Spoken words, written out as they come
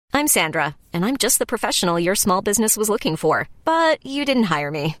I'm Sandra, and I'm just the professional your small business was looking for. But you didn't hire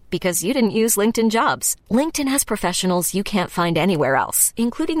me because you didn't use LinkedIn Jobs. LinkedIn has professionals you can't find anywhere else,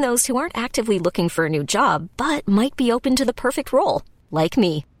 including those who aren't actively looking for a new job, but might be open to the perfect role, like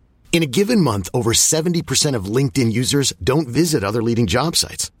me. In a given month, over 70% of LinkedIn users don't visit other leading job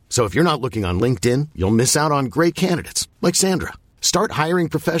sites. So if you're not looking on LinkedIn, you'll miss out on great candidates like Sandra. Start hiring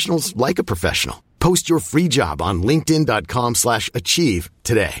professionals like a professional. Post your free job on linkedin.com/achieve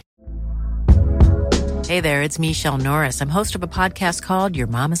today. Hey there, it's Michelle Norris. I'm host of a podcast called Your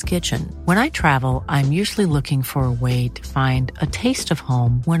Mama's Kitchen. When I travel, I'm usually looking for a way to find a taste of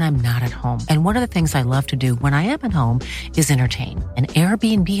home when I'm not at home. And one of the things I love to do when I am at home is entertain. And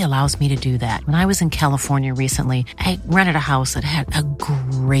Airbnb allows me to do that. When I was in California recently, I rented a house that had a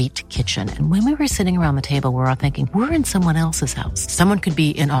great kitchen. And when we were sitting around the table, we were all thinking, we're in someone else's house. Someone could be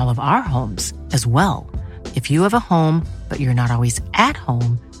in all of our homes as well. If you have a home, but you're not always at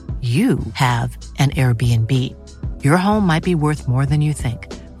home, you have an Airbnb. Your home might be worth more than you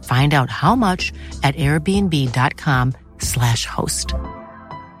think. Find out how much at airbnb.com/host.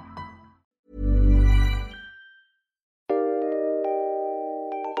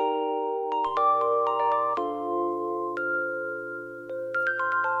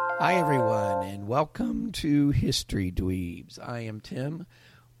 Hi, everyone, and welcome to History Dweebs. I am Tim.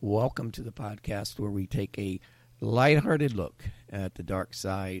 Welcome to the podcast where we take a lighthearted look at the dark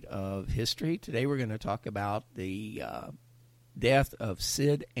side of history. Today we're going to talk about the death of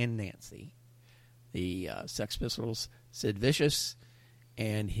Sid and Nancy, the Sex Pistols, Sid Vicious,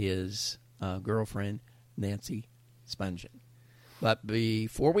 and his girlfriend, Nancy Spungen. But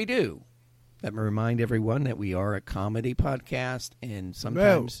before we do, let me remind everyone that we are a comedy podcast, and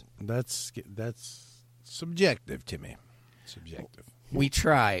sometimes... Well, that's subjective, Timmy. Subjective. We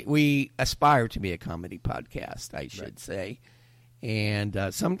aspire to be a comedy podcast, I should say. And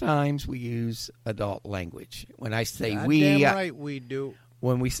sometimes we use adult language. When I say we... right we do.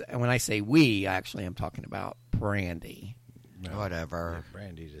 When I say we, actually I'm talking about Brandy. No, whatever.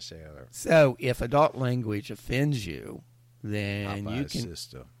 Brandy to say other. So if adult language offends you, then Popeye's you can...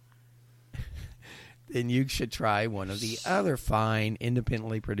 sister. Then you should try one of the other fine,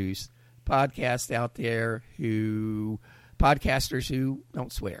 independently produced podcasts out there podcasters who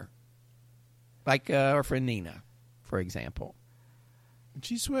don't swear. Like our friend Nina, for example.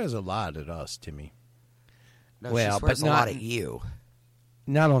 She swears a lot at us, Timmy. No, well, she swears but a lot at you.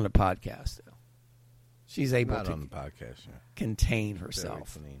 Not on the podcast, though. She's able Not to on the podcast, yeah. contain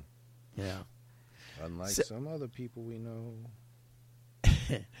herself. Very clean. Yeah. Unlike some other people we know.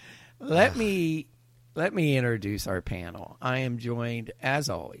 Let me introduce our panel. I am joined, as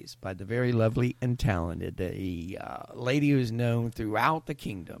always, by the very lovely and talented lady who is known throughout the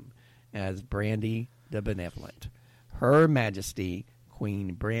kingdom as Brandy the Benevolent. Her Majesty,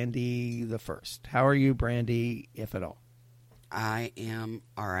 Queen Brandy the First. How are you, Brandy, if at all? I am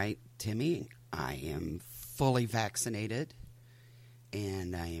all right, Timmy. I am fully vaccinated,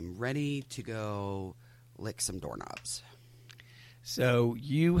 and I am ready to go lick some doorknobs. So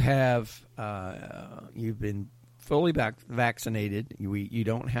you have you've been fully vaccinated. You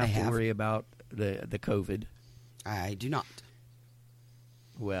don't have to worry about the COVID. I do not.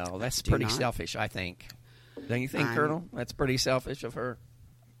 Well, that's pretty selfish, I think. Don't you think, Colonel? That's pretty selfish of her.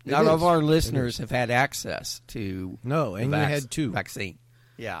 Not all of our listeners have had access to and you had two vaccine.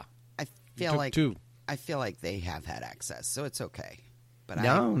 Yeah, I feel like two. I feel like they have had access, so it's okay. But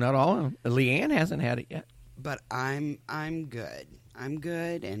no, not all of them. Leanne hasn't had it yet. But I'm good. I'm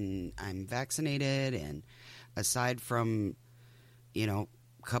good, and I'm vaccinated. And aside from, a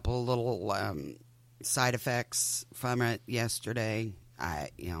couple little side effects from it yesterday,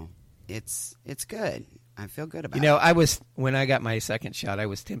 it's good. I feel good about it. When I got my second shot, I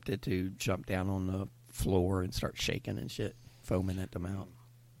was tempted to jump down on the floor and start shaking and shit, foaming at the mouth.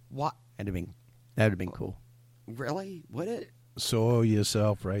 What? That would have been cool. Really? Would it? Soil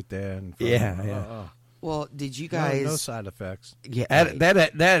yourself right there. In front Yeah. Well, did you guys? No side effects. Yeah.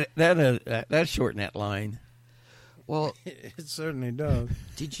 That shortened that line. Well, it certainly does.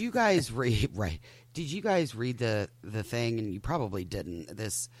 Did you guys read? Right? Did you guys read the thing? And you probably didn't.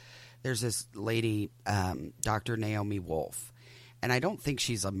 There's this lady, Dr. Naomi Wolf, and I don't think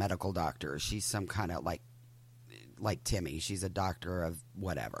she's a medical doctor. She's some kind of like Timmy. She's a doctor of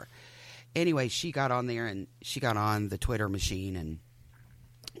whatever. Anyway, she got on there and she got on the Twitter machine and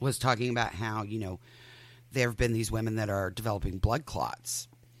was talking about how, there have been these women that are developing blood clots,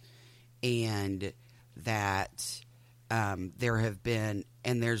 and that there's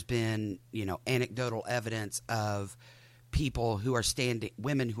been anecdotal evidence of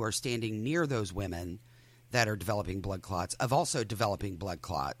women who are standing near those women that are developing blood clots of also developing blood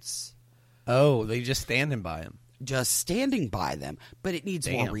clots. Oh, they just standing by them. Just standing by them. But it needs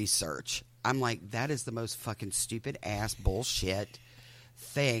more research. I'm like, that is the most fucking stupid ass bullshit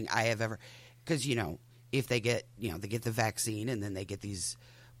thing I have ever. Because, if they get, they get the vaccine and then they get these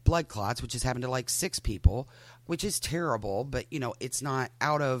blood clots, which has happened to like 6 people, which is terrible. But, it's not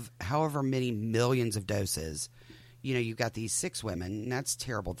out of however many millions of doses. You've got these 6 women, and that's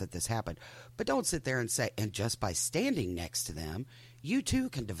terrible that this happened. But don't sit there and say, and just by standing next to them, you too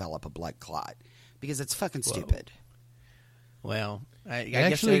can develop a blood clot. Because it's fucking stupid. Well, I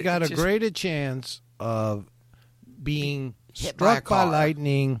actually got a greater chance of being struck by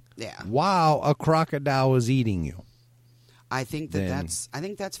lightning while a crocodile is eating you. I think that's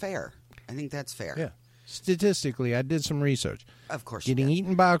fair. I think that's fair. Yeah. Statistically, I did some research. Of course, getting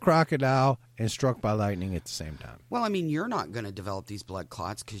eaten by a crocodile and struck by lightning at the same time. Well, I mean, you're not going to develop these blood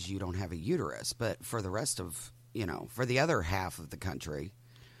clots because you don't have a uterus, but for the rest of, for the other half of the country.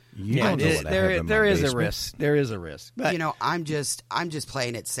 There is a risk. There is a risk. But, I'm just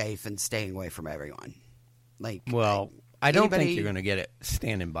playing it safe and staying away from everyone. Like, I don't think you're going to get it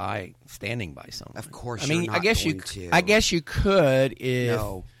standing by someone. Of course, I guess you could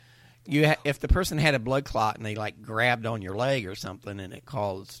if the person had a blood clot and they like grabbed on your leg or something and it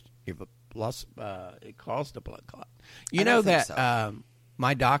caused a blood clot.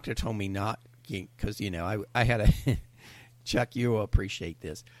 My doctor told me not because I had a Chuck, you will appreciate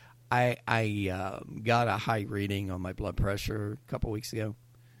this. I got a high reading on my blood pressure a couple weeks ago.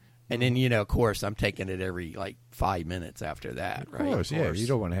 And then, of course, I'm taking it every, 5 minutes after that, right? Of course, yeah. You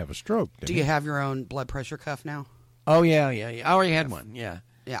don't want to have a stroke. Do you have your own blood pressure cuff now? Oh, yeah. I already had one, yeah.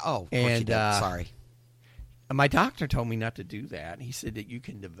 Yeah, of course you did. Sorry. My doctor told me not to do that. He said that you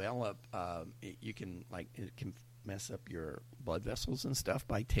can develop, it can mess up your blood vessels and stuff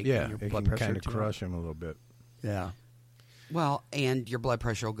by taking your blood pressure. Yeah, it can kind of crush them a little bit. Yeah. Well, and your blood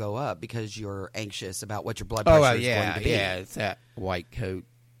pressure will go up because you're anxious about what your blood pressure is going to be. Yeah, it's that white coat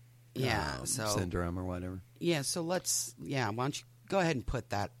syndrome or whatever. Yeah, so why don't you go ahead and put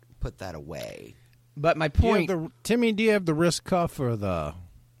that away. But my point... Timmy, do you have the wrist cuff or the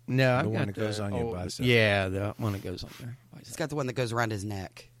one that goes on your bicep? Yeah, the one that goes on your bicep. He's got the one that goes around his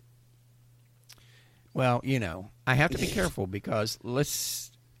neck. Well, I have to be careful because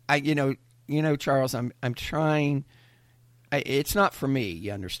Charles, I'm trying... it's not for me,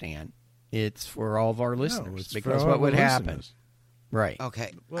 you understand. It's for all of our listeners because what would happen? Right.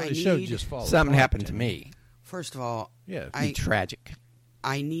 Okay. Well, it should just fall. Something happened to me. First of all, tragic.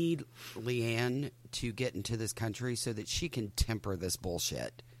 I need Leanne to get into this country so that she can temper this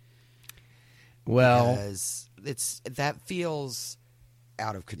bullshit. Well, because that feels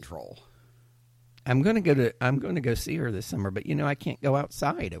out of control. I'm going to go see her this summer, but I can't go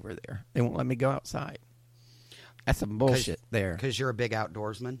outside over there. They won't let me go outside. That's some bullshit there. Because you're a big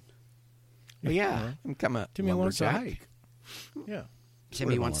outdoorsman? Well, yeah. I'm coming up. Timmy wants to hike. Yeah.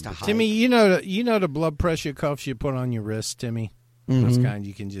 Timmy wants to hike. Timmy, you know the blood pressure cuffs you put on your wrist, Timmy? Mm-hmm. Those kind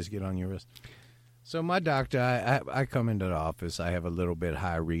you can just get on your wrist. So my doctor, I come into the office. I have a little bit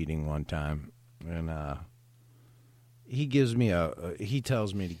high reading one time. And he gives me he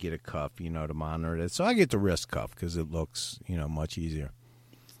tells me to get a cuff, to monitor it. So I get the wrist cuff because it looks, much easier.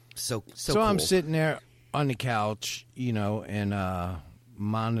 So cool. I'm sitting there on the couch, and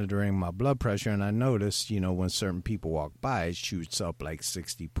monitoring my blood pressure, and I notice, when certain people walk by, it shoots up like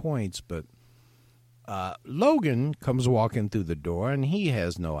 60 points. But Logan comes walking through the door, and he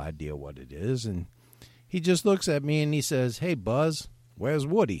has no idea what it is, and he just looks at me and he says, "Hey, Buzz, where's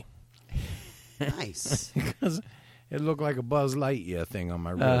Woody?" Nice. Because it looked like a Buzz Lightyear thing on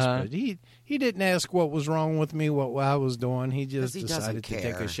my wrist. But he didn't ask what was wrong with me, what I was doing. He just decided to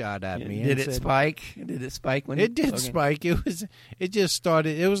take a shot at me. Did it spike? Did it spike when it did spike? It just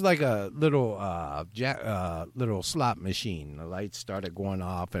started. It was like a little little slot machine. The lights started going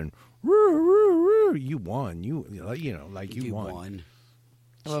off, and you won. You won.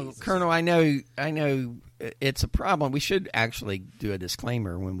 Well, Jesus. Colonel, I know it's a problem. We should actually do a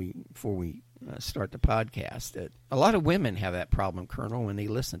disclaimer before we start the podcast. That a lot of women have that problem, Colonel, when they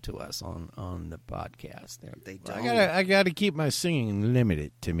listen to us on the podcast. They don't. I got to keep my singing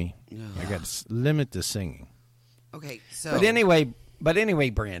limited, Timmy. I got to limit the singing. Okay, so but anyway,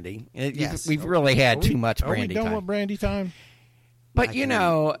 Brandy, yes. We've really had too much Brandy time. Are we done with Brandy time? But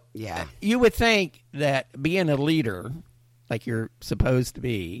you would think that being a leader, like you're supposed to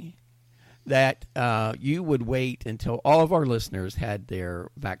be, that you would wait until all of our listeners had their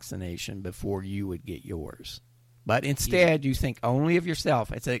vaccination before you would get yours. But instead, you think only of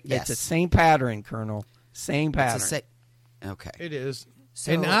yourself. It's the same pattern, Colonel. Same pattern. Okay. It is.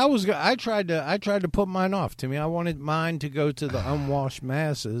 So, And I tried to put mine off, Timmy. I wanted mine to go to the unwashed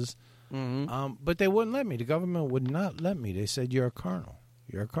masses, but they wouldn't let me. The government would not let me. They said, "You're a colonel.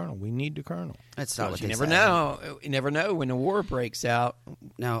 You're a colonel. We need the colonel." that's not what you they never said. know. You never know when the war breaks out.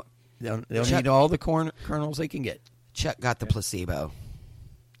 No, They'll need all the colonels they can get. Chuck got the placebo.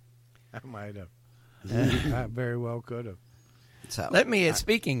 I might have. I very well could have. So Let me.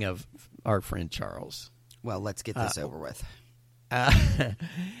 Speaking of our friend Charles, well, let's get this over with.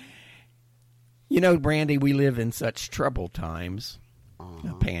 you know, Brandy, we live in such troubled times.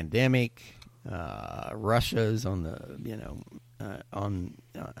 A pandemic. Russia's on the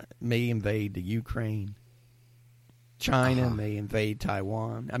may invade the Ukraine. China may invade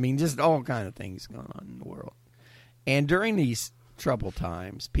Taiwan. I mean, just all kind of things going on in the world. And during these troubled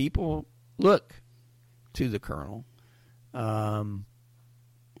times, people look to the colonel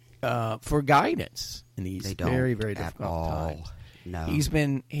for guidance in these They don't very, very at difficult all. times. No,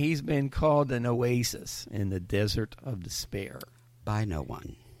 He's been called an oasis in the desert of despair. by no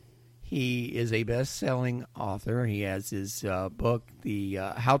one. He is a best-selling author. He has his book, "The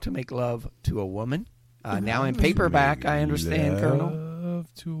How to Make Love to a Woman," now in paperback. I understand, Colonel.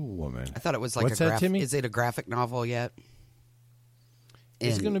 Love to a woman. I thought it was like What's a that, Timmy? Is it a graphic novel yet?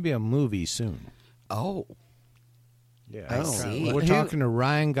 It's going to be a movie soon. Oh, Yeah, I see. We're talking to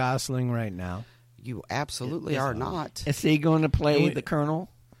Ryan Gosling right now. you absolutely are not. Is he going to play And the colonel?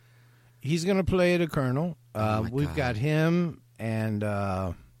 He's going to play the colonel. my We've God. got him and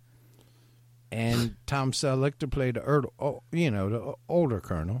Tom Selleck to play the older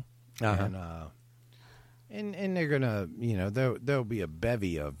colonel. Uh-huh. And they're gonna, there'll be a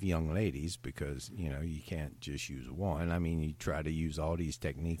bevy of young ladies because you can't just use one. I mean, you try to use all these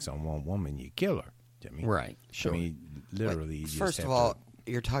techniques on one woman, you kill her. Timmy. Right. Sure. I mean, literally. you just First have of all, to-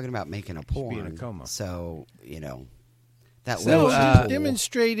 you're talking about making a be in porn, a coma. so that so little he's tool-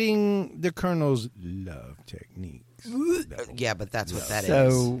 demonstrating the colonel's love techniques. Yeah, but that's what that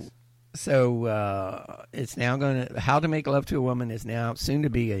is. So it's now going to How to Make Love to a Woman is now soon to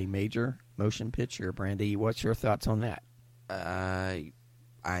be a major motion picture. Brandy, what's your thoughts on that?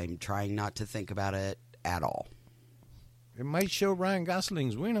 I'm trying not to think about it at all. It might show Ryan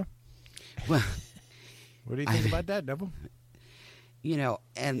Gosling's wiener. Well, What do you think about that, Devil?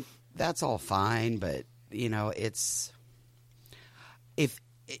 and that's all fine, but it's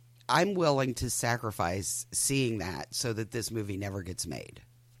I'm willing to sacrifice seeing that so that this movie never gets made.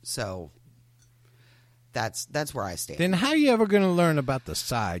 So that's where I stand. Then how are you ever going to learn about the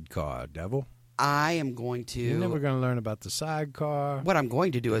sidecar, Devil? I am going to. You're never going to learn about the sidecar. What I'm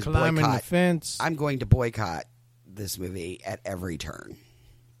going to do is climbing the boycott. fence. I'm going to boycott this movie at every turn.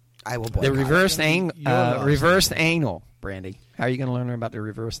 I will boycott. The You're reversed anal, Brandy. How are you going to learn about the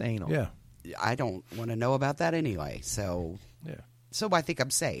reversed anal? Yeah. I don't want to know about that anyway. So I think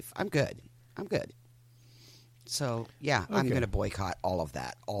I'm safe. I'm good. So yeah, I'm Okay. going to boycott all of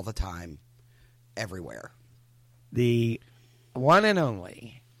that all the time, everywhere. The one and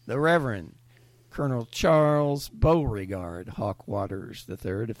only, the Reverend Colonel Charles Beauregard Hawk Waters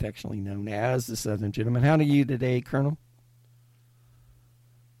III, affectionately known as the Southern Gentleman. How do you today, Colonel?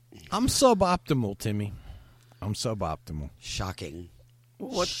 I'm suboptimal, Timmy. I'm suboptimal. Shocking.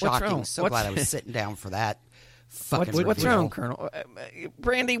 What's Shocking. wrong? So glad I was sitting down for that. Fucking What's reveal. wrong, Colonel?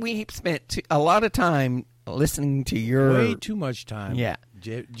 Brandy, we spent a lot of time listening to your... Way too much time. Yeah.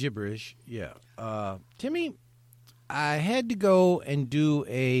 Gibberish. Yeah. Timmy, I had to go and do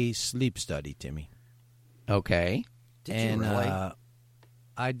a sleep study, Timmy. Okay. Did and you really?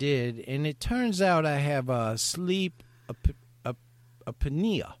 I did, and it turns out I have a sleep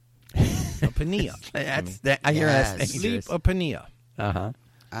apnea. Apnea. That's that. I hear that's Yes. Sleep dangerous. apnea.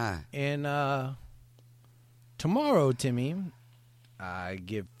 Uh-huh. And tomorrow, Timmy, I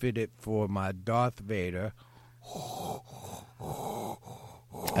get fitted for my Darth Vader.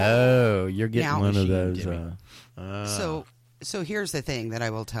 Oh, you're getting Now- one of Machine, those. Timmy. So here's the thing that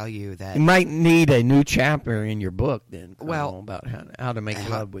I will tell you that You might need a new chapter in your book then, Colonel, Well, about how to make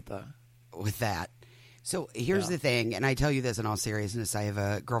love with with that. So here's the thing, and I tell you this in all seriousness. I have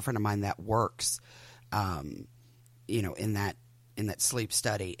a girlfriend of mine that works, in that sleep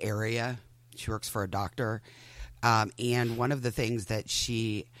study area. She works for a doctor, and one of the things that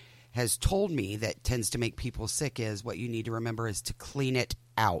she has told me that tends to make people sick is what you need to remember is to clean it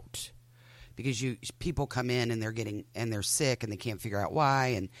out, because people come in and they're sick and they can't figure out why,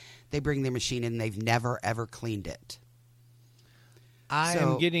 and they bring their machine in and they've never ever cleaned it. I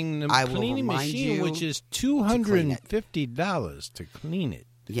So, am getting the I will cleaning remind machine, you which is clean it. $250 to clean it.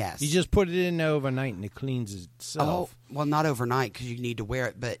 Yes, You just put it in there overnight and it cleans Oh, itself. well, not overnight because you need to wear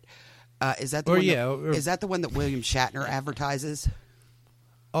it. But is that the Or, one? yeah, or- Is that the one that William Shatner advertises?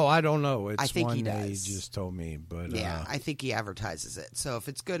 Oh, I don't know. It's I think one he they does. just told me, but Yeah, I think he advertises it. So if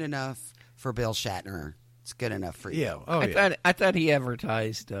it's good enough for Bill Shatner, it's good enough for you. yeah. Oh, yeah. I thought he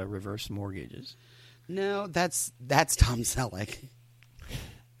advertised reverse mortgages. No, that's Tom Selleck.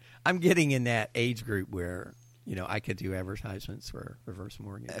 I'm getting in that age group where, I could do advertisements for reverse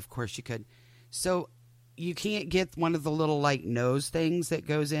mortgage. Of course you could. So you can't get one of the little like nose things that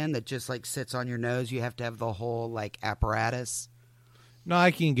goes in that just like sits on your nose. You have to have the whole like apparatus. No,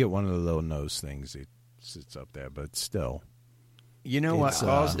 I can get one of the little nose things that sits up there, but still. You know what It's,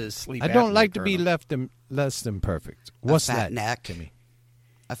 causes sleep I don't apnea, like to be Colonel? less than perfect. What's fat that, neck. Timmy?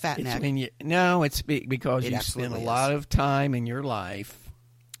 A fat It's neck. when because It you spend a absolutely lot is. of time in your life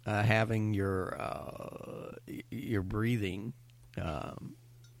having your breathing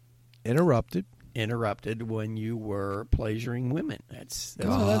Interrupted. interrupted when you were pleasuring women. That's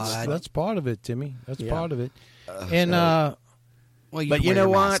That's part of it, Timmy. That's Yeah. part of it. And well, but can you wear know your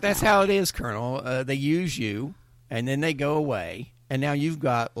what? mask That's now. how it is, Colonel. They use you, and then they go away, and now you've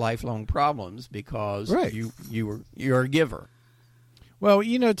got lifelong problems because Right. you're a giver. well,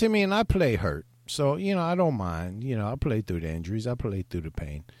 Timmy, and I play hurt, so I don't mind. I play through the injuries. I play through the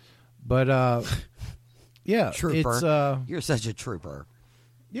pain, but yeah, Trooper. it's You're such a trooper.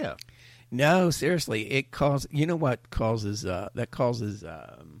 yeah. No, seriously, it causes. You know what causes that causes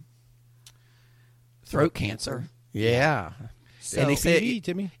throat cancer. Yeah, So- and they say CBD,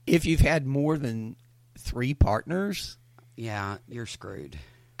 Timmy. if you've had more than 3 partners, Yeah, you're screwed.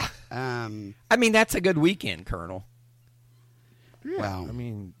 I mean that's a good weekend, Colonel. Well, I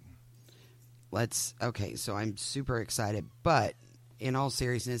mean, okay, so I'm super excited, but in all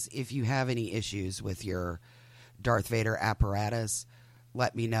seriousness, if you have any issues with your Darth Vader apparatus,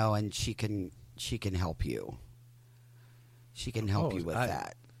 let me know and she can help you. She can help you with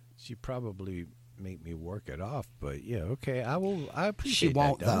that. She probably make me work it off, but yeah, okay. I will. I She appreciate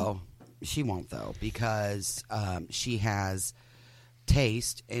won't that, Dylan. though. She won't though because she has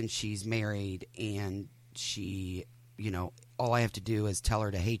taste and she's married and she, all I have to do is tell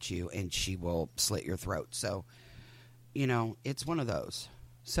her to hate you and she will slit your throat. So, it's one of those.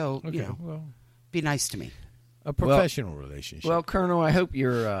 So, Okay, well, be nice to me. a professional relationship. Well, Colonel, I hope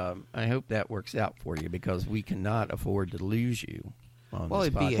I hope that works out for you because we cannot afford to lose you. On Well, this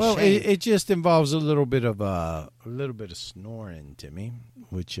it'd be a podcast. well, shame. it just involves a little bit of snoring, Timmy,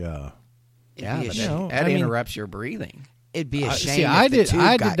 which It'd Yeah, be a but shame. that I mean- interrupts your breathing. It'd be a shame. see, if I the did. tube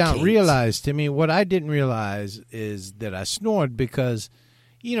I got did not kinked. realize, Timmy. What I didn't realize is that I snored because,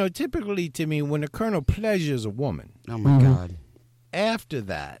 typically, Timmy, when a colonel pleasures a woman, Oh my God! after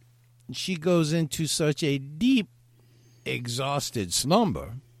that, she goes into such a deep, exhausted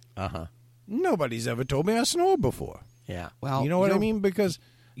slumber. Nobody's ever told me I snored before. Yeah. Well, You know what I your- mean? Because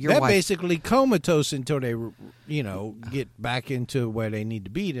your they're wife- basically comatose until they, get back into where they need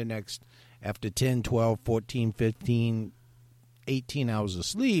to be the next, after 10, 12, 14, 15, 18 hours of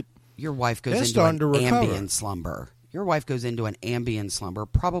sleep. Your wife goes They're into starting an to recover. ambient slumber. Your wife goes into an ambient slumber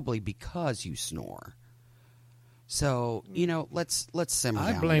probably because you snore. So let's simmer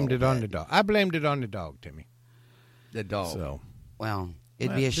down. I blamed a it little on bit. the dog. I blamed it on the dog, Timmy. The dog. So Well,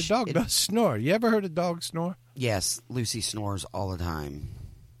 it'd be a the dog does snore. You ever heard a dog snore? Yes, Lucy snores all the time.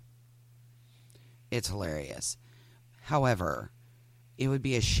 It's hilarious. However, it would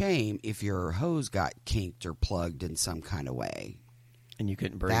be a shame if your hose got kinked or plugged in some kind of way. And you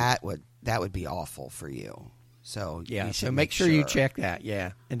couldn't breathe. That would be awful for you. So yeah. you So should make sure you check that.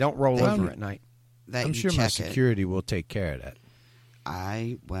 Yeah. And don't roll Thank over you. at night. that. I'm you sure my check it. security will take care of that.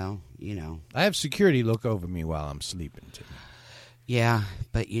 I have security look over me while I'm sleeping, Timmy. yeah,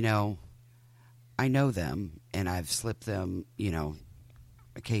 but I know them, and I've slipped them,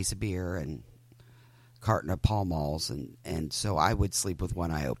 a case of beer and a carton of Pall Malls, and so I would sleep with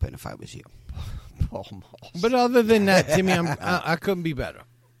one eye open if I was you. But other than that, Timmy, I couldn't be better.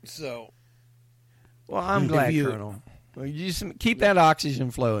 So, Well, I'm If glad, you- Colonel. Well, you just keep that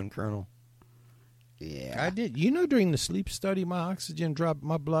oxygen flowing, Colonel. Yeah, I did. During the sleep study, my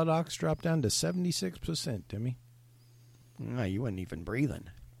blood ox dropped down to 76%, Timmy. No, you wasn't even breathing.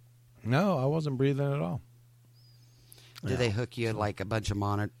 No, I wasn't breathing at all. Did they hook you like a bunch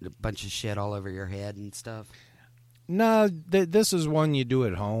of shit all over your head and stuff? No, this is one you do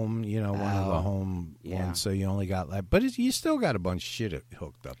at home, one of the Oh, home yeah. ones, so you only got but you still got a bunch of shit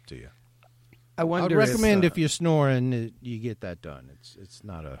hooked up to you. I wonder. I'd recommend if if you're snoring, you get that done. It's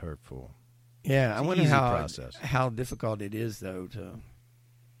not a hurtful. Yeah, I It's an wonder easy how process. how difficult it is though to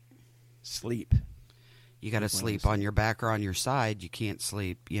sleep. You got to sleep on your back or on your side. You can't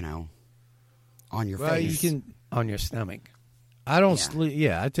sleep, on your Well, face. you can. On your stomach. I don't Yeah. sleep.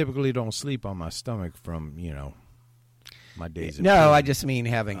 Yeah, I typically don't sleep on my stomach from My days of No, I just mean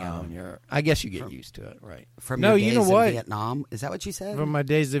having it on your. I guess you get used to it, right? From No, your you days know in what? Vietnam? Is that what you said? from my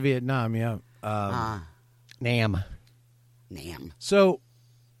days of Vietnam, yeah. Nam. Nam. So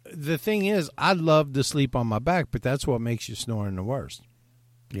the thing is, I love to sleep on my back, but that's what makes you snoring the worst.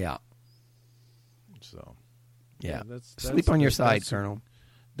 Yeah. So Yeah. that's Sleep on your side, that's- Colonel.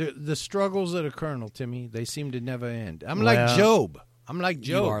 The struggles of the Colonel, Timmy, they seem to never end. I'm Well, like Job. I'm like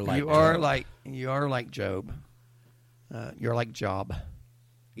Job. are like You are like Job. You're like Job.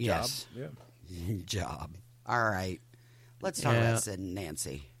 Yes. Yeah. Job. All right. Let's talk Yeah. about Sid and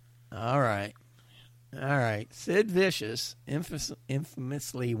Nancy. All right. Sid Vicious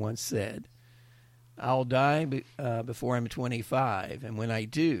infamously once said, "I'll die before I'm 25, and when I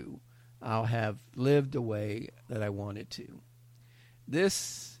do, I'll have lived the way that I wanted to."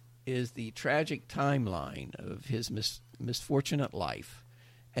 This is the tragic timeline of his misfortunate life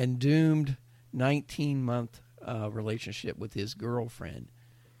and doomed 19-month relationship with his girlfriend,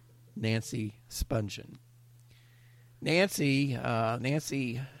 Nancy Spungen.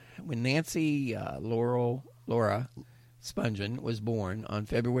 When Nancy Laura Spungen was born on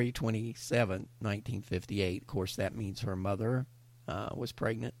February 27, 1958, of course, that means her mother was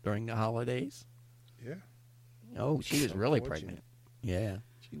pregnant during the holidays. Yeah. Oh, she was really Unfortunate. pregnant. Yeah,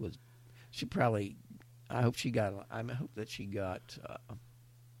 she was. She probably. I hope she got. I hope that she got.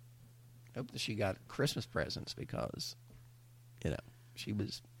 Hope that she got Christmas presents because, she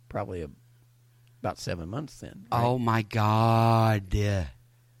was probably about 7 months then. Right? Oh, my God.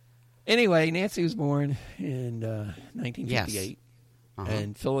 Anyway, Nancy was born in 1958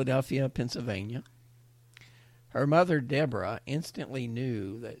 in Philadelphia, Pennsylvania. Her mother, Deborah, instantly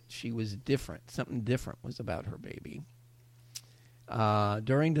knew that she was different. Something different was about her baby.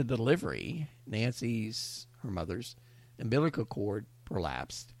 During the delivery, her mother's, umbilical cord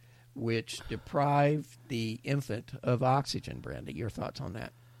prolapsed, which deprived the infant of oxygen. Brandy, your thoughts on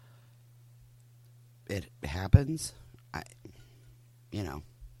that? It happens. It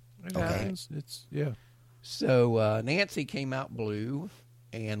Okay. happens. It's yeah. So Nancy came out blue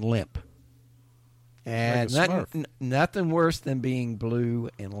and limp. And Like a Smurf. nothing worse than being blue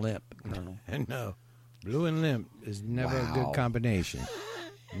and limp, Colonel. And no, blue and limp is never a Wow. good combination.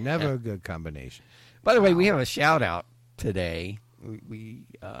 Never a good combination. By the way, we have a shout out today. You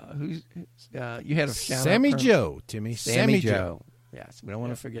had a shout Sammy out, Colonel? Joe, Timmy. Sammy Joe. Yes, we don't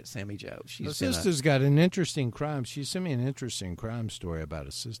want to forget Sammy Joe. My She's been sister's got an interesting crime. She sent me an interesting crime story about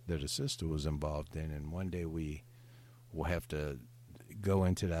that a sister was involved in, and one day we will have to go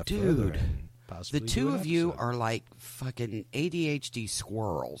into that further. Dude, And possibly the do two an of you episode. are like fucking ADHD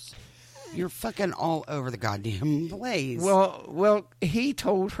squirrels. You're fucking all over the goddamn place. well. He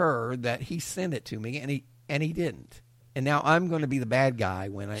told her that he sent it to me, and he didn't. And now I'm going to be the bad guy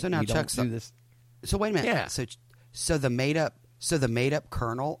when So now we don't Chuck's do this. so wait a minute. Yeah. So the made up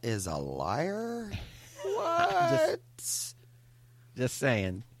Colonel is a liar. What? Just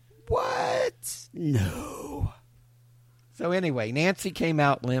saying. What? No. So anyway, Nancy came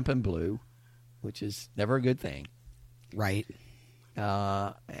out limp and blue, which is never a good thing. Right.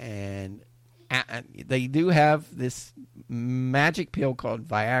 And they do have this magic pill called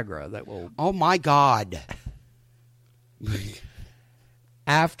Viagra that will, Oh my God.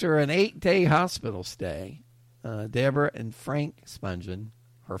 after an 8-day hospital stay, Deborah and Frank Spungen,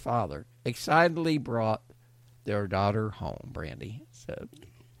 her father, excitedly brought their daughter home, Brandy. So,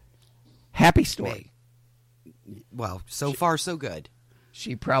 happy story. Well, so far so good.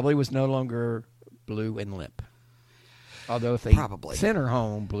 She probably was no longer blue and limp. Although if they Probably. sent her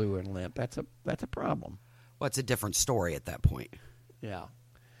home blue and limp, that's a problem. Well, it's a different story at that point. Yeah.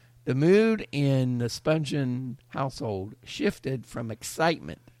 The mood in the Spungen household shifted from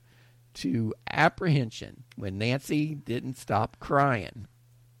excitement to apprehension when Nancy didn't stop crying.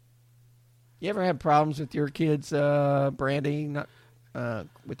 You ever have problems with your kids, Brandy, not,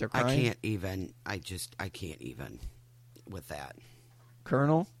 with their crying? I can't even with that.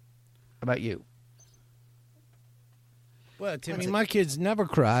 Colonel, how about you? Well, Timmy, my kids never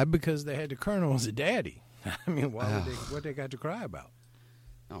cried because they had the Colonel as a daddy. I mean, what they got to cry about?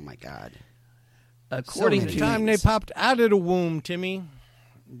 Oh my God. According many The to time they popped out of the womb, Timmy,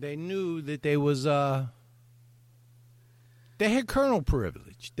 they knew that they was they had Colonel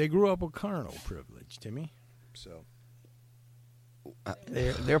privilege. They grew up with Colonel privilege, Timmy. So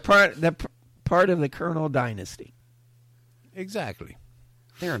they're part of the Colonel dynasty. exactly.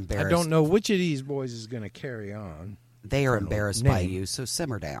 They're embarrassed. I don't know which of these boys is going to carry on. They are Colonel embarrassed by name. you, so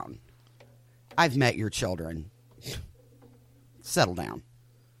simmer down. I've met your children. Settle down.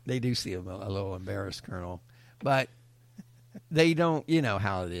 They do seem a little embarrassed, Colonel, but they don't. You know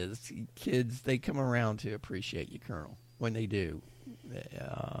how it is. Kids, they come around to appreciate you, Colonel. when they do,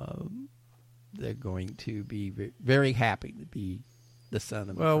 they're going to be very happy to be the son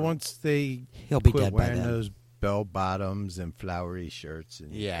of. Well, once they He'll be quit dead by wearing then. those bell bottoms and flowery shirts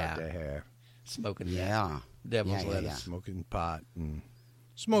and Yeah. cut their hair, smoking Yeah. devil's Yeah, yeah, lettuce. yeah. smoking pot and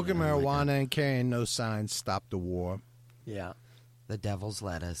smoking marijuana and carrying no signs "Stop the War." Yeah. The devil's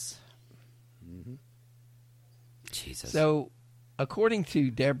lettuce. Jesus. So, according to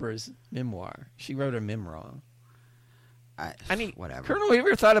Deborah's memoir, she wrote a memoir. I mean, whatever. Colonel, have you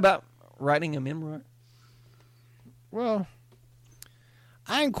ever thought about writing a memoir? Well,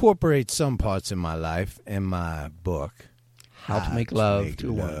 I incorporate some parts in my life in my book. How to make love Make to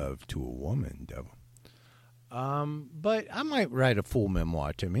a woman. love to a woman, devil. But I might write a full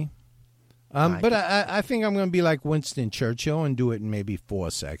memoir to me. But I think I'm going to be like Winston Churchill and do it in maybe 4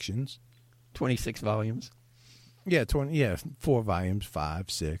 sections. 26 volumes. Yeah, 20. Yeah, 4 volumes,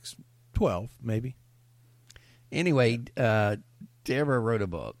 5, 6, 12, maybe. Anyway, Deborah wrote a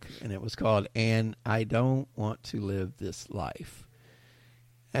book, and it was called "And I Don't Want to Live This Life."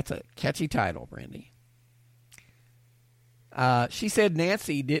 That's a catchy title, Brandy. She said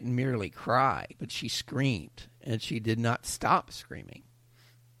Nancy didn't merely cry, but she screamed, and she did not stop screaming.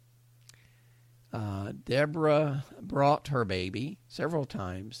 Deborah brought her baby several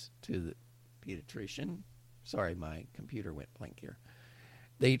times to the pediatrician. Sorry, my computer went blank here.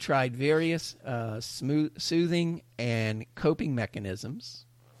 They tried various soothing and coping mechanisms,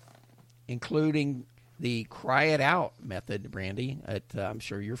 including the cry it out method, Brandy, that I'm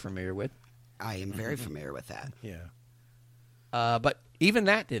sure you're familiar with. I am very familiar with that. Yeah. But even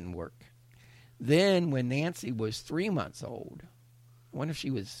that didn't work. Then when Nancy was 3 months old, I wonder if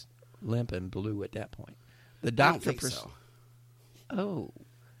she was limp and blue at that point. The I doctor don't think so.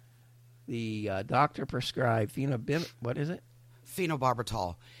 The doctor prescribed what is it?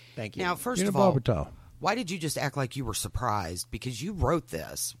 Phenobarbital. Thank you. Now, first of all, Phenobarbital. why did you just act like you were surprised? Because you wrote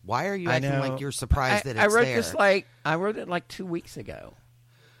this. Why are you I acting know. like you're surprised that it's I wrote there? I wrote it like 2 weeks ago.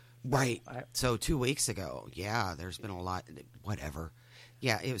 Right. So 2 weeks ago, yeah, there's been a lot. Whatever.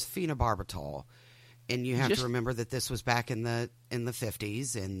 Yeah, it was phenobarbital, and you have to remember that this was back in the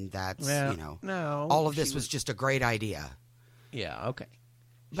 50s, and that's no, all of this was just a great idea. Yeah, okay.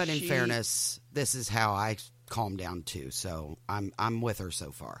 But in fairness, this is how I calm down too. So I'm with her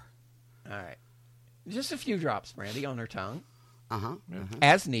so far. All right, just a few drops, Brandy, on her tongue, Uh-huh.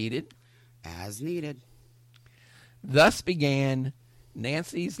 as needed. As needed. Thus began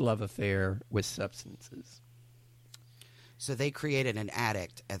Nancy's love affair with substances. So they created an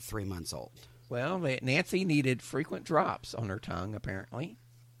addict at 3 months old. Well, Nancy needed frequent drops on her tongue, apparently.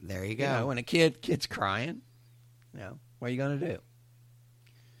 There you go. You know, when a kid's crying, what are you going to do?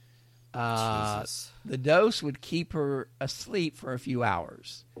 Jesus. The dose would keep her asleep for a few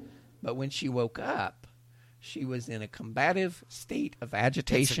hours. But when she woke up, she was in a combative state of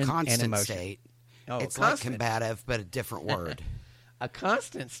agitation It's a constant and emotion. state. Oh, It's constant. like combative, but a different word. A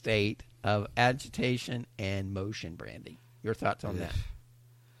constant state of agitation and motion, Brandy. Your thoughts on that?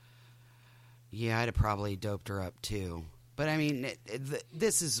 Yeah, I'd have probably doped her up too. But I mean,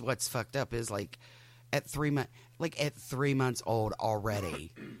 this is what's fucked up is like at 3 months old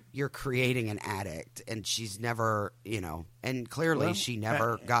already, you're creating an addict, and she's never, and clearly she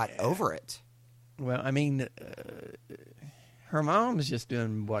never got over it. Well, I mean, her mom's just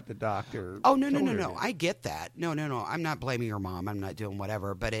doing what the doctor. Oh no, told her to. I get that. No. I'm not blaming her mom. I'm not doing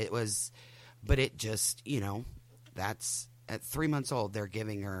whatever. But it just, that's at 3 months old. They're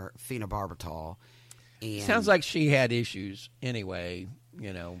giving her phenobarbital. And Sounds like she had issues anyway.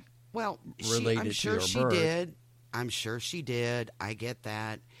 well, related I'm to sure her she birth. did. I'm sure she did. I get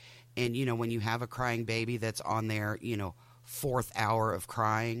that. And when you have a crying baby that's on their, 4th hour of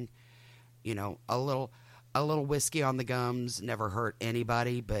crying, a little whiskey on the gums never hurt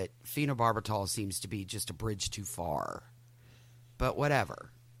anybody, but phenobarbital seems to be just a bridge too far. But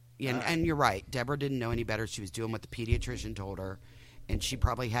whatever. And you're right. Deborah didn't know any better. She was doing what the pediatrician told her, and she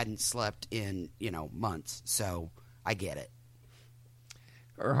probably hadn't slept in, months. So I get it.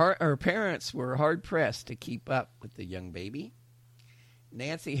 Her parents were hard-pressed to keep up with the young baby.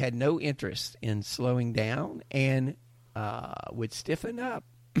 Nancy had no interest in slowing down and would stiffen up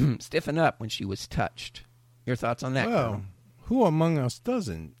when she was touched. Your thoughts on that? Well, Colonel? who among us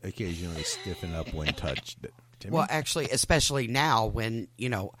doesn't occasionally stiffen up when touched? Timmy? Well, actually, especially now when,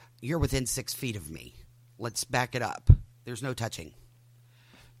 you're within 6 feet of me. Let's back it up. There's no touching.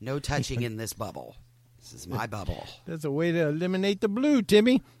 No touching in this bubble. This is my bubble. That's a way to eliminate the blue,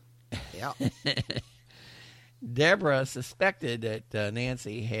 Timmy. Yeah. Deborah suspected that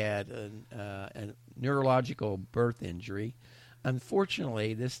Nancy had a neurological birth injury,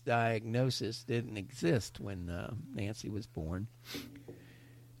 unfortunately, this diagnosis didn't exist when Nancy was born.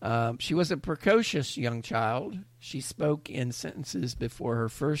 She was a precocious young child. She spoke in sentences before her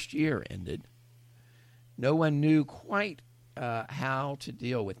first year ended. No one knew quite how to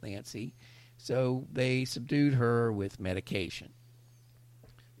deal with Nancy, so they subdued her with medication.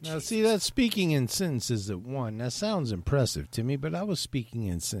 Now, see, that's speaking in sentences at 1. That sounds impressive to me, but I was speaking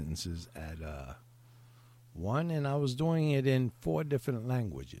in sentences at 1, and I was doing it in 4 different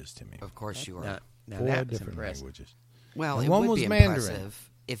languages to me. Of course you were. Now 4 that was different impressive. languages. Well, And it one would was be Mandarin.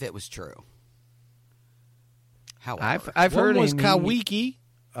 impressive if it was true. However, I've heard One was in Kawiki.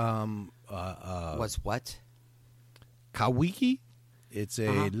 was what? Kawiki. It's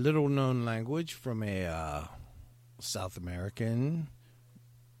a little-known language from a South American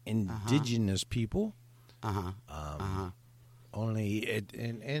indigenous people. And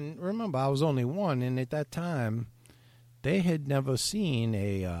remember, I was only 1, and at that time, they had never seen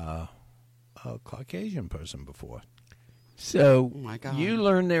a Caucasian person before. So Oh, my God. you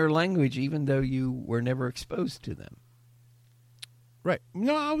learned their language even though you were never exposed to them. Right?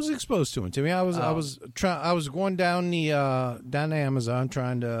 No, I was exposed to it. To me, I was going down the Amazon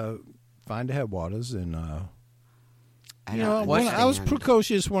trying to find the headwaters, and I was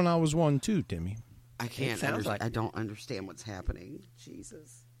precocious when I was 1 too, Timmy. I can't. sounds like I don't understand what's happening.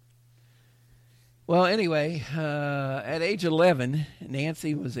 Jesus. Well, anyway, at age 11,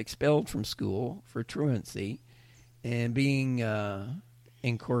 Nancy was expelled from school for truancy and being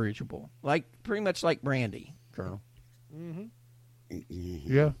incorrigible, pretty much like Brandy, Colonel.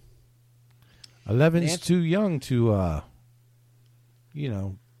 Yeah. 11's too young to,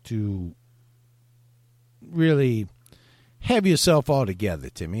 to really have yourself all together,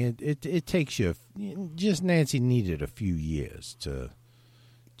 Timmy. It takes you. Just Nancy needed a few years to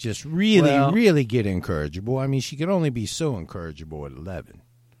just really get incorrigible. I mean, she could only be so incorrigible at 11.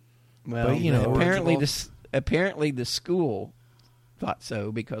 Well, but, apparently the school thought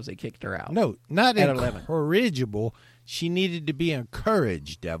so because they kicked her out. No, not at 11. Incorrigible. She needed to be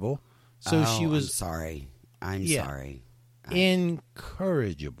encouraged, Devil. So she was. I'm sorry.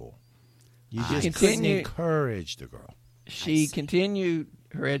 Incorrigible. You just couldn't encourage the girl. She continued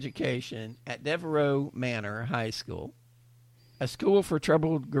her education at Devereaux Manor High School, a school for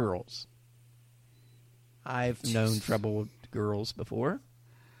troubled girls. I've known troubled girls before.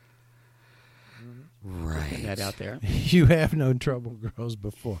 Right. Putting that out there. You have known troubled girls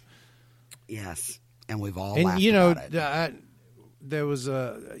before. Yes. And we've all And laughed about it. There was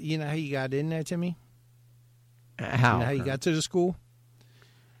a. You know how you got in there, Timmy? How? You know how you got to the school?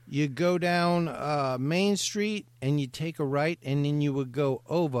 You go down Main Street and you take a right, and then you would go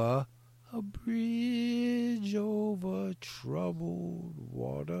over a bridge over troubled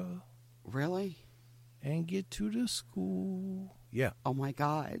water. Really? And get to the school. Yeah. Oh, my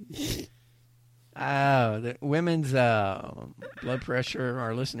God. Oh, the women's blood pressure,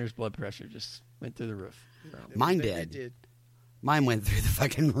 our listeners' blood pressure just went through the roof. Mine did. Mine went through the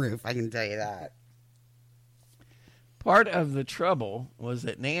fucking roof, I can tell you that. Part of the trouble was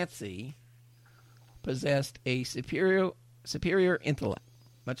that Nancy possessed a superior intellect,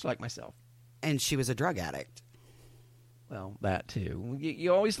 much like myself. And she was a drug addict. Well, that too.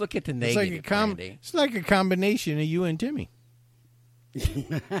 You always look at the negative, Brandy. It's like a combination of you and Timmy.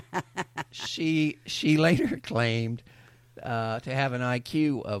 She later claimed to have an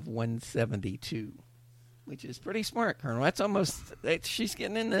IQ of 172, which is pretty smart, Colonel. She's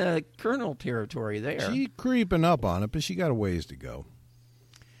getting into Colonel territory there. She's creeping up on it, but she got a ways to go.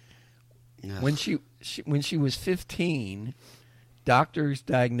 When she was 15, doctors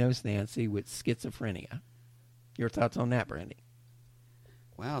diagnosed Nancy with schizophrenia. Your thoughts on that, Brandy?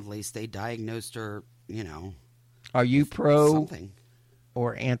 Well, at least they diagnosed her, Are you pro something.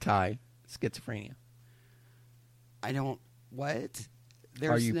 or anti-schizophrenia? I don't... What?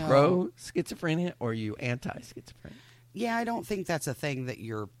 Are you pro-schizophrenia or are you anti-schizophrenia? Yeah, I don't think that's a thing that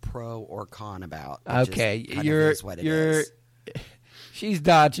you're pro or con about. It Okay, just kind of is what it is. She's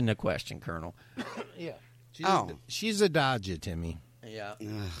dodging the question, Colonel. Yeah. She's a dodger, Timmy. Yeah.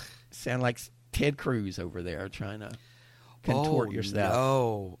 Sound like Ted Cruz over there trying to contort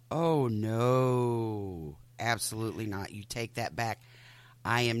yourself. Oh, no. Absolutely not. You take that back.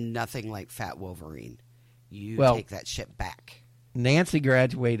 I am nothing like Fat Wolverine. You take that shit back. Nancy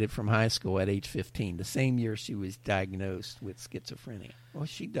graduated from high school at age 15, the same year she was diagnosed with schizophrenia. Well,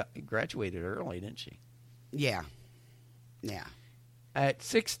 she graduated early, didn't she? Yeah. Yeah. At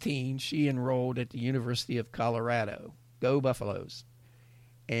 16, she enrolled at the University of Colorado. Go Buffaloes.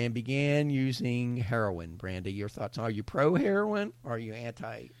 And began using heroin. Brandy, your thoughts? Are you pro-heroin or are you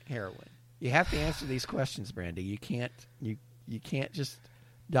anti-heroin? You have to answer these questions, Brandy. You You can't just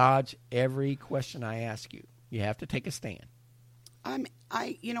dodge every question I ask you. You have to take a stand. I'm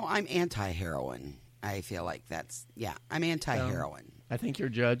anti-heroin. I feel like I'm anti-heroin. I think you're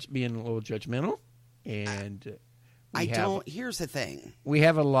being a little judgmental, and Here's the thing. We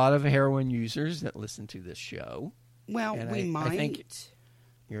have a lot of heroin users that listen to this show. Well, and we might. I think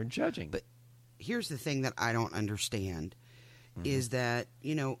you're judging. But here's the thing that I don't understand is that,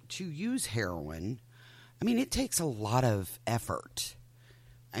 to use heroin, I mean, it takes a lot of effort.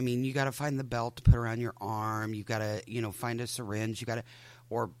 I mean, you got to find the belt to put around your arm. You got to, find a syringe. You got to,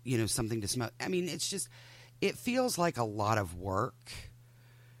 or, something to smoke. I mean, it feels like a lot of work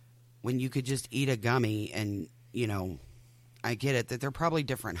when you could just eat a gummy and, I get it that they're probably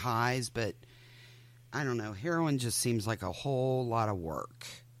different highs, but I don't know. Heroin just seems like a whole lot of work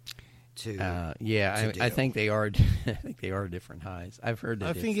to I think they are. I think they are different highs. I've heard that.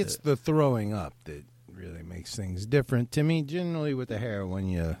 I think it's the throwing up that really makes things different. To me, generally with the heroin,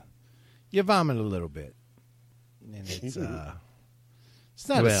 you vomit a little bit, and it's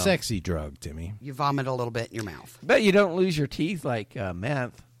not a sexy drug, Timmy. You vomit a little bit in your mouth, but you don't lose your teeth like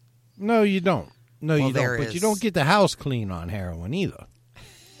meth. No, you don't. No, you don't. But you don't get the house clean on heroin either.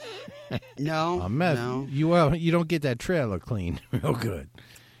 No, meth, no. You don't get that trailer clean real good.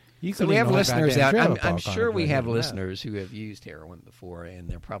 So we have listeners out. I'm sure we have listeners who have used heroin before, and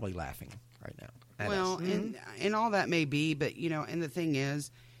they're probably laughing right now. Well, and all that may be, but and the thing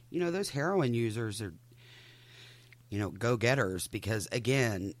is, those heroin users are, go-getters because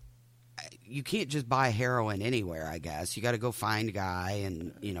again, you can't just buy heroin anywhere. I guess you got to go find a guy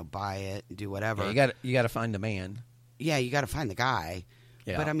and buy it and do whatever. Yeah, you got to find the man. Yeah, you got to find the guy.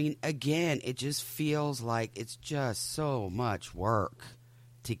 Yeah. But I mean, again, it just feels like it's just so much work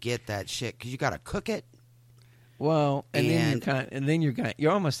to get that shit because you got to cook it. Well, then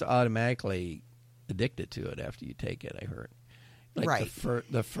you're almost automatically addicted to it after you take it. I heard. Like right.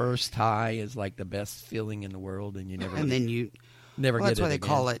 The first high is like the best feeling in the world, and you never. And then you never get it. That's why they again.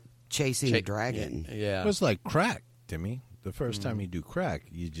 call it chasing the dragon. Yeah. Well, it's like crack, Timmy. The first time you do crack,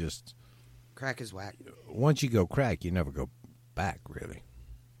 you just crack is whack. Once you go crack, you never go back, really,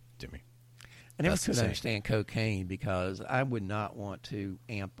 Timmy. I never could understand cocaine because I would not want to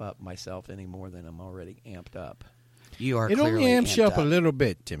amp up myself any more than I'm already amped up. You are. It only amps you up a little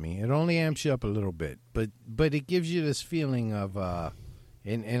bit, Timmy. It only amps you up a little bit, but it gives you this feeling of,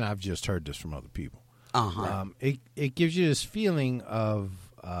 and I've just heard this from other people. It gives you this feeling of,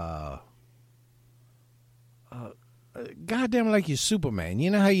 goddamn, like you're Superman.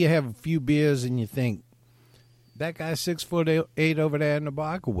 You know how you have a few beers and you think that guy's 6'8" over there in the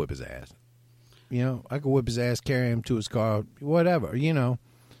bar. I could whip his ass. I could whip his ass, carry him to his car, whatever.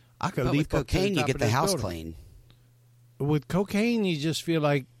 I could but leap with cocaine, you get the house clean. With cocaine, you just feel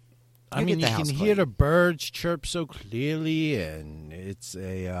like, you can hear the birds chirp so clearly, and it's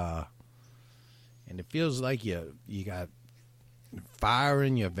and it feels like you got fire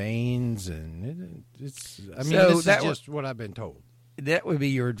in your veins, and this is just what I've been told. That would be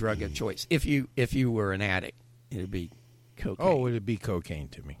your drug of choice if you were an addict. It would be cocaine. Oh, it would be cocaine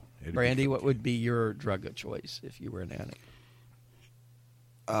to me. Brandy, what would be your drug of choice if you were an addict?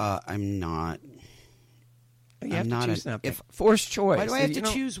 I'm not. You have to choose something. Forced choice. Why do I have to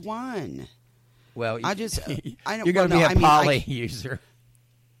choose one? Well, I don't. You're going to be a poly user.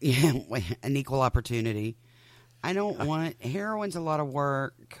 Yeah, an equal opportunity. I don't want heroin's a lot of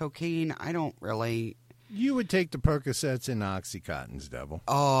work. Cocaine, I don't really. You would take the Percocets and Oxycontins, devil.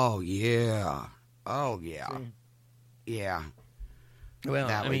 Oh yeah. Yeah. Well,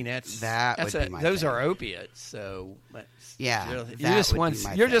 that would be my those thing. Are opiates, so yeah,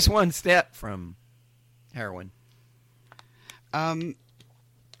 you're just one step from heroin.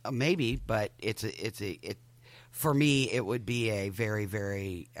 Maybe, but it's for me it would be a very,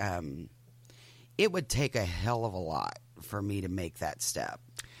 very it would take a hell of a lot for me to make that step.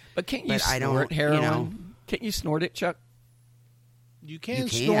 But can't you snort heroin? Can't you snort it, Chuck? You can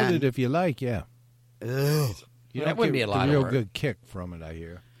snort it if you like, yeah. Ugh. That wouldn't be a lot of real work. good kick from it, I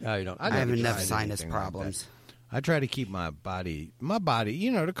hear. No, you don't. I have enough sinus problems. Like I try to keep my body,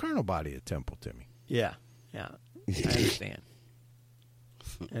 the carnal body at temple, Timmy. Yeah. I understand.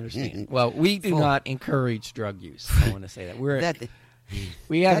 Well, we do not encourage drug use. I want to say that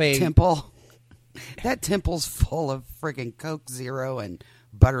we have a temple. That temple's full of friggin' Coke Zero and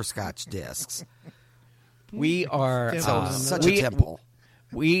butterscotch discs. We are such a temple.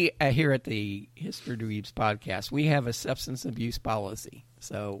 We here at the History Dweebs podcast, we have a substance abuse policy.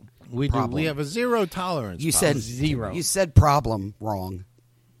 So we have a zero tolerance. You policy. said zero. You said problem wrong.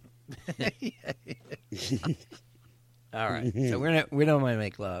 All right. So we don't want to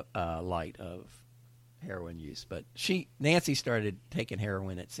make light of heroin use, but Nancy started taking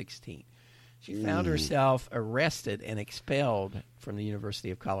heroin at 16. She found herself arrested and expelled from the University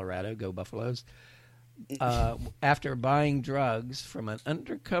of Colorado, go Buffaloes, after buying drugs from an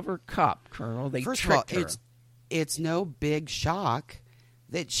undercover cop, Colonel. They First tricked of all, her. it's no big shock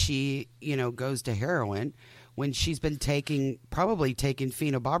that she, goes to heroin when she's been probably taking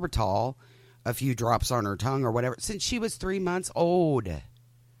phenobarbital, a few drops on her tongue or whatever, since she was 3 months old.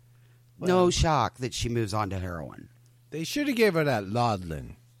 No shock that she moves on to heroin. They should have gave her that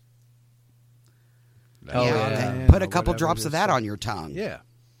Laudlin. Put a couple drops of that on your tongue. Yeah.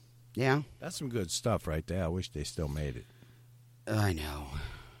 Yeah? That's some good stuff right there. I wish they still made it. I know.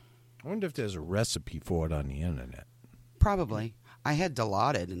 I wonder if there's a recipe for it on the internet. Probably. I had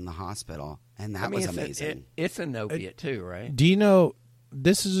Dilaudid in the hospital, and that was amazing. It's an opiate too, right? Do you know,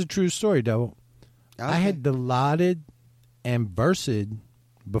 this is a true story, Devil. Okay. I had Dilaudid and Versed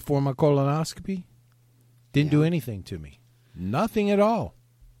before my colonoscopy. Didn't do anything to me. Nothing at all.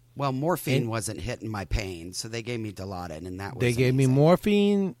 Well, morphine wasn't hitting my pain, so they gave me Dilaudid, and that was They gave me amazing.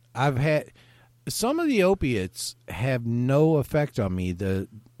 morphine. I've had some of the opiates have no effect on me.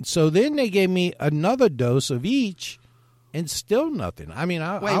 So then they gave me another dose of each, and still nothing. I mean,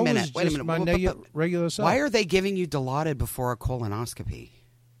 I Wait a minute. was just my regular self. Why are they giving you Dilaudid before a colonoscopy?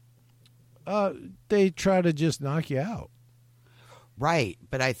 They try to just knock you out. Right,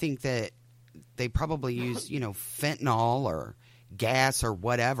 but I think that they probably use, fentanyl or gas or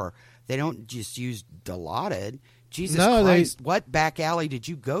whatever. They don't just use Dilaudid. Jesus Christ, what back alley did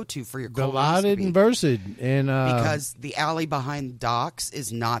you go to for your colonoscopy? Dilaudid and Versed. And, because the alley behind docks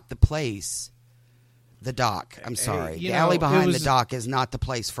is not the place. The dock, I'm sorry. The alley behind the dock is not the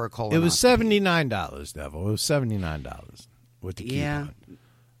place for a colonoscopy. It was $79, Devil. It was $79 with the coupon.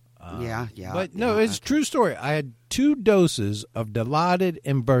 Yeah. But no, it's a true story. I had 2 doses of Dilaudid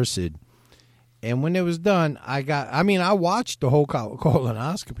and Versed, and when it was done, I watched the whole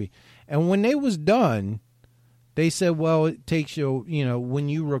colonoscopy, and when they was done, they said, well, it takes you, when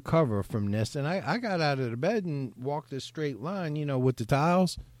you recover from this, and I got out of the bed and walked a straight line, with the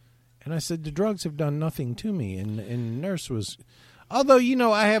tiles, and I said, the drugs have done nothing to me, and the nurse was, although,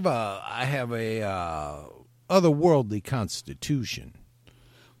 I have a otherworldly constitution.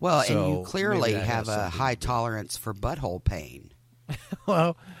 Well, So and you clearly maybe that have has a something high to do. tolerance for butthole pain.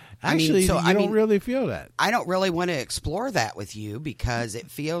 Well, I mean, actually, so, you don't really feel that. I don't really want to explore that with you because it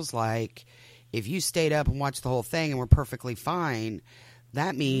feels like if you stayed up and watched the whole thing and were perfectly fine,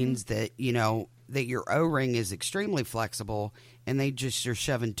 that means that, that your O-ring is extremely flexible and you're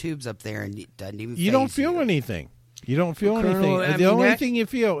shoving tubes up there and it doesn't even You don't feel anything. You don't feel Colonel, anything. The only thing you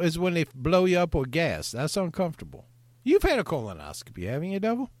feel is when they blow you up with gas. That's uncomfortable. You've had a colonoscopy, haven't you,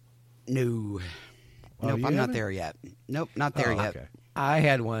 Devil? No. Nope, you I'm not haven't? there yet. Nope, not there yet. Okay. I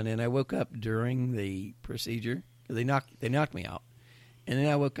had one, and I woke up during the procedure. They knocked me out, and then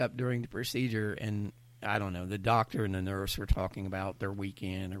I woke up during the procedure, and I don't know. The doctor and the nurse were talking about their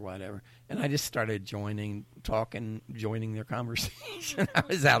weekend or whatever, and I just started joining their conversation. I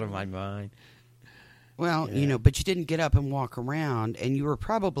was out of my mind. Well, but you didn't get up and walk around, and you were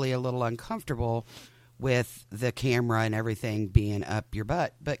probably a little uncomfortable with the camera and everything being up your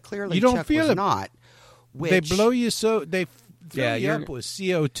butt. But clearly, You don't Chuck feel was it. not. They blow you so they fill you you're- up with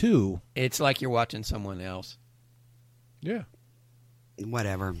CO2. It's like you're watching someone else. Yeah.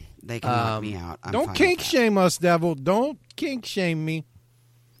 Whatever. They can knock me out. I'm Don't fine kink with that. shame us, Devil. Don't kink shame me.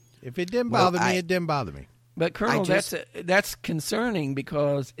 If it didn't Well, bother me, it didn't bother me. But Colonel, just- that's concerning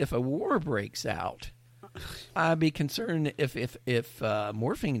because if a war breaks out, I'd be concerned if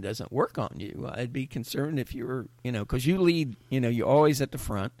morphine doesn't work on you. I'd be concerned if you're because you lead. You're always at the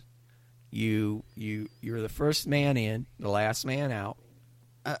front. You're the first man in, the last man out.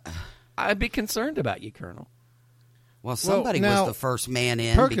 I'd be concerned about you, Colonel. Well, somebody now, was the first man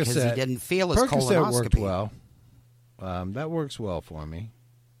in because he didn't feel his Percocet colonoscopy. worked well. That works well for me.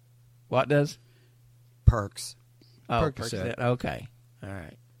 What does? Perks. Oh, Percocet. Okay, all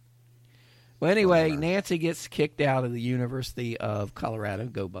right. Well, anyway, Nancy gets kicked out of the University of Colorado.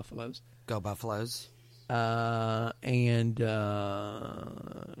 Go Buffaloes. Go Buffaloes. And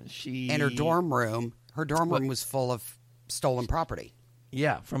she... And her dorm room was full of stolen property.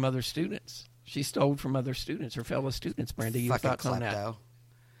 Yeah, from other students. She stole from other students, her fellow students. Brandy, your Fucking thoughts on that? klepto.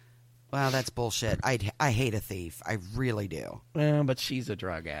 Well, that's bullshit. I hate a thief. I really do. Well, but she's a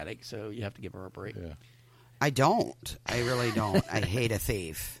drug addict, so you have to give her a break. Yeah. I don't. I really don't. I hate a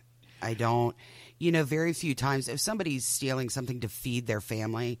thief. I don't. Very few times, if somebody's stealing something to feed their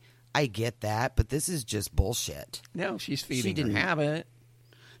family, I get that, but this is just bullshit. No, she's feeding didn't- her habit.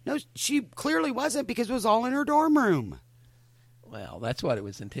 No, she clearly wasn't because it was all in her dorm room. Well, that's what it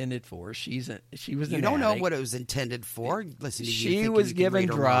was intended for. She was You an don't know addict. what it was intended for. Listen to you. She thinking was you can given read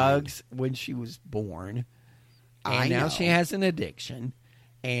her drugs when she was born, I and now know. she has an addiction,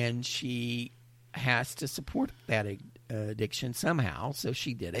 and she has to support that addiction somehow. So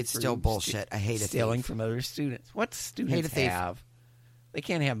she did it. It's through still bullshit. I hate a stealing thief. from other students. What Hate a students thief. have? They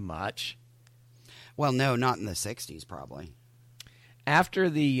can't have much. Well, no, not in the 60s, probably. After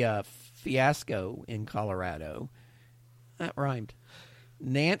the fiasco in Colorado, that rhymed.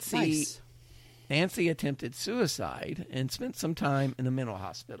 Nancy attempted suicide and spent some time in a mental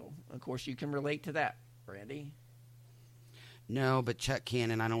hospital. Of course, you can relate to that, Brandy. No, but Chuck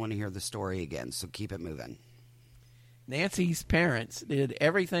Cannon, I don't want to hear the story again, so keep it moving. Nancy's parents did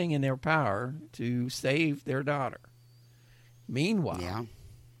everything in their power to save their daughter. Meanwhile,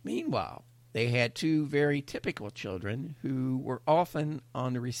 they had two very typical children who were often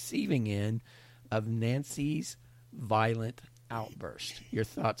on the receiving end of Nancy's violent outburst. Your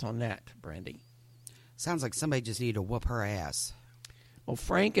thoughts on that, Brandy? Sounds like somebody just needed to whoop her ass. Well,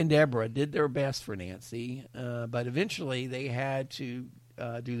 Frank and Deborah did their best for Nancy, but eventually they had to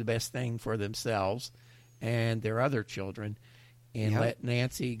do the best thing for themselves and their other children and let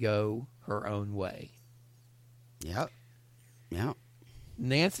Nancy go her own way. Yep.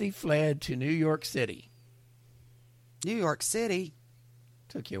 Nancy fled to New York City. New York City.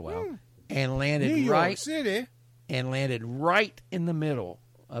 Took you a while. And landed New York City. And landed right in the middle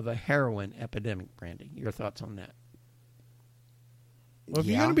of a heroin epidemic, Brandy. Your thoughts on that? Well, if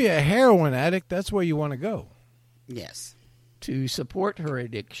you're going to be a heroin addict, that's where you want to go. Yes. To support her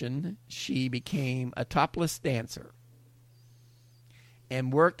addiction, she became a topless dancer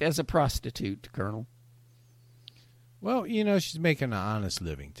and worked as a prostitute, Colonel. Well, she's making an honest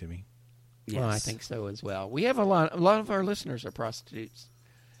living, Timmy. Yes. Well, I think so as well. We have a lot of our listeners are prostitutes.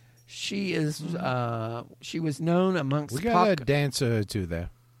 She is. She was known amongst. We got a dancer or two there.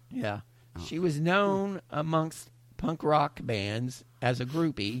 Yeah, she was known amongst punk rock bands as a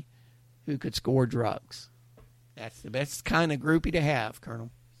groupie who could score drugs. That's the best kind of groupie to have, Colonel.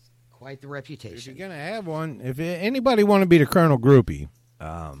 Quite the If reputation. you're going to have one, if anybody want to be the Colonel groupie,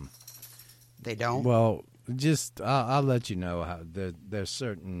 They don't? well, just I'll let you know how there's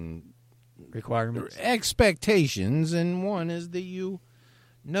certain Requirements. expectations, and one is that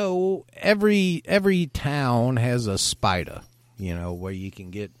every town has a spider, where you can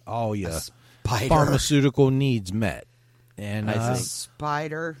get all your Spider. pharmaceutical needs met. And I see.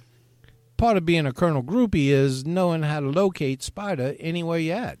 Spider. part of being a Colonel groupie is knowing how to locate spider anywhere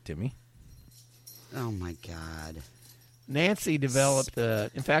you're at, Timmy. Oh, my God. Nancy developed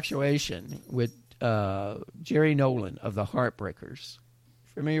infatuation with Jerry Nolan of the Heartbreakers.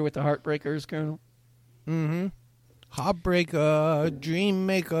 Familiar with the Heartbreakers, Colonel? Mm-hmm. Heartbreaker, dream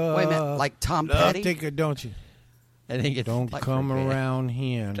maker. Wait a minute, like Tom love Petty? taker, don't you? I think it's Don't like come Petty. around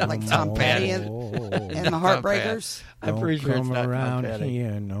here no Like Tom more. Petty and the Heartbreakers? I'm Don't pretty sure come it's not Tom around Petty.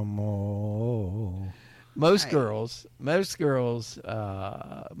 here no more. Most Right. girls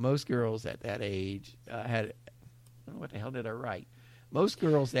at that age had. I don't know what the hell did I write? Most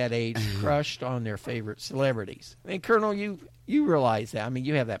girls that age crushed on their favorite celebrities. I mean, Colonel, you realize that. I mean,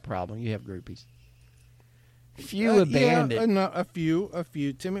 you have that problem. You have groupies. Few abandoned. Yeah, a few,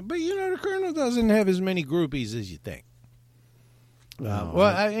 Timmy. But the Colonel doesn't have as many groupies as you think.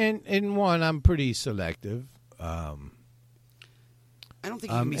 In one, I'm pretty selective. I don't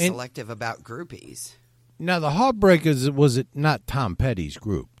think you can be selective about groupies. Now, the Heartbreakers, was it not Tom Petty's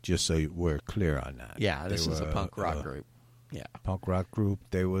group, just so we're clear on that? Yeah, this They is a were, punk rock group. Yeah. Punk rock group.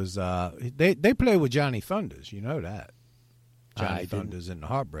 There was, they played with Johnny Thunders, you know that. Johnny Thunders and the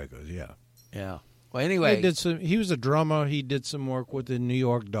Heartbreakers, yeah. Yeah. Well, anyway. He was a drummer. He did some work with the New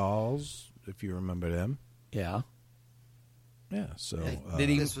York Dolls, if you remember them. Yeah. Yeah, so.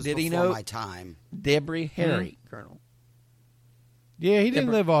 This was did he before know my time. Deborah Harry, Colonel? Yeah, he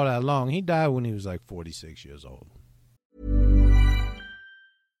didn't live all that long. He died when he was like 46 years old.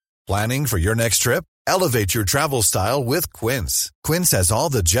 Planning for your next trip? Elevate your travel style with Quince. Quince has all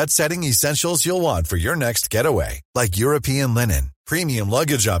the jet-setting essentials you'll want for your next getaway, like European linen, premium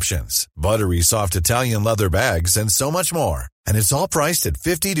luggage options, buttery soft Italian leather bags, and so much more. And it's all priced at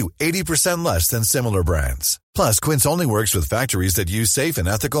 50 to 80% less than similar brands. Plus, Quince only works with factories that use safe and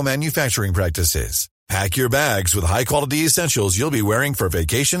ethical manufacturing practices. Pack your bags with high-quality essentials you'll be wearing for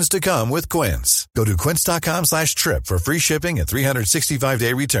vacations to come with Quince. Go to quince.com/trip for free shipping and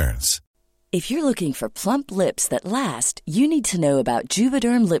 365-day returns. If you're looking for plump lips that last, you need to know about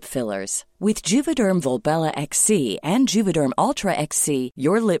Juvederm lip fillers. With Juvederm Volbella XC and Juvederm Ultra XC,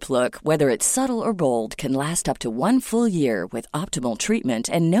 your lip look, whether it's subtle or bold, can last up to 1 full year with optimal treatment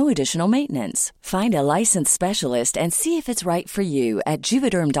and no additional maintenance. Find a licensed specialist and see if it's right for you at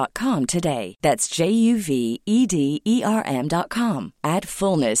Juvederm.com today. That's JUVEDERM.com. Add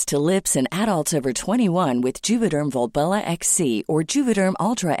fullness to lips in adults over 21 with Juvederm Volbella XC or Juvederm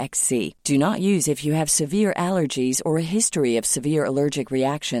Ultra XC. Do not use if you have severe allergies or a history of severe allergic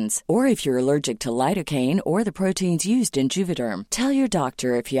reactions, or if you're allergic to lidocaine or the proteins used in Juvederm. Tell your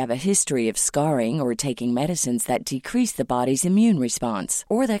doctor if you have a history of scarring or taking medicines that decrease the body's immune response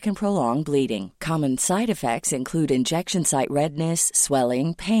or that can prolong bleeding. Common side effects include injection site redness,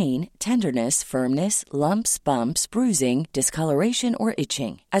 swelling, pain, tenderness, firmness, lumps, bumps, bruising, discoloration, or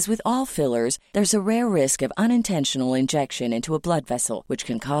itching. As with all fillers, there's a rare risk of unintentional injection into a blood vessel, which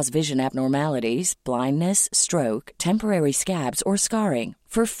can cause vision abnormalities, blindness, stroke, temporary scabs, or scarring.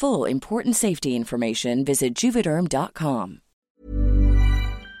 For full, important safety information, visit Juvederm.com.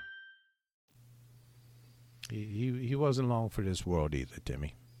 He wasn't long for this world either,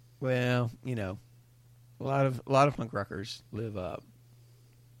 Timmy. Well, you know, a lot of punk rockers live a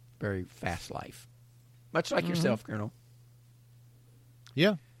very fast life, much like yourself, Colonel.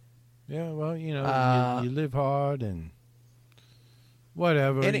 Yeah. Well, you know, you live hard and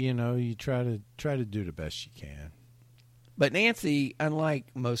whatever. And you try to do the best you can. But Nancy,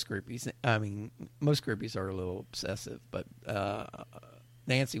 unlike most groupies, most groupies are a little obsessive, but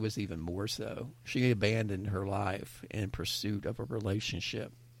Nancy was even more so. She abandoned her life in pursuit of a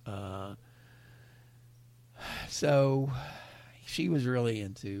relationship. So she was really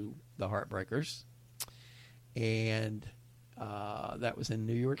into the Heartbreakers, and that was in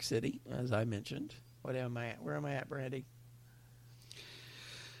New York City, as I mentioned. Where am I at, Brandy?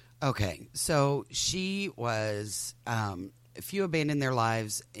 Okay, so she was, a few abandoned their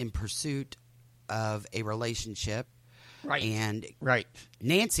lives in pursuit of a relationship. Right. And right.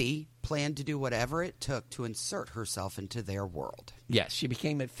 Nancy planned to do whatever it took to insert herself into their world. Yes, she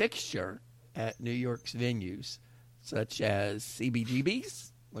became a fixture at New York's venues, such as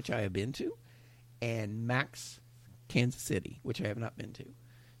CBGB's, which I have been to, and Max Kansas City, which I have not been to.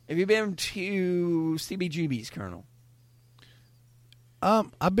 Have you been to CBGB's, Colonel?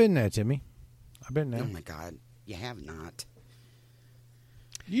 I've been there, Timmy. I've been there. Oh, my God. You have not.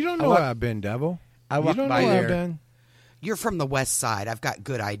 You don't know where I've been, Devil. I walked you don't by know where there. I've been. You're from the West Side. I've got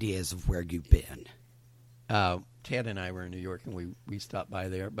good ideas of where you've been. Ted and I were in New York, and we stopped by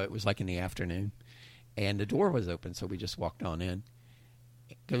there, but it was like in the afternoon. And the door was open, so we just walked on in.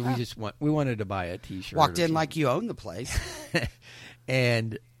 Because we wanted to buy a T-shirt. Walked in like you own the place.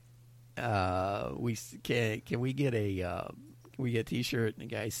 And we can we get a T-shirt? And the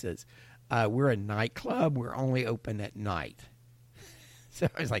guy says, we're a nightclub. We're only open at night. So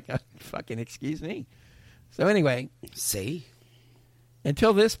I was like, fucking excuse me. So anyway. See?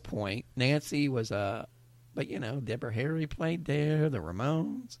 Until this point, Nancy was but Deborah Harry played there, the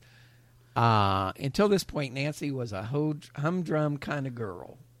Ramones. Until this point, Nancy was a humdrum kind of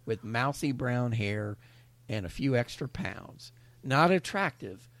girl with mousy brown hair and a few extra pounds. Not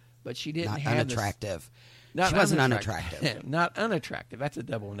attractive, but she didn't have unattractive. She wasn't unattractive. Not unattractive. That's a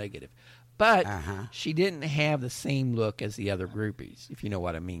double negative. But she didn't have the same look as the other groupies, if you know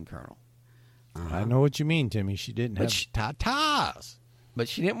what I mean, Colonel. I know what you mean, Timmy. She didn't have tatas. But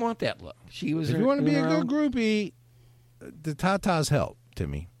she didn't want that look. She was. If you want to be a good groupie, the tatas help,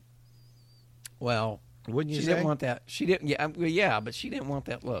 Timmy. Well, wouldn't you she say? didn't want that. She didn't. Yeah, but she didn't want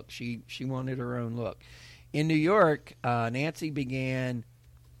that look. She wanted her own look. In New York, Nancy began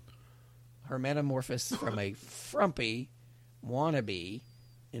her metamorphosis from a frumpy wannabe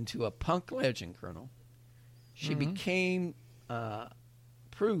into a punk legend, Colonel. She became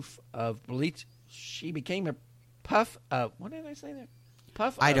proof of bleach. She became a puff of, what did I say there?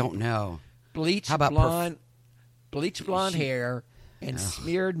 Puff. I don't know. Bleach How about blonde hair and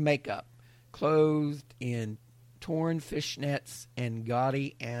smeared makeup, clothed in torn fishnets and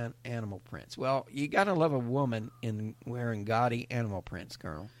gaudy animal prints. Well, you got to love a woman in wearing gaudy animal prints,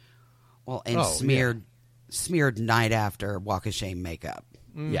 Colonel. Well, and smeared night after walk of shame makeup.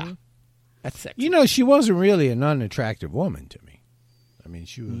 Mm-hmm. Yeah, that's sexy. She wasn't really an unattractive woman to me. I mean,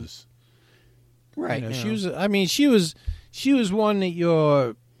 she was right. She was. I mean, she was one that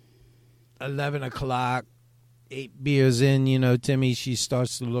you're 11 o'clock, 8 beers in. Timmy, she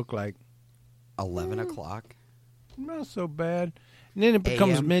starts to look like 11 o'clock. Not so bad. And then it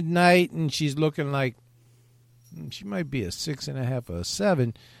becomes AM. midnight, and she's looking like she might be a 6.5 or a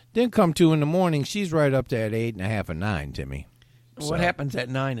 7. Then come 2 in the morning, she's right up there at 8.5 or 9. Timmy. What happens at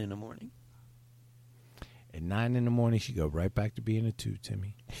 9 in the morning? At 9 in the morning, she go right back to being a 2,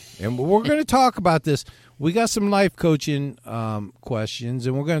 Timmy. And we're going to talk about this. We got some life coaching questions,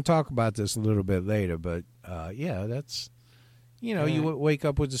 and we're going to talk about this a little bit later. But, yeah, that's, you know, you wake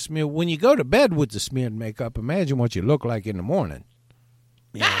up with the smear. When you go to bed with the smeared makeup, imagine what you look like in the morning.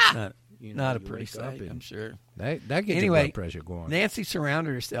 Yeah, it's not a pretty sight, I'm sure. That gets your blood pressure going. Nancy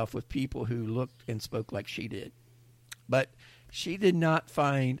surrounded herself with people who looked and spoke like she did. But she did not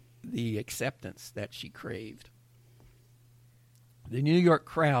find the acceptance that she craved. The New York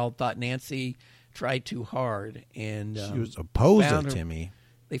crowd thought Nancy tried too hard, and she was a poser, Timmy.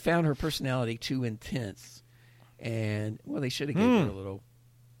 They found her personality too intense, and they should have given her little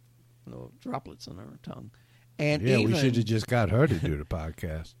droplets on her tongue. And yeah, we should have just got her to do the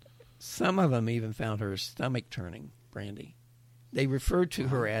podcast. Some of them even found her stomach turning, Brandy. They referred to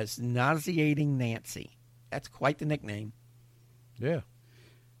her as nauseating Nancy. That's quite the nickname. Yeah.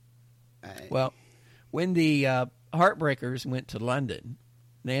 Well, when the Heartbreakers went to London,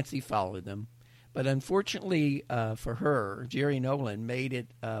 Nancy followed them. But unfortunately for her, Jerry Nolan made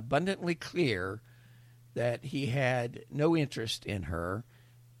it abundantly clear that he had no interest in her.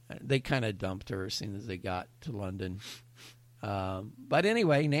 They kind of dumped her as soon as they got to London. But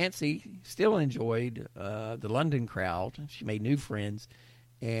anyway, Nancy still enjoyed the London crowd. She made new friends,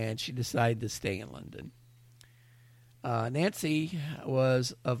 and she decided to stay in London. Nancy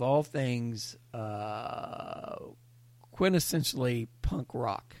was, of all things, quintessentially punk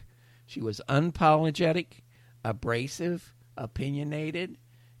rock. She was unapologetic, abrasive, opinionated,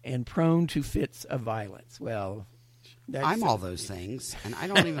 and prone to fits of violence. Well, I'm all those things, and I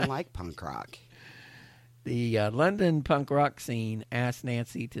don't even like punk rock. The London punk rock scene asked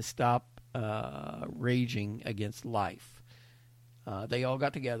Nancy to stop raging against life. They all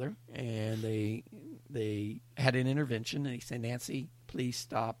got together, and they had an intervention, and he said, Nancy, please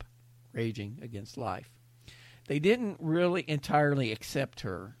stop raging against life. They didn't really entirely accept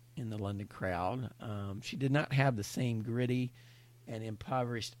her in the London crowd. She did not have the same gritty and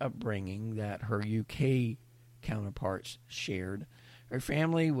impoverished upbringing that her UK counterparts shared. Her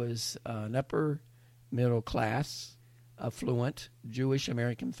family was an upper middle class, affluent Jewish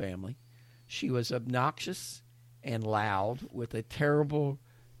American family. She was obnoxious and loud with a terrible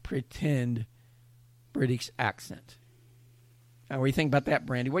pretend British accent. Now, what do you think about that,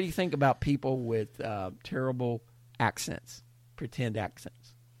 Brandy? What do you think about people with terrible accents, pretend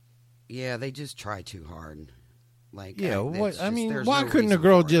accents? Yeah, they just try too hard. Like, yeah, why no couldn't a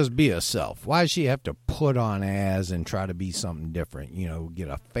girl just be herself? Why does she have to put on airs and try to be something different? You know, get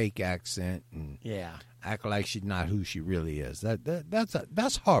a fake accent and act like she's not who she really is.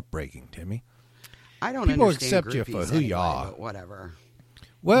 That's heartbreaking, Timmy. I don't People understand accept you for who anyway, you are. But whatever.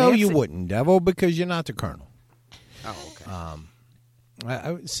 Well, Nancy, you wouldn't, Devil, because you're not the Colonel. Oh, okay.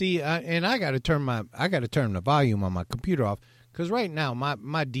 I got to turn the volume on my computer off because right now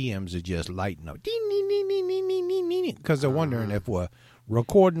my DMs are just lighting up, because they're wondering if we're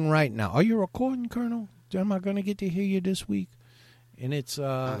recording right now. Are you recording, Colonel? Am I going to get to hear you this week? And it's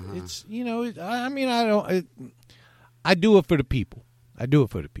I do it for the people.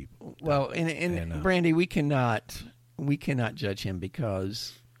 Well, and Brandy, we cannot judge him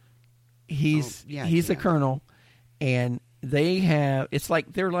because he's a colonel, and they're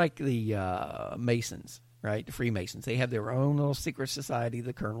like the Masons, right? The Freemasons. They have their own little secret society,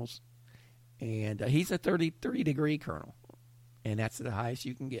 the colonels, and he's a 33-degree colonel, and that's the highest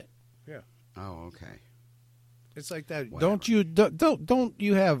you can get. Yeah. Oh, okay. It's like that. Whatever. Don't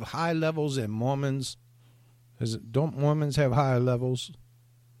you have high levels in Mormons? Don't Mormons have higher levels?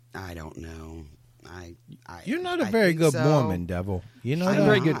 I don't know. You're not a very good Mormon, Devil. You know, I'm a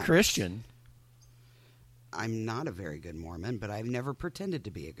very good Christian. I'm not a very good Mormon, but I've never pretended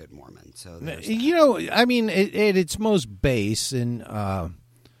to be a good Mormon. So you know, I mean, at its most base, and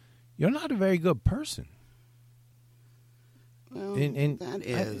you're not a very good person. Well, that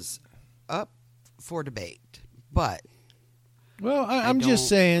is up for debate, but I'm just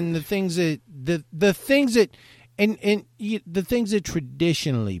saying the things that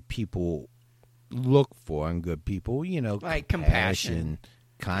traditionally people look for in good people, you know, like compassion,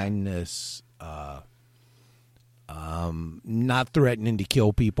 kindness, not threatening to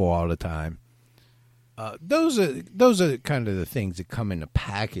kill people all the time. Those are kind of the things that come in the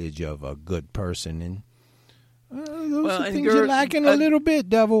package of a good person, and those are things you're lacking a little bit,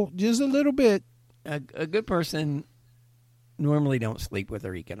 Devil, just a little bit. A good person normally don't sleep with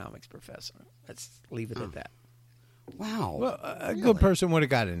their economics professor. Let's leave it at that. Wow. Well, a good person would have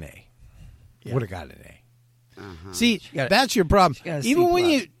got an A. Yeah. Would have got an A. Uh-huh. See, that's your problem. Even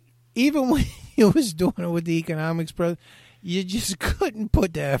when you was doing it with the economics, brother, you just couldn't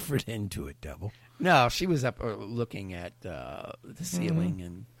put the effort into it, Devil. No, she was up looking at the ceiling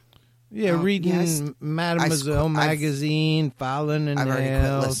and. Yeah, reading Mademoiselle magazine, filing the nails. I've already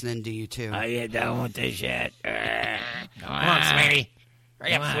quit listening to you, too. Are you done with this yet? Come on, sweetie.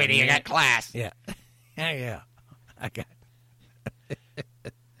 Hurry up, sweetie. You got class. Yeah. Yeah. I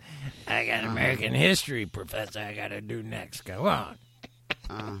got American history, Professor. I got to do next. Go on.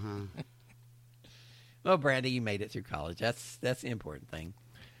 Well, Brandy, you made it through college. That's the important thing.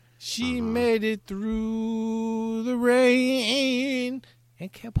 She made it through the rain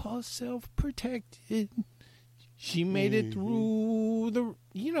and kept herself protected. She made it through the...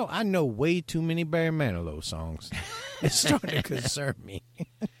 You know, I know way too many Barry Manilow songs. It's starting to concern me.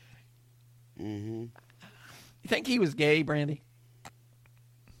 You think he was gay, Brandy?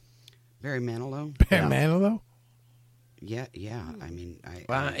 Barry Manilow? Barry Manilow? Yeah. I mean,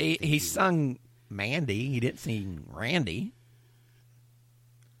 he sung Mandy. He didn't sing Randy.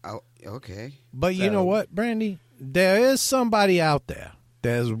 Oh, okay. But you know what, Brandy? There is somebody out there.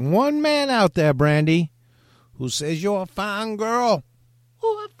 There's one man out there, Brandy, who says you're a fine girl.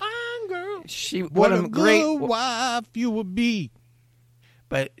 Oh, a fine girl. What a good wife you would be.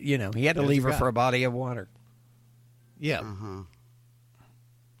 But, you know, he had to leave her for a body of water. Yeah.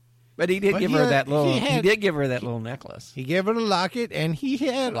 But he did give her that little. He did give her that little necklace. He gave her the locket, and he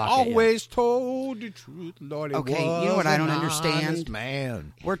had always told the truth. Lord, okay, you know what I don't understand?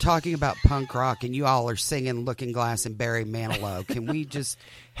 Man, we're talking about punk rock, and you all are singing "Looking Glass" and Barry Manilow. Can we just?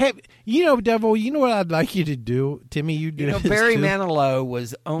 Hey, you know, Devil. You know what I'd like you to do, Timmy. You do. You know, Barry Manilow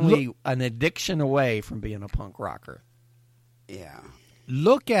was only an addiction away from being a punk rocker. Yeah.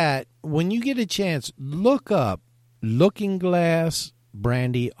 Look at when you get a chance. Look up "Looking Glass."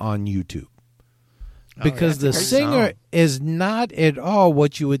 Brandy on YouTube, because the singer is not at all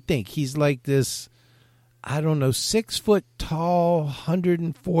what you would think. He's like this, I don't know, 6 foot tall,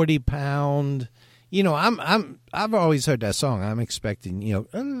 140 pound. You know, I've always heard that song. I'm expecting, you know,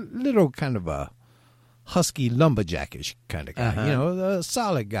 a little kind of a husky lumberjackish kind of guy. You know, a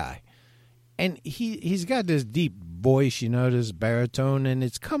solid guy, and he's got this deep voice, you know, this baritone, and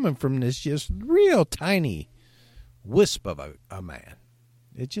it's coming from this just real tiny wisp of a man.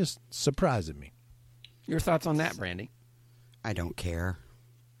 It just surprised me. Your thoughts on that, Brandy? I don't care.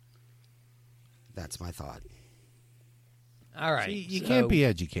 That's my thought. All right. See, you can't be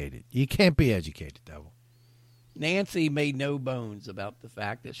educated. You can't be educated, Devil. Nancy made no bones about the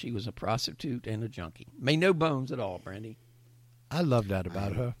fact that she was a prostitute and a junkie. Made no bones at all, Brandy. I love that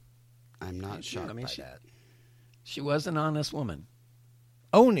about her. I'm not shocked by that. She was an honest woman.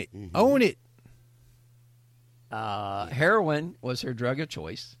 Own it. Own it. Heroin was her drug of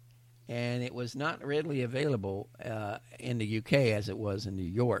choice, and it was not readily available in the UK as it was in New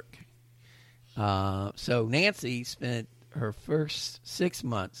York. So Nancy spent her first 6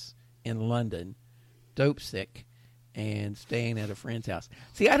 months in London, dope sick, and staying at a friend's house.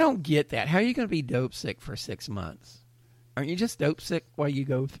 See, I don't get that. How are you going to be dope sick for 6 months? Aren't you just dope sick while you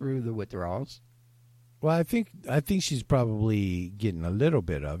go through the withdrawals? Well, I think she's probably getting a little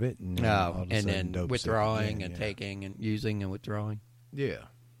bit of it, and then withdrawing and taking and using and withdrawing. Yeah.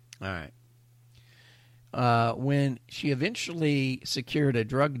 All right. When she eventually secured a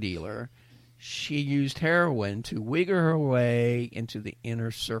drug dealer, she used heroin to wiggle her way into the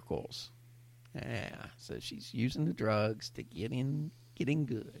inner circles. Yeah, so she's using the drugs to getting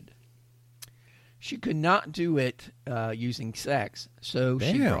good. She could not do it using sex, so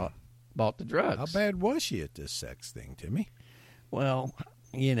she bought the drugs. How bad was she at this sex thing, Timmy? Well,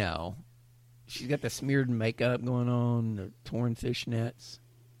 you know, she's got the smeared makeup going on, the torn fishnets.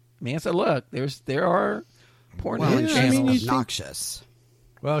 I mean, so look, there are porn channels. Obnoxious.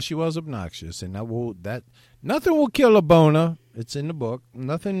 Well, she was obnoxious, and nothing will kill a boner. It's in the book.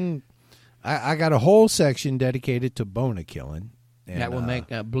 Nothing. I got a whole section dedicated to boner killing. And, that will make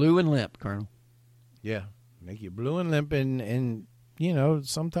blue and limp, Colonel. Yeah, make you blue and limp, and you know,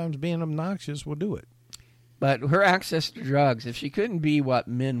 sometimes being obnoxious will do it. But her access to drugs, if she couldn't be what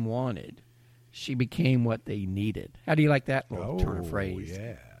men wanted, she became what they needed. How do you like that little turn of phrase?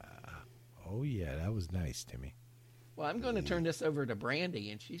 Oh, yeah, that was nice, Timmy. Well, I'm going to turn this over to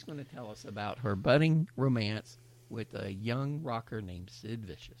Brandy, and she's going to tell us about her budding romance with a young rocker named Sid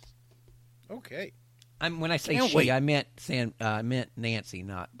Vicious. Okay. When I say she, I meant Nancy,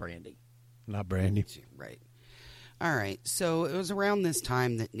 not Brandy. Not Brandy. Right. All right, so it was around this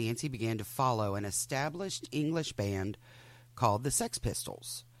time that Nancy began to follow an established English band called the Sex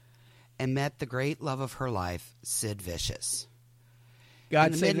Pistols and met the great love of her life, Sid Vicious.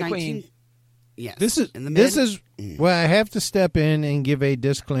 God save the Queen. Yes. This is where I have to step in and give a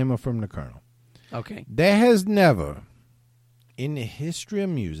disclaimer from the Colonel. Okay. There has never, in the history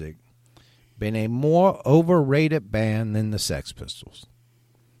of music, been a more overrated band than the Sex Pistols.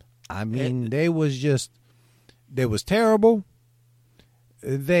 I mean, they was terrible.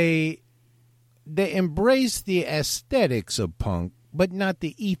 They embraced the aesthetics of punk, but not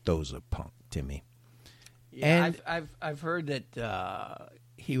the ethos of punk, Timmy. Yeah, and I've heard that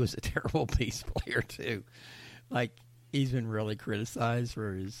he was a terrible bass player too. Like, he's been really criticized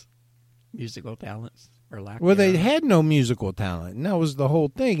for his musical talents or lack. Well, they had no musical talent, and that was the whole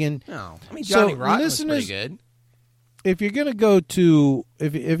thing. And no, I mean, Johnny Rotten was pretty good. If you're gonna go to,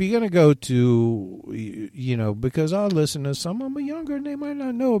 if you're gonna go to, you know, because our listeners, some of them are younger and they might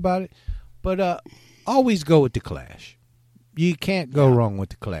not know about it, but always go with the Clash. You can't go wrong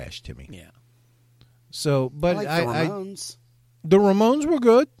with the Clash, Timmy. Yeah. So, but I like the Ramones. The Ramones were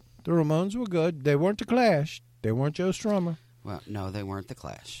good. The Ramones were good. They weren't the Clash. They weren't Joe Strummer. Well, no, they weren't the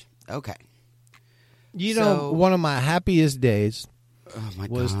Clash. Okay. You know, one of my happiest days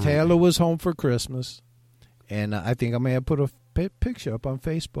was God. Taylor was home for Christmas, and I think I may have put a picture up on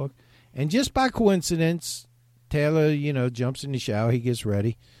Facebook. And just by coincidence, Taylor, you know, jumps in the shower. He gets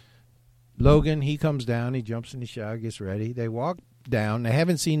ready. Logan, he comes down. He jumps in the shower, gets ready. They walk down. They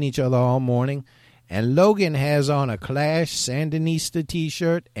haven't seen each other all morning. And Logan has on a Clash Sandinista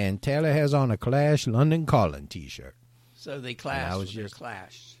T-shirt, and Taylor has on a Clash London Calling T-shirt. So they clashed.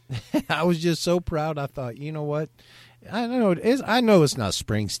 I was just so proud. I thought, you know what? I know it's not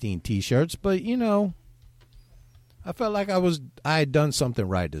Springsteen T-shirts, but you know, I felt like I had done something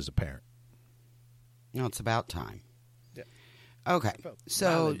right as a parent. No, it's about time. Yeah. Okay, so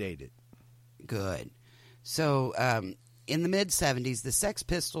validated. Good. So, in the mid-'70s, the Sex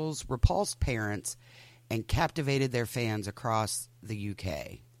Pistols repulsed parents and captivated their fans across the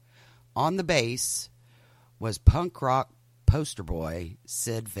UK. On the bass was punk rock poster boy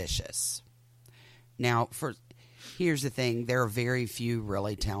Sid Vicious. Now, here's the thing. There are very few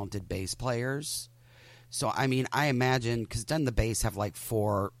really talented bass players. So, I mean, I imagine, because doesn't the bass have like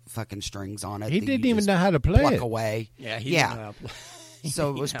 4 fucking strings on it? He didn't even know how to play pluck it. Away. Yeah, he didn't know how to play. So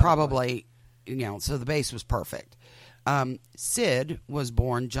it was probably, you know, so the bass was perfect. Sid was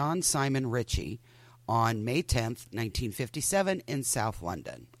born John Simon Ritchie on May 10th, 1957 in South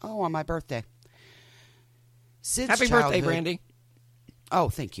London. Oh, on my birthday. Happy birthday, Brandy. Oh,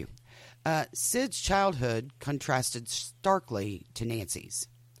 thank you. Sid's childhood contrasted starkly to Nancy's.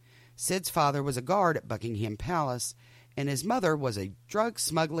 Sid's father was a guard at Buckingham Palace, and his mother was a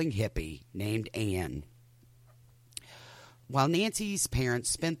drug-smuggling hippie named Anne. While Nancy's parents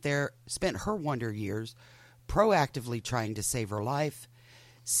spent her wonder years proactively trying to save her life,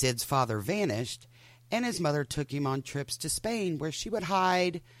 Sid's father vanished, and his mother took him on trips to Spain where she would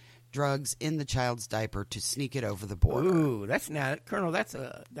hide drugs in the child's diaper to sneak it over the border. Ooh, Colonel, that's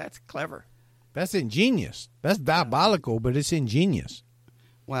clever. That's ingenious. That's diabolical, but it's ingenious.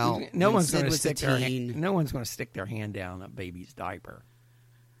 Well, no one's going to stick their hand down a baby's diaper.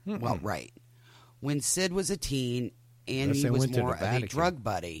 Well, right. When Sid was a teen, Annie was more of a drug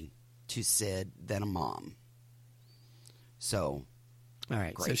buddy to Sid than a mom. So, all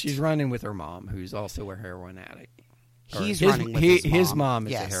right. great. So she's running with her mom, who's also a heroin addict. He's running with his mom. His mom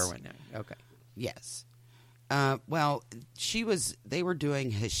is yes. a heroin addict. Okay. Yes. Well, they were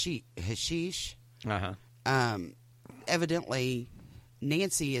doing hashish. Uh-huh. Evidently,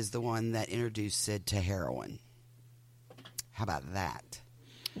 Nancy is the one that introduced Sid to heroin. How about that?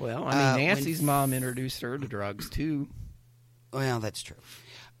 Well, I mean, Nancy's mom introduced her to drugs, too. Well, that's true.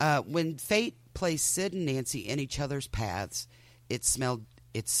 When fate placed Sid and Nancy in each other's paths, it spelled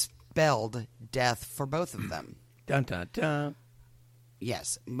death for both of them. Dun, dun, dun.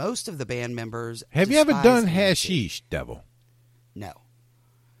 Yes. Most of the band members Have you ever despise done Nancy. hashish, Devil? No.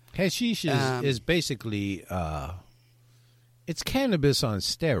 Hashish is basically it's cannabis on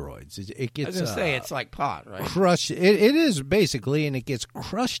steroids. It gets I was going to say, it's like pot, right? crushed. It is basically, and it gets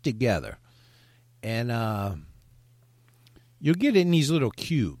crushed together, and you get it in these little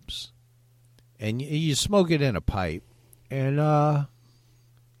cubes, and you smoke it in a pipe, and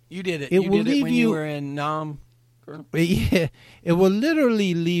you did it. It will did leave it when you- you were in Nam. yeah, it will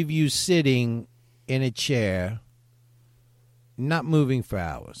literally leave you sitting in a chair, not moving for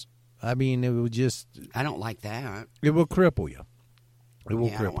hours. I mean, it will just. I don't like that. It will cripple you. It will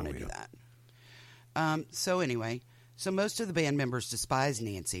cripple I don't want to you. do that. So anyway, most of the band members despise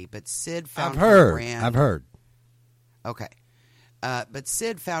Nancy, but Sid found her brand. I've heard. Okay. But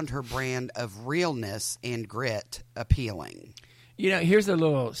Sid found her brand of realness and grit appealing. You know, here's a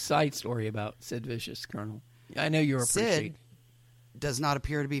little side story about Sid Vicious, Colonel. I know you're Sid does not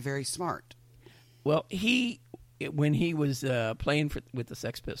appear to be very smart. Well, when he was playing with the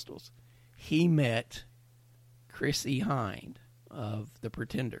Sex Pistols, he met Chrissie Hynde of the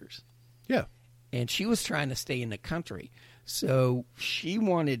Pretenders. Yeah. And she was trying to stay in the country. So she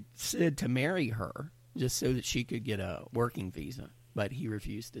wanted Sid to marry her just so that she could get a working visa. But he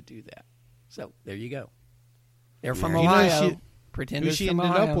refused to do that. So there you go. They're from Ohio. Pretenders who she from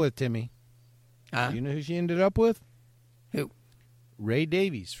ended Ohio. up with, Timmy? Huh? You know who she ended up with? Who? Ray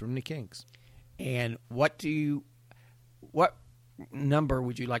Davies from the Kinks. And what number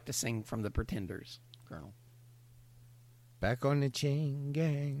would you like to sing from the Pretenders, Colonel? Back on the chain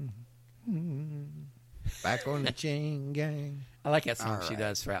gang. Back on the chain gang. I like that song All she right.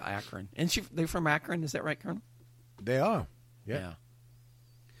 does for Akron. And they're from Akron, is that right, Colonel? They are. Yeah.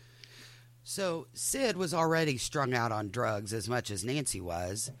 So Sid was already strung out on drugs as much as Nancy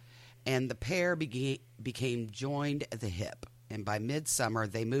was, and the pair became joined at the hip. And by midsummer,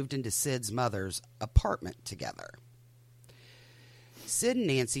 they moved into Sid's mother's apartment together. Sid and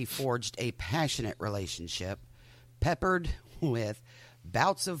Nancy forged a passionate relationship, peppered with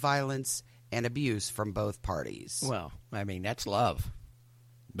bouts of violence and abuse from both parties. Well, I mean, that's love.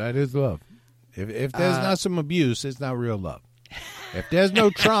 That is love. If there's not some abuse, it's not real love. If there's no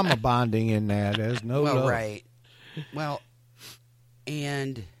trauma bonding in there, there's no love. Right. Well,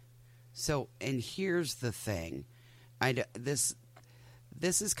 and here's the thing. This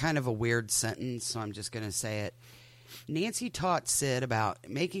is kind of a weird sentence, so I'm just going to say it. Nancy taught Sid about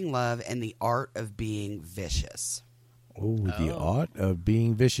making love and the art of being vicious. Oh, the art of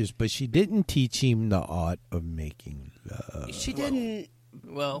being vicious. But she didn't teach him the art of making love. She didn't.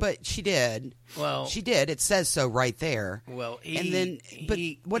 Well, But she did. Well, she did. It says so right there. Well,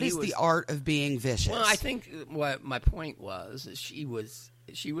 what is the art of being vicious? Well, I think what my point was is she was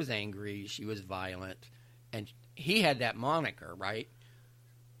angry, she was violent, and he had that moniker, right?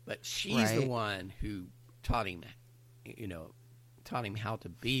 But she's the Right. one who taught him how to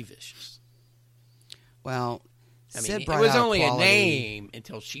be vicious. Well, I mean, Sid it brought was out only quality. a name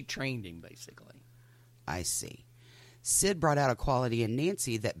until she trained him, basically. I see. Sid brought out a quality in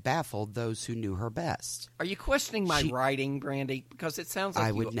Nancy that baffled those who knew her best. Are you questioning my writing, Brandy? Because it sounds like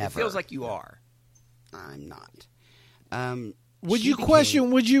I would never. It feels like you are. I'm not. Would she you became- question?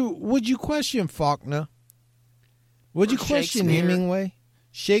 Would you question Faulkner? Would you Or question Shakespeare? Hemingway?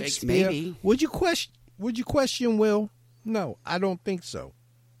 Shakespeare? Maybe. Would you question Will? No, I don't think so.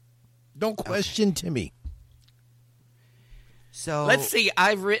 Don't question Timmy. So Let's see.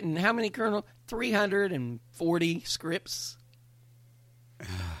 I've written how many, Colonel? 340 scripts.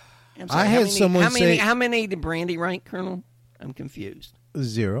 I'm I had someone say- how many did Brandy write, Colonel? I'm confused.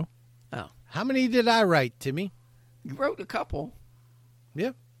 0. Oh, How many did I write, Timmy? you wrote a couple.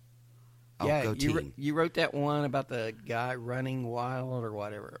 Yeah. Yeah, go team. you wrote that one about the guy running wild or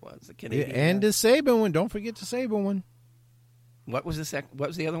whatever it was. The Canadian And guy. the Saban one. Don't forget the Saban one. What was What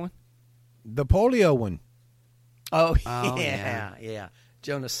was the other one? The polio one. Oh, Oh, yeah.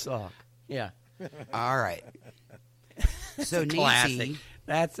 Jonas Salk. Yeah. all right. So Classic. Nancy,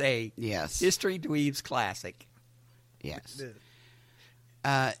 That's a yes, History Dweebs classic. yes.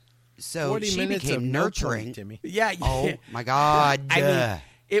 So 40 she minutes of became no nurturing. point, Timmy. Yeah. Oh my God! I mean,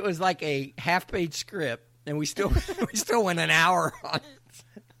 it was like a half-page script, and we still went an hour on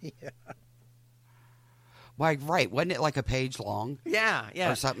it. Like, right? Wasn't it like a page long?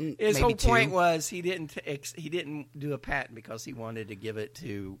 Yeah. Or something, His maybe whole point two. was he didn't do a patent because he wanted to give it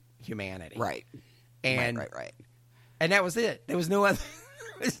to humanity. Right. And right. and that was it. There was no other.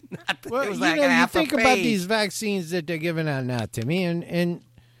 It was not. Well, it was you like know, a you half a think about page. these vaccines that they're giving out now, Timmy, and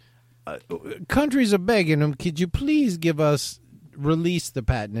countries are begging them, could you please release the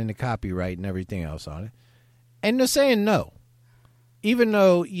patent and the copyright and everything else on it? And they're saying no. Even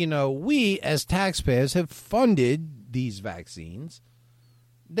though, we as taxpayers have funded these vaccines,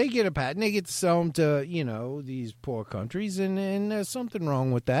 they get a patent, they get to sell them to, these poor countries, and there's something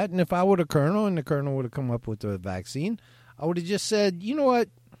wrong with that. And if I were the colonel and the colonel would have come up with the vaccine, I would have just said, you know what?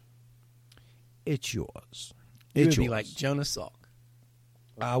 It's yours. It would It's be yours. like Jonas Salk.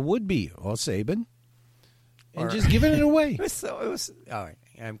 I would be, or Saban, and Or- just giving it away. It was. All right,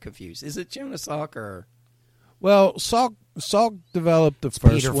 I'm confused. Is it Jonas Salk or? Well, Salk developed the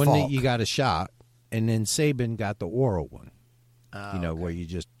first Peter one Falk. that you got a shot, and then Saban got the oral one. Okay. Where you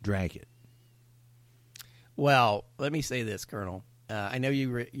just drank it. Well, let me say this, Colonel. I know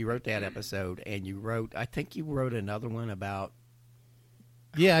you wrote that episode, and I think you wrote another one about.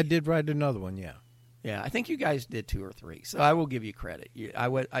 Yeah, I did write another one. Yeah. Yeah, I think you guys did 2 or 3, so I will give you credit.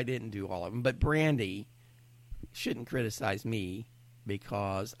 I didn't do all of them, but Brandy shouldn't criticize me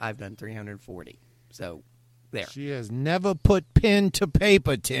because I've done 340. So there. She has never put pen to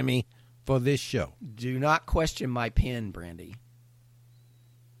paper, Timmy, for this show. Do not question my pen, Brandy.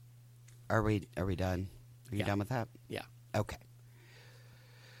 Are we done? Are you Yeah. done with that? Yeah. Okay.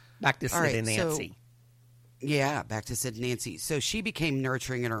 Back to Sid and Nancy. Yeah, back to Sid and Nancy. So she became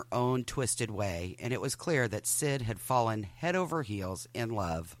nurturing in her own twisted way, and it was clear that Sid had fallen head over heels in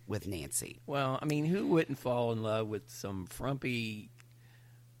love with Nancy. Well, I mean, who wouldn't fall in love with some frumpy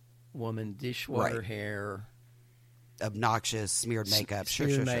woman, dishwater hair, obnoxious, smeared makeup,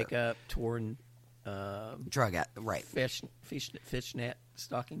 smeared makeup, torn drug out, right? Fishnet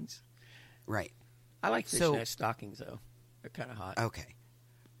stockings, right? I like fishnet stockings though; they're kind of hot. Okay,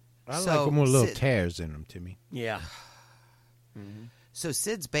 I like them with little tears in them, Timmy. Yeah. Mm-hmm. So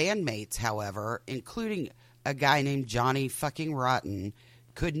Sid's bandmates, however, including a guy named Johnny fucking Rotten,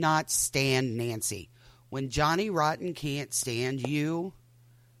 could not stand Nancy. When Johnny Rotten can't stand you,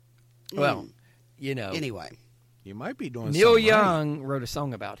 well, you know. Anyway, you might be doing. Neil Young wrote a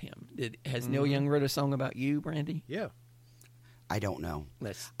song about him. Has Neil Young wrote a song about you, Brandy? Yeah. I don't know.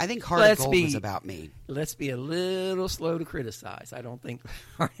 I think Heart of Gold was about me. Let's be a little slow to criticize. I don't think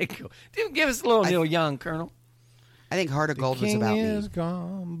Heart of Gold. Give us a little Neil Young, Colonel. I think Heart of Gold was about me. The king is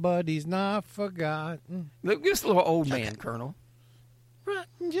gone, but he's not forgotten. Give us a little old man, Colonel.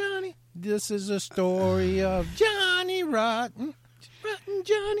 Rotten Johnny. This is a story of Johnny Rotten. Rotten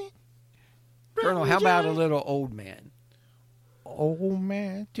Johnny. Colonel, how about a little old man? Old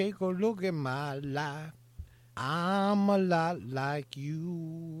man, take a look at my life. I'm a lot like you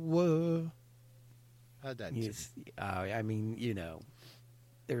were. How'd that I mean, you know,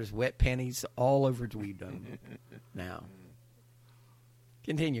 there's wet panties all over Dweebdom now.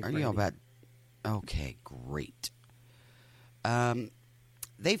 Continue. Are you all about? Okay, great.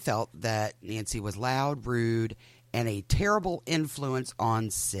 They felt that Nancy was loud, rude, and a terrible influence on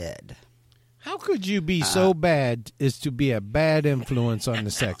Sid. How could you be so bad as to be a bad influence on the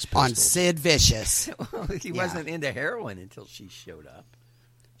Sex Pistols? On Sid Vicious. Well, he wasn't into heroin until she showed up.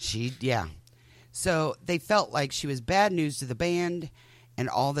 So they felt like she was bad news to the band and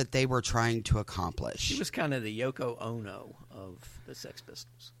all that they were trying to accomplish. She was kind of the Yoko Ono of the Sex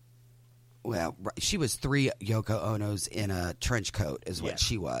Pistols. Well, she was 3 Yoko Onos in a trench coat is what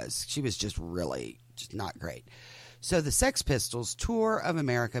she was. She was just really just not great. So the Sex Pistols' tour of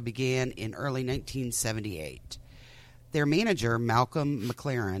America began in early 1978. Their manager, Malcolm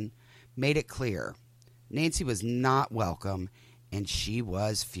McLaren, made it clear Nancy was not welcome, and she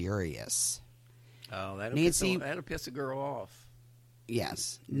was furious. Oh, that'll piss a girl off.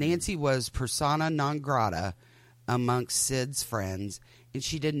 Yes. Nancy was persona non grata amongst Sid's friends, and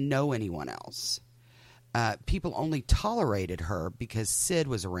she didn't know anyone else. People only tolerated her because Sid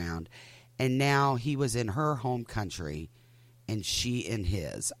was around, and now he was in her home country and she in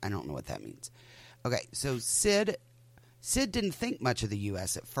his. I don't know what that means. Okay, so Sid didn't think much of the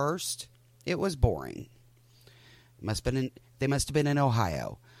U.S. at first. It was boring. They must have been in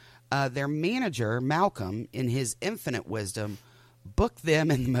Ohio. Their manager, Malcolm, in his infinite wisdom, booked them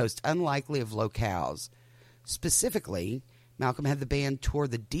in the most unlikely of locales. Specifically, Malcolm had the band tour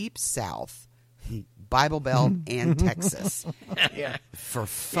the Deep South, Bible Belt, and Texas. Yeah. For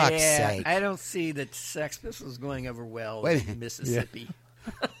fuck's sake. I don't see the Sex Pistols going over well in Mississippi.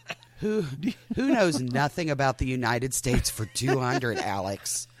 Who knows nothing about the United States for 200,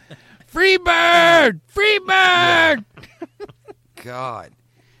 Alex? Free bird! Free bird! God.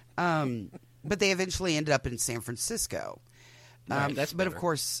 But they eventually ended up in San Francisco. But of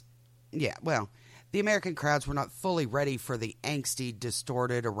course, the American crowds were not fully ready for the angsty,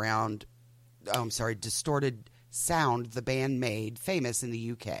 distorted sound the band made famous in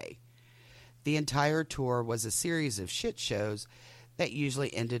the UK. The entire tour was a series of shit shows that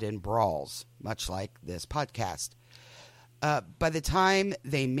usually ended in brawls, much like this podcast. By the time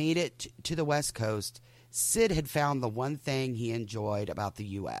they made it to the West Coast, Sid had found the one thing he enjoyed about the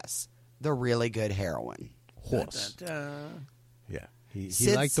U.S., the really good heroin. Horse. Dun, dun, dun. Yeah,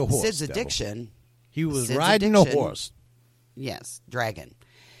 he liked the horse. Sid's addiction. He was riding a horse. Yes, dragon.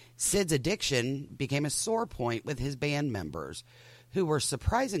 Sid's addiction became a sore point with his band members, who were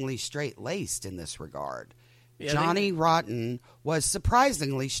surprisingly straight-laced in this regard. Yeah, Johnny Rotten was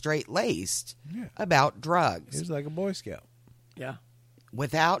surprisingly straight-laced about drugs. He was like a Boy Scout. Yeah.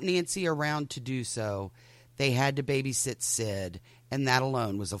 Without Nancy around to do so, they had to babysit Sid, and that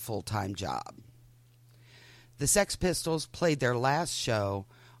alone was a full-time job. The Sex Pistols played their last show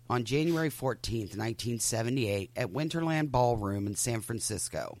on January 14th, 1978, at Winterland Ballroom in San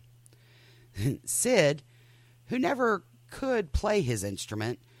Francisco. Sid, who never could play his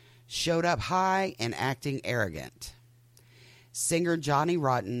instrument, showed up high and acting arrogant. Singer Johnny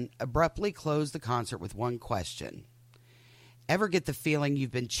Rotten abruptly closed the concert with one question. Ever get the feeling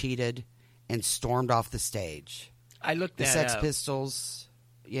you've been cheated, and stormed off the stage? I looked that up. The Sex Pistols,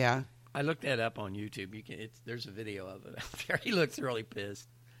 yeah. I looked that up on YouTube. There's a video of it out there. He looks really pissed.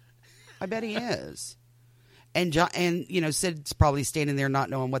 I bet he is. And Sid's probably standing there not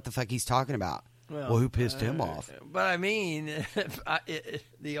knowing what the fuck he's talking about. Well, who pissed him off? But I mean,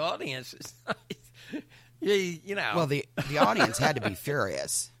 the audience is, Well, the audience had to be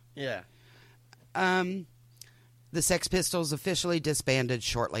furious. Yeah. The Sex Pistols officially disbanded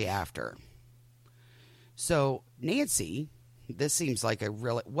shortly after. So Nancy, this seems like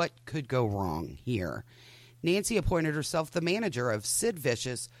what could go wrong here? Nancy appointed herself the manager of Sid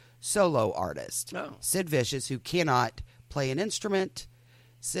Vicious, solo artist. Oh. Sid Vicious, who cannot play an instrument.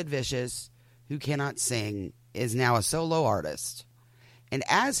 Sid Vicious, who cannot sing, is now a solo artist. And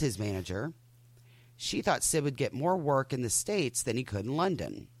as his manager, she thought Sid would get more work in the States than he could in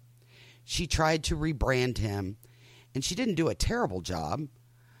London. She tried to rebrand him, and she didn't do a terrible job.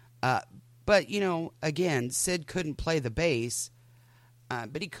 But, again, Sid couldn't play the bass,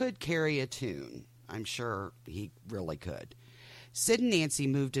 but he could carry a tune. I'm sure he really could. Sid and Nancy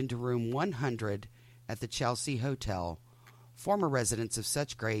moved into room 100 at the Chelsea Hotel, former residents of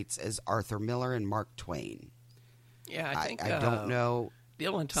such greats as Arthur Miller and Mark Twain. Yeah, I think I don't know.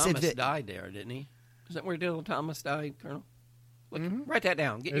 Dylan Thomas died there, didn't he? Is that where Dylan Thomas died, Colonel? Write that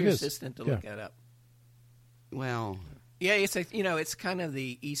down. Get your assistant to look that up. Well, yeah, it's kind of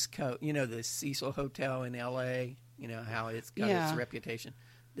the East Coast. The Cecil Hotel in L.A. How it's got its reputation.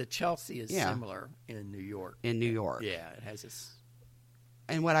 The Chelsea is similar in New York. In New York, yeah, it has this.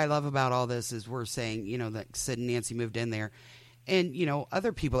 And what I love about all this is we're saying, that Sid and Nancy moved in there. And,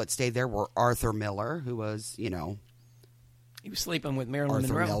 other people that stayed there were Arthur Miller, who was, he was sleeping with Marilyn Arthur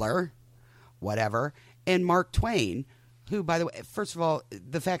Monroe. Miller, whatever. And Mark Twain, who, by the way, first of all,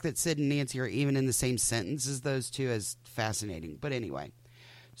 the fact that Sid and Nancy are even in the same sentence as those two is fascinating. But anyway,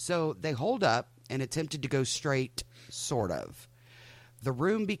 so they holed up and attempted to go straight, sort of. The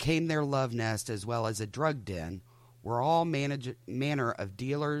room became their love nest as well as a drug den where all manner of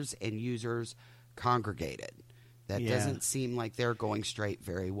dealers and users congregated. That doesn't seem like they're going straight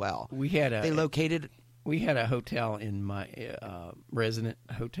very well. We had a hotel in my resident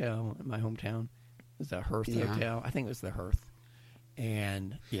hotel in my hometown. It was the Hearth Hotel. I think it was the Hearth.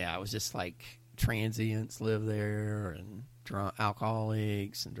 And, it was just like transients live there and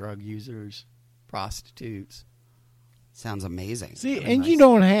alcoholics and drug users, prostitutes. Sounds amazing. See, and nice.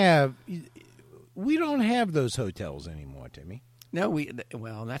 We don't have those hotels anymore, Timmy. No, and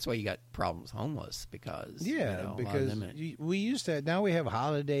that's why you got problems homeless because we used to. Now we have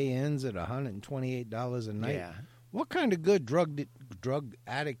Holiday Inns at $128 a night. Yeah. What kind of good drug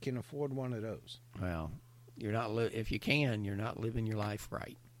addict can afford one of those? Well, you're not. If you can, you're not living your life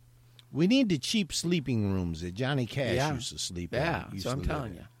right. We need the cheap sleeping rooms that Johnny Cash used to sleep in. Yeah, so I'm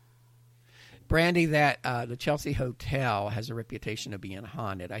telling you. Brandy, that the Chelsea Hotel has a reputation of being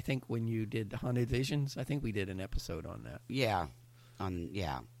haunted. I think when you did Haunted Visions, I think we did an episode on that. Yeah.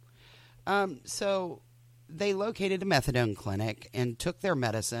 So they located a methadone clinic and took their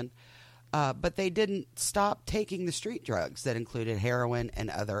medicine, but they didn't stop taking the street drugs that included heroin and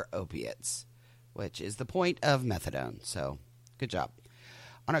other opiates, which is the point of methadone. So good job.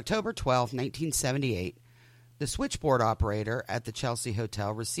 On October 12, 1978, the switchboard operator at the Chelsea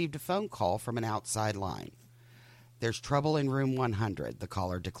Hotel received a phone call from an outside line. "There's trouble in room 100, the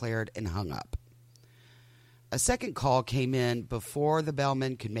caller declared and hung up. A second call came in before the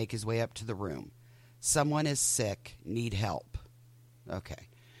bellman could make his way up to the room. "Someone is sick, need help." Okay.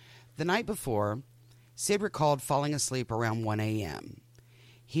 The night before, Sid recalled falling asleep around 1 a.m.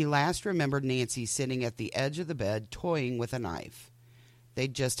 He last remembered Nancy sitting at the edge of the bed toying with a knife.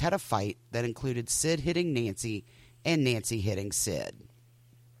 They'd just had a fight that included Sid hitting Nancy and Nancy hitting Sid.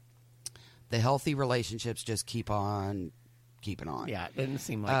 The healthy relationships just keep on keeping on. Yeah, it doesn't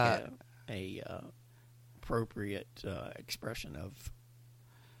seem like a appropriate expression of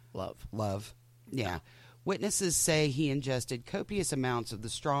love. Love, yeah. Witnesses say he ingested copious amounts of the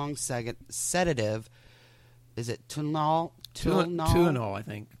strong sedative. Is it Tuinal? Tuinal, I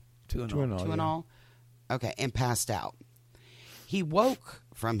think. Tuinal. Yeah. Okay, and passed out. He woke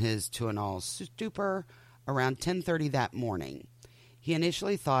from his Tuinal stupor around 10:30 that morning. He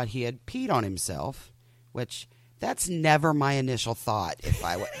initially thought he had peed on himself, which that's never my initial thought. If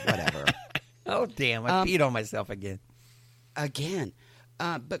I whatever. Oh damn! I peed on myself again.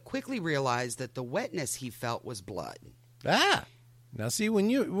 But quickly realized that the wetness he felt was blood. Now see, when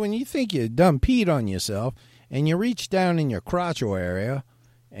you think you done peed on yourself and you reach down in your crotchal area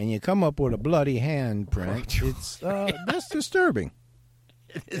and you come up with a bloody handprint, it's that's disturbing.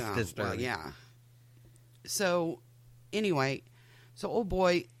 It is disturbing. Well, yeah. So anyway, old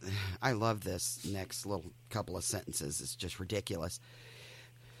boy, I love this next little couple of sentences. It's just ridiculous.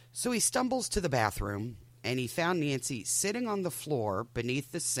 So he stumbles to the bathroom, and he found Nancy sitting on the floor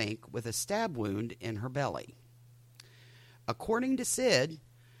beneath the sink with a stab wound in her belly. According to Sid,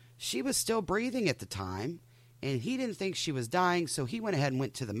 she was still breathing at the time, and he didn't think she was dying, so he went ahead and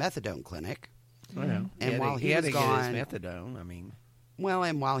went to the methadone clinic. Well, And while he had was to gone, get his methadone. I mean, well,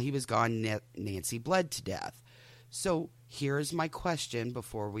 and while he was gone, Nancy bled to death. So here's my question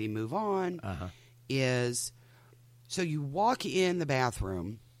before we move on: is so you walk in the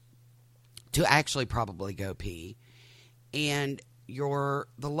bathroom to actually probably go pee, and the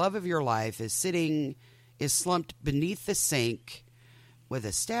love of your life is slumped beneath the sink with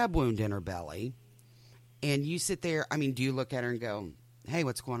a stab wound in her belly, and you sit there. I mean, do you look at her and go, "Hey,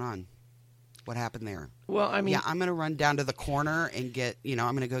 what's going on? What happened there?" well, I mean, Yeah, I'm going to run down to the corner and I'm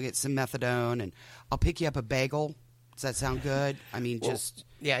going to go get some methadone, and I'll pick you up a bagel. Does that sound good? I mean,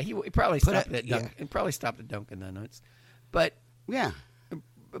 he probably stopped at Dunkin'. He probably stopped at Dunkin' Donuts, but yeah.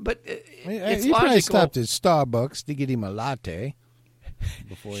 It's he probably logical. stopped at Starbucks to get him a latte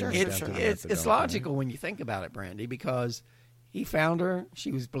before Sure, he went sure, down to sure. the It's methadone logical when you think about it, Brandy, because he found her.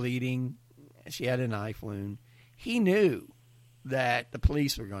 She was bleeding. She had a knife wound. He knew that the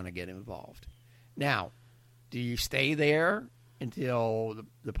police were going to get involved. Now, do you stay there until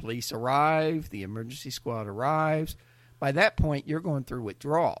the police arrive, the emergency squad arrives? By that point, you're going through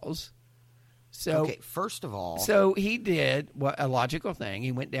withdrawals. So, Okay, first of all, so he did a logical thing.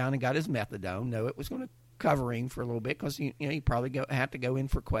 He went down and got his methadone. No, it was going to cover him for a little bit because he probably had to go in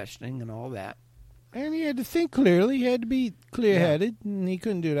for questioning and all that. And he had to think clearly. He had to be clear-headed, and he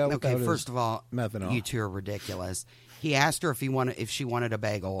couldn't do that without okay, first of all, methadone. you two are ridiculous. He asked her if she wanted a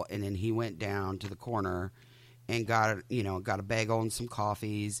bagel, and then he went down to the corner and got a bagel and some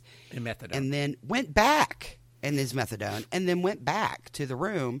coffees And methadone. and then went back and his methadone, and then went back to the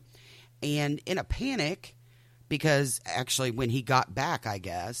room, and in a panic, because actually when he got back, I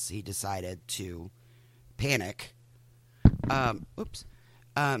guess he decided to panic.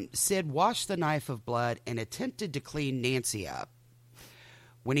 Sid washed the knife of blood and attempted to clean Nancy up.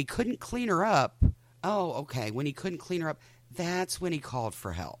 When he couldn't clean her up, that's when he called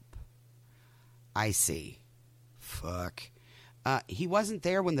for help. I see. Fuck. He wasn't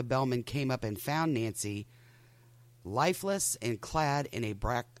there when the bellman came up and found Nancy lifeless and clad in a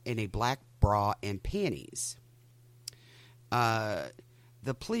black bra and panties.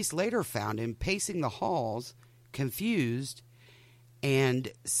 The police later found him pacing the halls, confused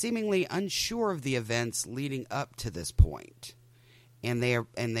and seemingly unsure of the events leading up to this point. And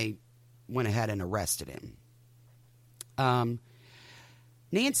they went ahead and arrested him.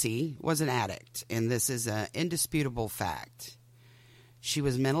 Nancy was an addict, and this is an indisputable fact. She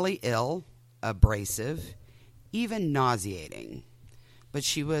was mentally ill, abrasive, even nauseating. But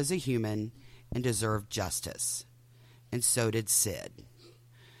she was a human and deserved justice. And so did Sid.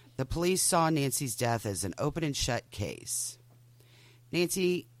 The police saw Nancy's death as an open and shut case.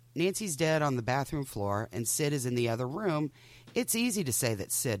 Nancy's dead on the bathroom floor, and Sid is in the other room. It's easy to say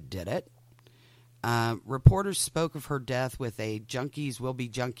that Sid did it. Reporters spoke of her death with a junkies will be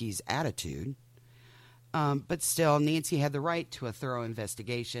junkies attitude. But still, Nancy had the right to a thorough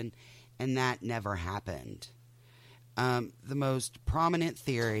investigation, and that never happened. The most prominent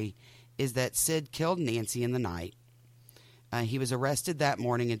theory is that Sid killed Nancy in the night. He was arrested that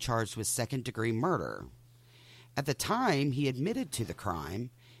morning and charged with second-degree murder. At the time, he admitted to the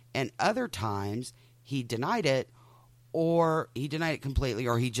crime, and other times he denied it, or he denied it completely,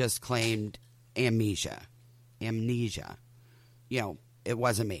 or he just claimed amnesia. It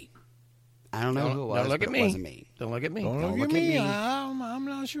wasn't me. I don't know who it was, Don't look but at it me. wasn't me. Don't look at me. Don't look at me. I'm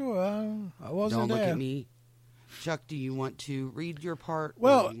not sure. I wasn't Don't there. look at me. Chuck, do you want to read your part? or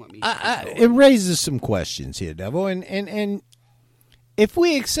Well, do you want me to it raises some questions here, Devil. And if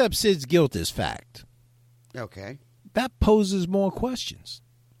we accept Sid's guilt as fact, Okay. that poses more questions.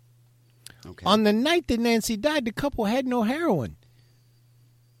 Okay. On the night that Nancy died, the couple had no heroin.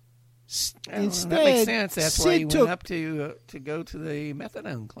 Instead, that makes sense. That's why he Sid went took up to go to the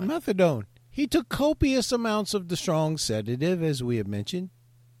methadone clinic. methadone. He took copious amounts of the strong sedative, as we have mentioned,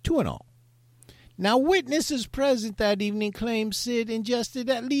 Tuinol. Now, witnesses present that evening claim Sid ingested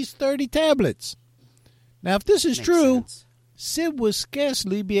at least 30 tablets. Now, if this is Makes true, sense. Sid would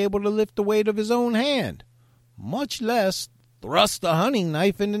scarcely be able to lift the weight of his own hand, much less thrust a hunting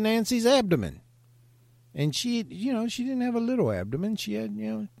knife into Nancy's abdomen. And she didn't have a little abdomen. She had,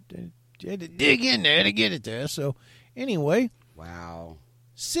 she had to dig in there to get it there. So, anyway, Wow.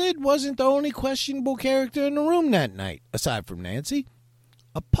 Sid wasn't the only questionable character in the room that night, aside from Nancy.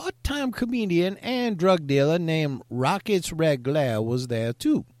 A part-time comedian and drug dealer named Rockets Reglair was there,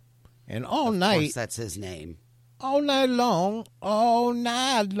 too. And all Of night, course, that's his name. all night long,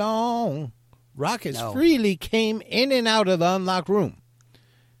 Rockets freely came in and out of the unlocked room.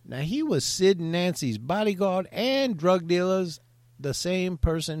 Now, he was Sid and Nancy's bodyguard and drug dealers, the same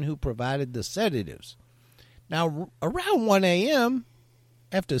person who provided the sedatives. Now, around 1 a.m.,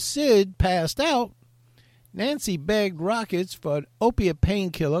 after Sid passed out, Nancy begged Rockets for an opiate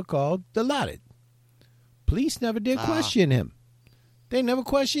painkiller called Dilaudid. Police never did question him. They never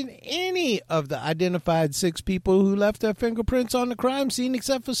questioned any of the identified 6 people who left their fingerprints on the crime scene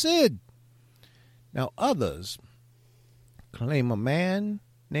except for Sid. Now, others claim a man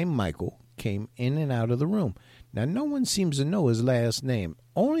named Michael came in and out of the room. Now, no one seems to know his last name,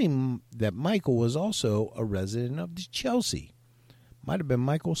 only that Michael was also a resident of Chelsea. Might have been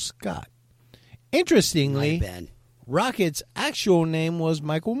Michael Scott. Interestingly, Rockets' actual name was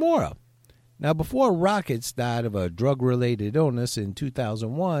Michael Mora. Now, before Rockets died of a drug-related illness in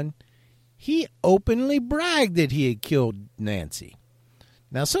 2001, he openly bragged that he had killed Nancy.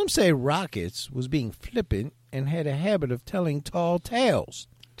 Now, some say Rockets was being flippant and had a habit of telling tall tales.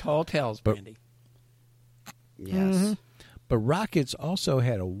 Tall tales, Brandy. Yes. Mm-hmm. But Rockets also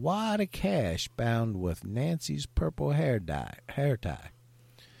had a wad of cash bound with Nancy's purple hair tie.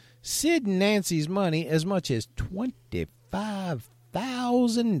 Sid and Nancy's money, as much as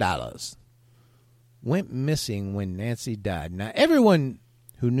 $25,000, went missing when Nancy died. Now, everyone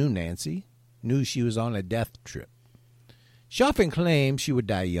who knew Nancy knew she was on a death trip. She often claimed she would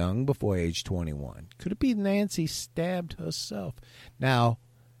die young, before age 21. Could it be Nancy stabbed herself? Now,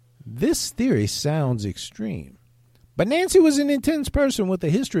 this theory sounds extreme, but Nancy was an intense person with a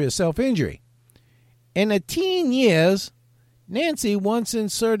history of self-injury. In her teen years, Nancy once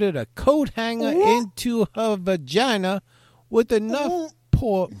inserted a coat hanger into her vagina with enough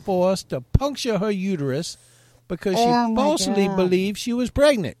force to puncture her uterus because she falsely believed she was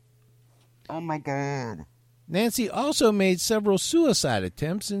pregnant. Oh, my God. Nancy also made several suicide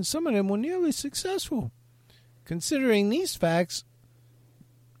attempts, and some of them were nearly successful. Considering these facts,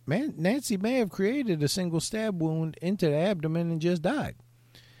 Nancy may have created a single stab wound into the abdomen and just died.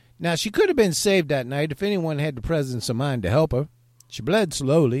 Now, she could have been saved that night if anyone had the presence of mind to help her. She bled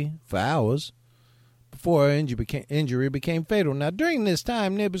slowly for hours before her injury became fatal. Now, during this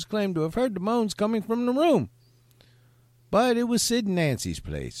time, neighbors claimed to have heard the moans coming from the room. But it was Sid and Nancy's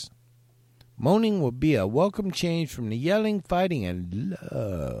place. Moaning would be a welcome change from the yelling, fighting, and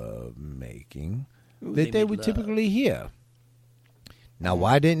love-making that they would typically hear. Now,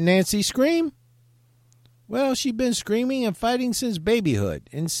 why didn't Nancy scream? Well, she'd been screaming and fighting since babyhood.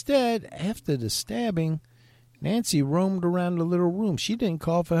 Instead, after the stabbing, Nancy roamed around the little room. She didn't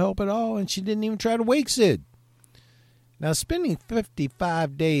call for help at all, and she didn't even try to wake Sid. Now, spending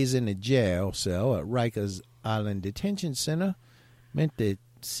 55 days in a jail cell at Rikers Island Detention Center meant that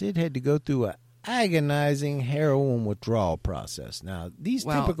Sid had to go through an agonizing heroin withdrawal process. Now, these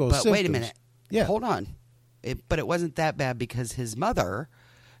typical symptoms... wait a minute. Yeah. Hold on. But it wasn't that bad because his mother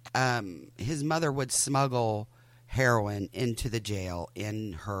would smuggle heroin into the jail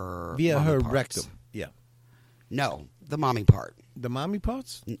in her via her parts. rectum. Yeah. No, the mommy part. The mommy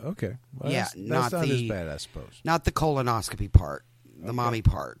parts? Okay. Well, Yeah, that's not not as the- bad, I suppose. Not the colonoscopy part, the mommy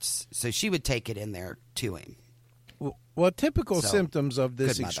parts. So she would take it in there to him. Well, typical So, symptoms of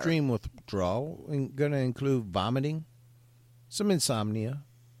this good mother. extreme withdrawal are going to include vomiting, some insomnia,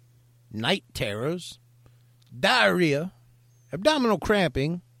 night terrors, diarrhea, abdominal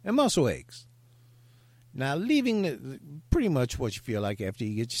cramping, and muscle aches. Now, pretty much what you feel like after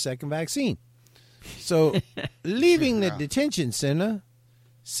you get your second vaccine. So, leaving the detention center,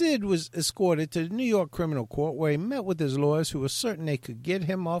 Sid was escorted to the New York Criminal Court where he met with his lawyers who were certain they could get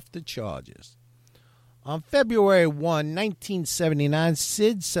him off the charges. On February 1, 1979,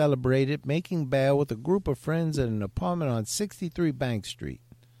 Sid celebrated making bail with a group of friends at an apartment on 63 Bank Street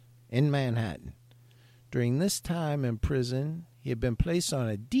in Manhattan. During this time in prison, he had been placed on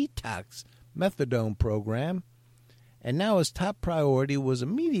a detox methadone program, and now his top priority was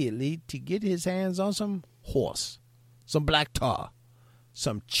immediately to get his hands on some horse, some black tar,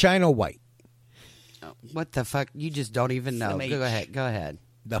 some China white. What the fuck? You just don't even know. Go ahead.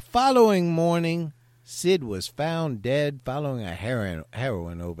 The following morning, Sid was found dead following a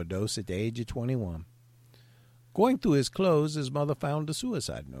heroin overdose at the age of 21. Going through his clothes, his mother found a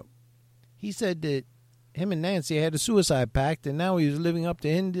suicide note. He said that him and Nancy had a suicide pact, and now he was living up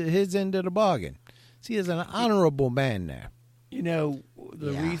to his end of the bargain. See, he's an honorable man there. You know,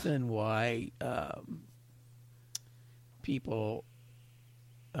 the reason why people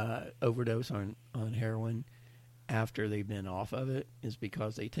overdose on heroin after they've been off of it is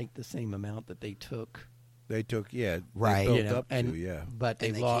because they take the same amount that they took. They took, Right. They You built know, up and, to, yeah. But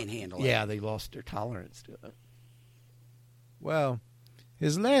And they lost, can't handle it. Yeah, they lost their tolerance to it. Well,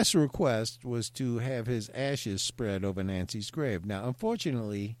 His last request was to have his ashes spread over Nancy's grave. Now,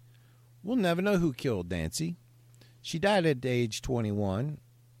 unfortunately, we'll never know who killed Nancy. She died at age 21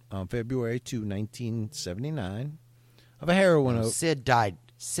 on February 2, 1979, of a heroin overdose. Sid died.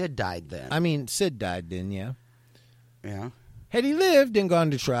 Sid died then. I mean, Sid died then, yeah. Yeah. Had he lived and gone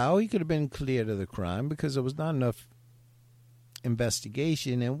to trial, he could have been cleared of the crime because there was not enough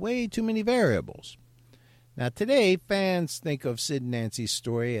investigation and way too many variables. Now, today, fans think of Sid and Nancy's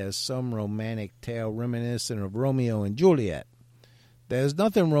story as some romantic tale reminiscent of Romeo and Juliet. There's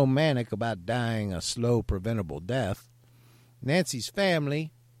nothing romantic about dying a slow, preventable death. Nancy's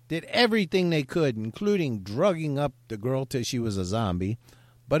family did everything they could, including drugging up the girl till she was a zombie,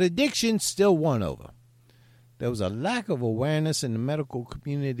 but addiction still won over. There was a lack of awareness in the medical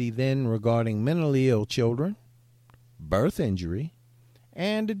community then regarding mentally ill children, birth injury,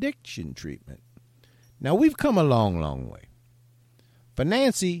 and addiction treatment. Now, we've come a long, long way. For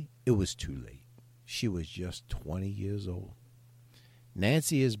Nancy, it was too late. She was just 20 years old.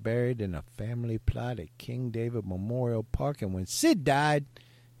 Nancy is buried in a family plot at King David Memorial Park, and when Sid died,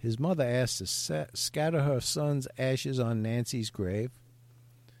 his mother asked to scatter her son's ashes on Nancy's grave.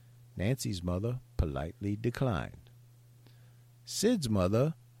 Nancy's mother politely declined. Sid's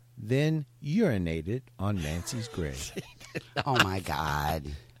mother then urinated on Nancy's grave. Oh, my God.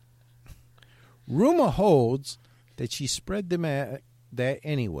 Rumor holds that she spread them there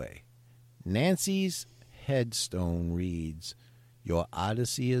anyway. Nancy's headstone reads, "Your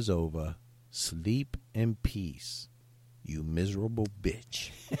odyssey is over. Sleep in peace, you miserable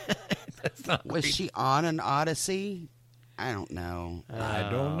bitch." Was she on an Odyssey? I don't know. I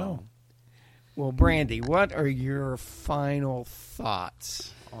don't know. Well, Brandy, what are your final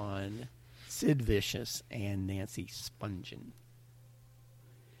thoughts on Sid Vicious and Nancy Spungen?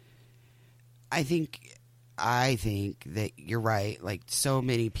 I think that you're right. Like, so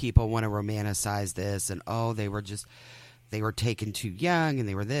many people want to romanticize this, and they were taken too young, and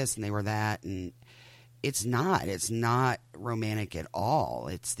they were this and they were that, and it's not romantic at all.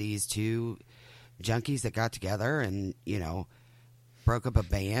 It's these two junkies that got together and, broke up a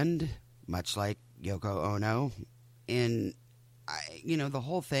band, much like Yoko Ono. And the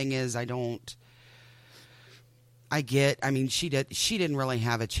whole thing is, she didn't really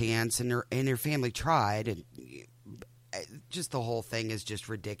have a chance, and her family tried, and just the whole thing is just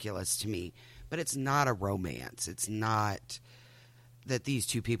ridiculous to me. But it's not a romance. It's not that these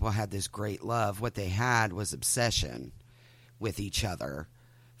two people had this great love. What they had was obsession with each other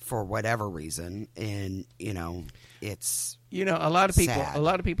for whatever reason, and it's a lot of people. sad. A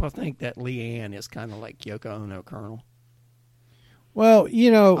lot of people think that Leanne is kind of like Yoko Ono, Colonel. Well,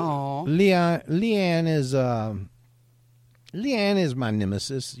 Aw. Leanne is my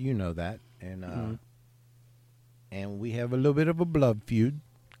nemesis. You know that, and and we have a little bit of a blood feud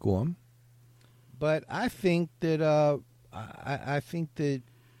going. But I think that I think that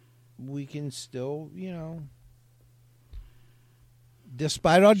we can still,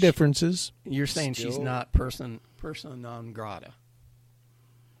 despite our differences. You're saying she's not persona non grata.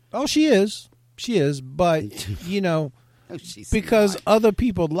 Oh, she is, but because not. other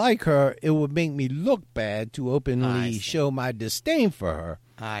people like her, it would make me look bad to openly show my disdain for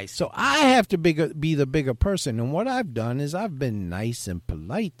her. So I have to be the bigger person, and what I've done is I've been nice and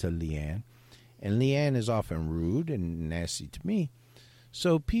polite to Leanne. And Leanne is often rude and nasty to me.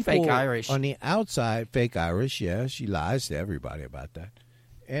 So people fake Irish on the outside, fake Irish, yeah, she lies to everybody about that.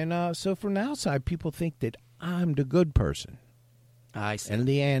 And so from the outside, people think that I'm the good person. I see. And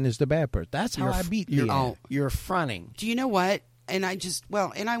Leanne is the bad person. That's how I beat Leanne. You're fronting. Do you know what? And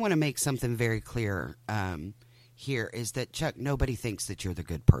I want to make something very clear here is that, Chuck, nobody thinks that you're the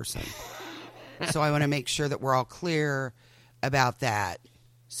good person. So I want to make sure that we're all clear about that.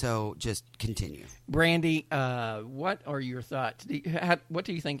 So just continue. Brandy, what are your thoughts? What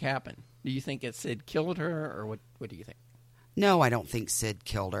do you think happened? Do you think that Sid killed her, or what do you think? No, I don't think Sid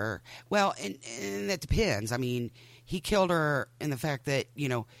killed her. Well, and that depends. I mean, he killed her in the fact that,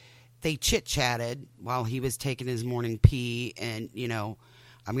 they chit-chatted while he was taking his morning pee, and,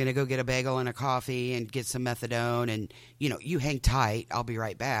 I'm going to go get a bagel and a coffee and get some methadone, and, you hang tight, I'll be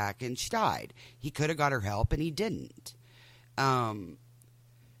right back. And she died. He could have got her help, and he didn't.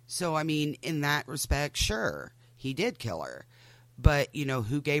 So, I mean, in that respect, sure, he did kill her. But,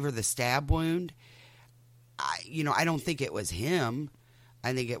 who gave her the stab wound? I don't think it was him.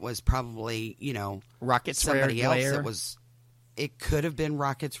 I think it was probably, Rocket's somebody red else glare. that was. It could have been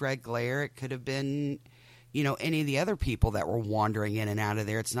Rocket's red glare. It could have been, any of the other people that were wandering in and out of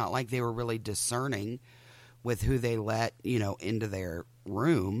there. It's not like they were really discerning with who they let, into their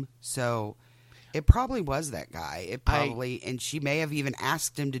room. So, It probably was that guy. And she may have even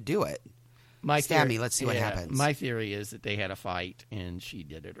asked him to do it. Stab me. Let's see what happens. My theory is that they had a fight and she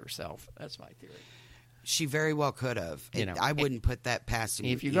did it herself. That's my theory. She very well could have. I wouldn't put that past him.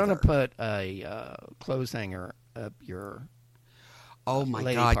 If you're going to put a clothes hanger up your oh my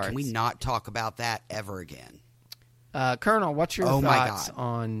lady God, parts. can we not talk about that ever again? Colonel, what's your Oh, my thoughts God.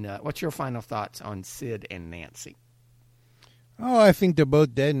 on what's your final thoughts on Sid and Nancy? Oh, I think they're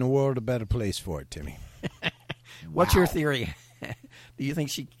both dead and the world a better place for it, Timmy. What's your theory? Do you think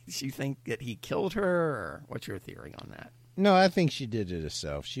she think that he killed her, or what's your theory on that? No, I think she did it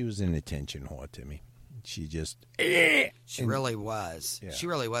herself. She was an attention whore, Timmy. She just... She really was. Yeah. She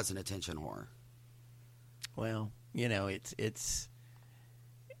really was an attention whore. Well, it's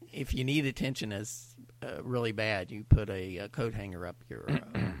if you need attention as really bad, you put a coat hanger up your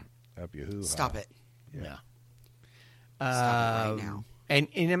Up your hoo-ha. Stop it. yeah. Stop it right now. And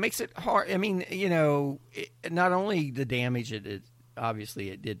it makes it hard. I mean, not only the damage it obviously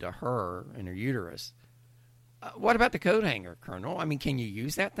it did to her and her uterus. What about the coat hanger, Colonel? I mean, can you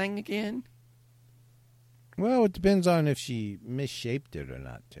use that thing again? Well, it depends on if she misshaped it or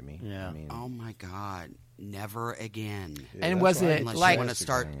not, Timmy. Yeah. I mean, Oh my God! Never again. yeah, And that's was why it Unless like- you want to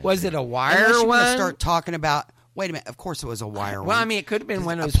start. Was it a Unless wire you want one? to start talking about. Wait a minute. Of course, it was a wire one. Well, I mean, it could have been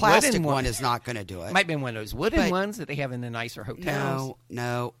one of a those plastic wooden one ones. is not going to do it. Might have been one of those wooden But- ones that they have in the nicer hotels.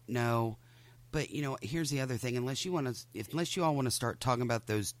 No. But here's the other thing. Unless you all want to start talking about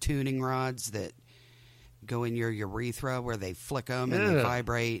those tuning rods that go in your urethra where they flick them and they Ugh.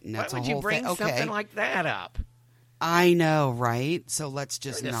 vibrate, and that's Why a would you whole bring thing. Okay, something like that up? I know, right? So let's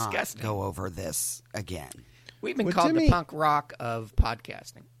just You're not disgusting. go over this again. We've been Well, called Timmy- the punk rock of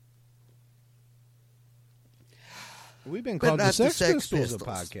podcasting. we've been But called the not the Sex Sex Pistols of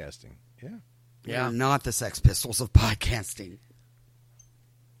Pistols. podcasting. Yeah. Yeah. We're not the Sex Pistols of podcasting.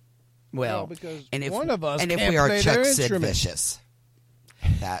 Well, because And if one of us and if can't we are play Chuck their Sid instrument. Vicious,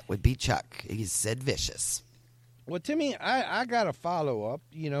 that would be Chuck. He's Sid Vicious. Well, Timmy, I got a follow-up.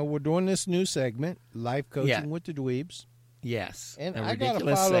 We're doing this new segment, Life Coaching Yeah. with the Dweebs. yes. And a I got a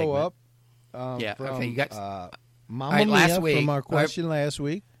ridiculous follow-up Yeah, from okay, you got- Mama All right, last Mia week- from our question last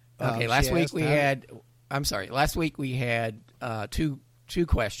week. Okay, She last week asked we how- had. I'm sorry. Last week we had two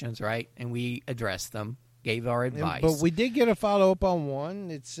questions, right? And we addressed them, gave our advice. But we did get a follow-up on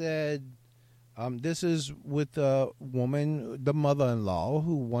one. It said, this is with a woman, the mother-in-law,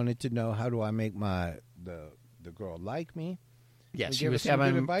 who wanted to know, how do I make the girl like me? yes, we she gave was us some good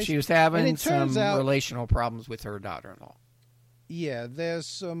having advice. she was And having it turns some out- relational problems with her daughter-in-law. Yeah, there's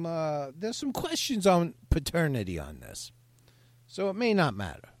some questions on paternity on this, so it may not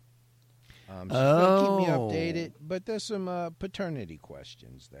matter. She's gonna keep me updated, but there's some paternity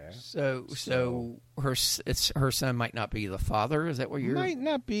questions there. So her son might not be the father. Is that what you're? Might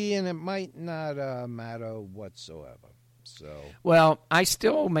not be, and it might not matter whatsoever. So, Well, I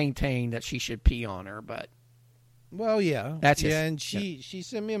still maintain that she should pee on her, but well, yeah, That's just- and she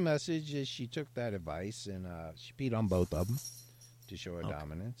sent me a message as she took that advice, and she peed on both of them to show her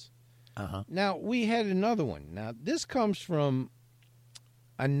dominance. uh-huh. Now, we had another one. Now, this comes from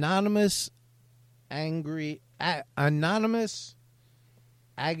Anonymous Agony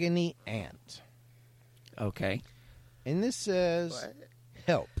Aunt. Okay. And this says,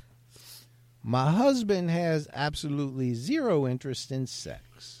 help. My husband has absolutely zero interest in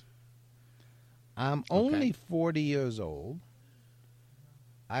sex. I'm only 40 years old.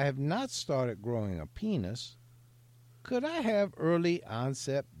 I have not started growing a penis. Could I have early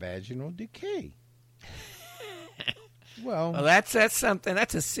onset vaginal decay? Well, that's something.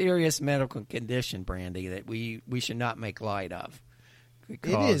 That's a serious medical condition, Brandy, that we should not make light of.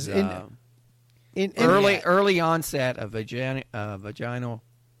 Because, it is. early onset of vaginal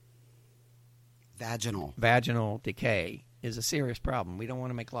decay is a serious problem. We don't want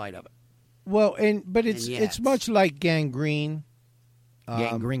to make light of it. Well, but it's And yet- it's much like gangrene.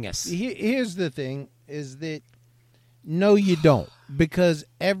 Gangrenous. Here's the thing: is that no, you don't, because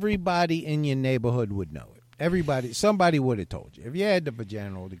everybody in your neighborhood would know it. Somebody would have told you if you had the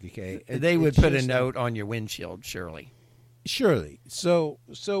vaginal decay. They would it's put a just note on your windshield, surely. Surely. So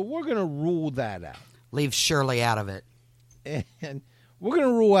we're going to rule that out. Leave Shirley out of it. And we're going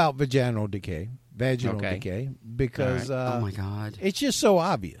to rule out vaginal decay, Okay. decay, because Oh my God. it's just so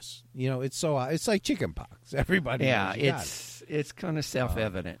obvious. It's like chicken pox. Everybody knows you got it. it's kind of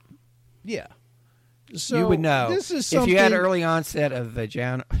self-evident. Yeah. So you would know This is if something, you had early onset of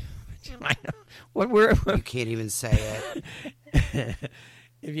vagina. What we're You can't even say it.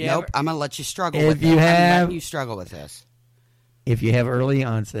 if you Nope. have, I'm gonna let you struggle If with you it. I'm have- letting you struggle with this. if you have early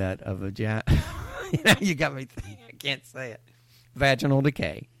onset of vagina, you got me. I can't say it. Vaginal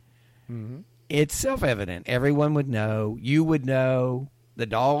decay. Mm-hmm. It's self-evident. Everyone would know. You would know. The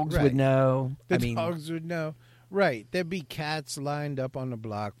dogs would know. The dogs would know. Right. There'd be cats lined up on the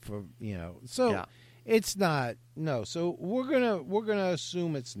block for, So it's not. No. So we're gonna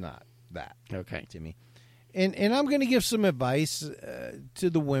assume it's not that. Okay. Timmy. And I'm going to give some advice to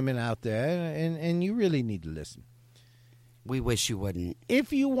the women out there, and you really need to listen. We wish you wouldn't.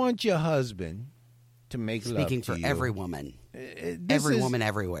 If you want your husband to make love to you. Speaking for every woman. Every woman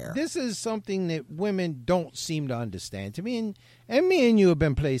everywhere. This is something that women don't seem to understand. To me, and me and you have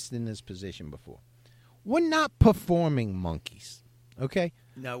been placed in this position before. We're not performing monkeys, okay?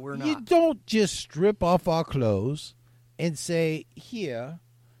 No, we're not. You don't just strip off our clothes and say, here,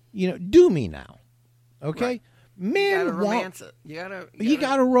 do me now. Okay, right. Men you gotta romance it. You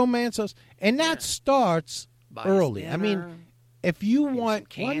gotta romance us, and that starts Buy early. dinner, I mean, if you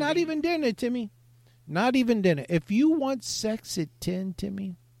want, well, not even dinner, Timmy, not even dinner. If you want sex at 10,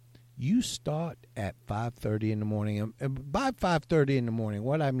 Timmy, you start at 5:30 in the morning. And by 5:30 in the morning,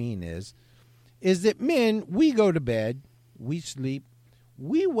 what I mean is that men, we go to bed, we sleep,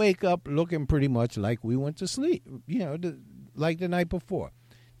 we wake up looking pretty much like we went to sleep. Like the night before.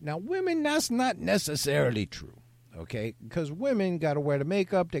 Now, women, that's not necessarily true, okay? Because women got to wear the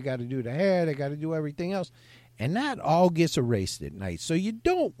makeup, they got to do the hair, they got to do everything else. And that all gets erased at night. So you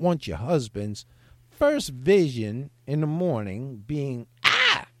don't want your husband's first vision in the morning being,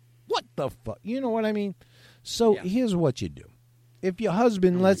 what the fuck? You know what I mean? So here's what you do. If your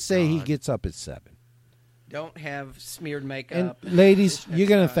husband, let's say he gets up at 7. Don't have smeared makeup. And ladies, you're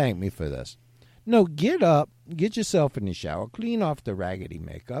going to thank me for this. No, get up, get yourself in the shower, clean off the raggedy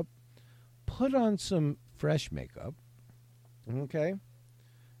makeup, put on some fresh makeup, okay?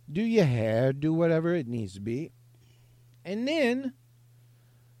 Do your hair, do whatever it needs to be, and then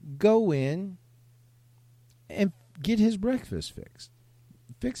go in and get his breakfast fixed.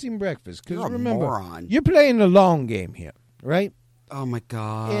 Fix him breakfast. Because remember, moron. You're playing the long game here, right? Oh, my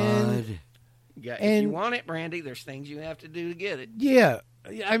God. If you want it, Brandy, there's things you have to do to get it. Yeah.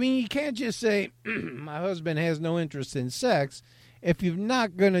 I mean, you can't just say, my husband has no interest in sex if you're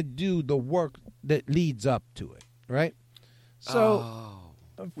not going to do the work that leads up to it, right? So,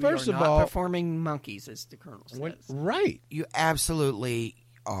 first we are of not all, performing monkeys, as the Colonel says. Right. You absolutely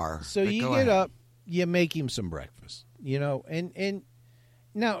are. So you get up, you make him some breakfast, and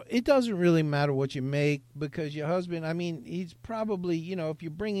now it doesn't really matter what you make because your husband, I mean, he's probably, if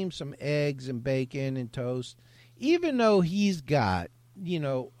you bring him some eggs and bacon and toast, even though he's got,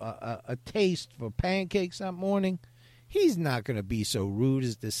 a taste for pancakes that morning, he's not going to be so rude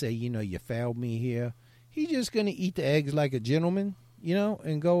as to say, you failed me here. He's just going to eat the eggs like a gentleman,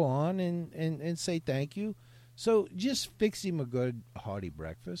 and go on and say thank you. So just fix him a good hearty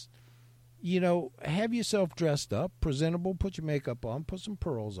breakfast. Have yourself dressed up, presentable, put your makeup on, put some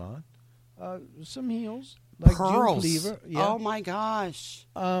pearls on, some heels. Like pearls? Jim Cleaver. Yeah. Oh, my gosh.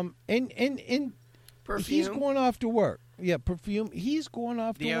 And perfume. He's going off to work. Yeah, perfume. He's going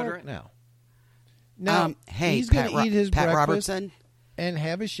off to work now. Hey, he's going to eat his Pat breakfast Robertson, and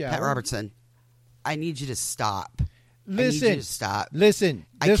have a shower. Pat Robertson, I need you to stop. Listen, I need you to stop. Listen,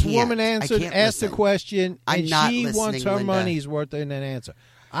 this woman asked the question, and she wants her Linda. money's worth in an answer.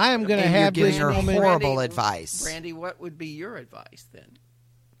 I am going to have you're this giving her woman. horrible advice. Brandy, what would be your advice then?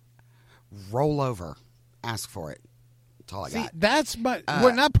 Roll over. Ask for it. That's all I got. That's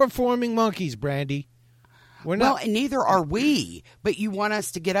we're not performing monkeys, Brandy. We're not. Well, and neither are we. But you want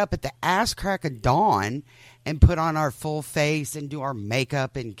us to get up at the ass crack of dawn and put on our full face and do our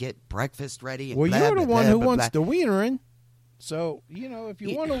makeup and get breakfast ready. And well, blah, you're blah, the one blah, who blah, wants blah. the wienering. So, if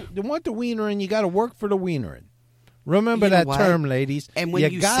you want the wienering, you got to work for the wienering. Remember that term, ladies. And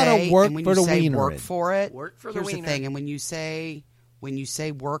when you gotta say, work and when for you the say wienering. work for it, Work for the here's the wiener. thing. And when you say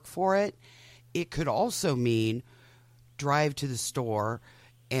work for it, it could also mean drive to the store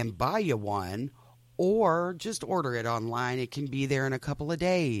and buy you one, or just order it online. It can be there in a couple of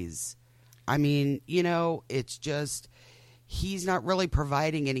days. I mean, it's just he's not really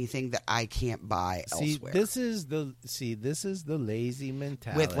providing anything that I can't buy elsewhere. This is the lazy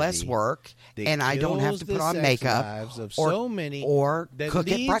mentality. With less work, that and I don't have kills to the put on sex makeup lives of or so many, or that cook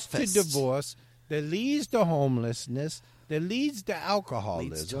at leads breakfast. to divorce, that leads to homelessness, that leads to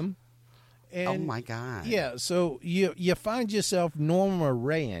alcoholism. Oh And my God! yeah, so you find yourself Norma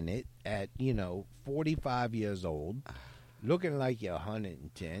Raying it at 45 years old, looking like you're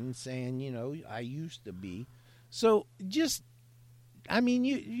 110, saying I used to be. So just, I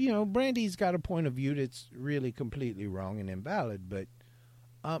mean, Brandy's got a point of view that's really completely wrong and invalid. But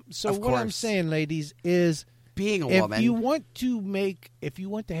so Of what I'm course. saying, ladies, is Being a if woman, you want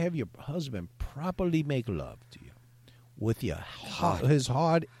to have your husband properly make love to you, with your heart, his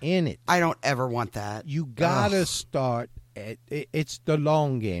heart in it. I don't ever want that. You gotta start at. It's the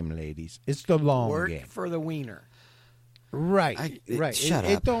long game, ladies. It's the long Work game. for the wiener. Right, right. Shut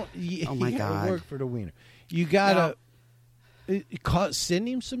It up. don't. Oh my you gotta God. work for the wiener. You gotta send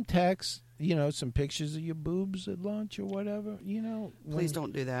him some texts. Some pictures of your boobs at lunch or whatever. Please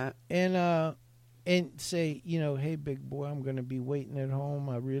don't do that. And say, hey, big boy, I'm going to be waiting at home.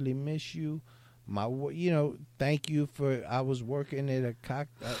 I really miss you. Thank you for. I was working at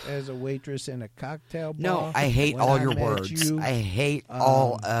as a waitress in a cocktail bar. No, I hate when all I your met words. you. I hate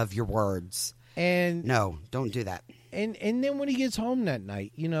all of your words. And No, don't do that. and then when he gets home that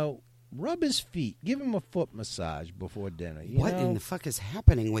night, rub his feet, give him a foot massage before dinner. What in the fuck is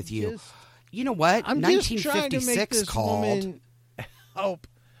happening with you? Just- You know what? I'm just trying to make 1956 this called. woman help.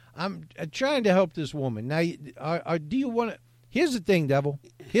 I'm trying to help this woman. Now, do you want to? Here's the thing, Devil.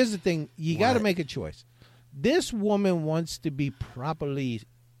 Here's the thing. You got to What? make a choice. This woman wants to be properly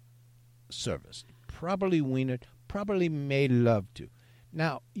serviced, properly weaned, properly made love to.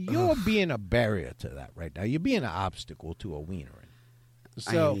 Now, you're being a barrier to that right now. You're being an obstacle to a wienering. I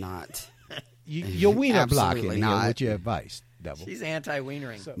So am not. you're wiener blocking Absolutely here not. with your advice, Devil. She's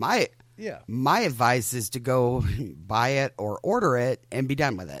anti-wienering. Yeah. My advice is to go buy it or order it and be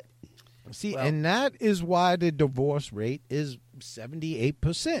done with it. See, Well- and that is why the divorce rate is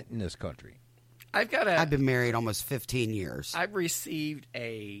 78% in this country. I've got I've been married almost 15 years. I've received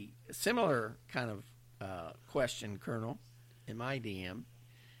a similar kind of question, Colonel, in my DM.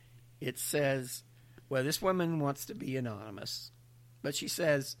 It says, well, this woman wants to be anonymous, but she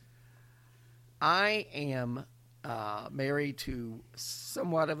says, I am married to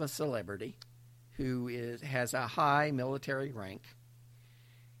somewhat of a celebrity who has a high military rank,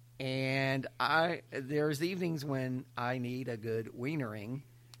 and there's evenings when I need a good wienering,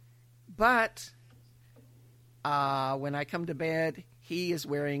 but when I come to bed, he is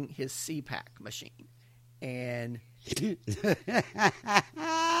wearing his CPAC machine, and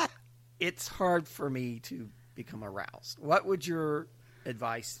it's hard for me to become aroused. What would your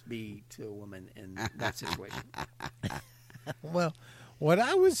advice be to a woman in that situation? Well, what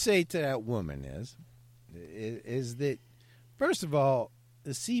I would say to that woman is that, first of all,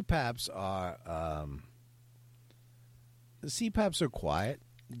 the CPAPs are quiet.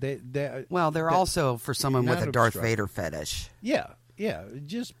 They're also for someone with not a Darth obstructive. Vader fetish. Yeah.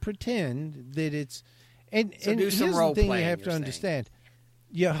 Just pretend that it's and So and do here's some the role thing you playing, have to you're saying. understand: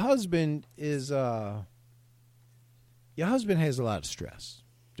 your husband has a lot of stress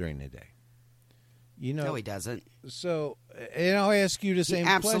during the day. No, he doesn't. So, and I'll ask you the He same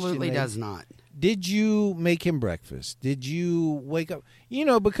absolutely question. does not. Did you make him breakfast? Did you wake up?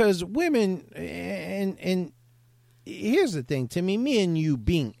 Because women, and here's the thing, Timmy, me and you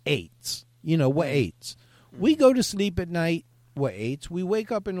being eights, we're eights. We go to sleep at night, we're eights. We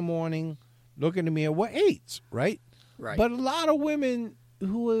wake up in the morning, look in the mirror, we're eights, right? Right. But a lot of women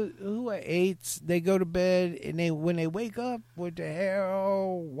who are eights, they go to bed, and when they wake up with the hair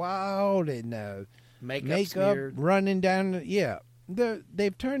all wild and Makeup smeared. running down.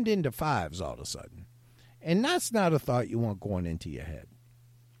 They've turned into fives all of a sudden, and that's not a thought you want going into your head.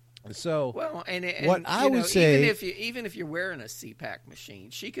 So, Well, and what I would say, even if you're wearing a CPAC machine,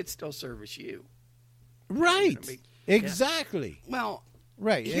 she could still service you. right, I mean, exactly, Well,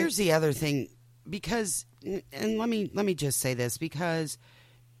 right. here's the other thing, because, and let me just say this, because,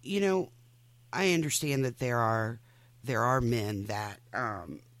 I understand that there are men that,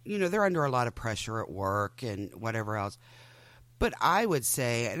 they're under a lot of pressure at work and whatever else. But I would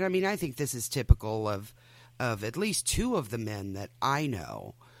say, and I think this is typical of at least two of the men that I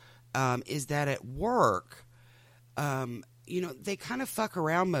know, is that at work, they kind of fuck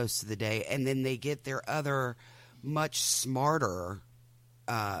around most of the day, and then they get their other much smarter,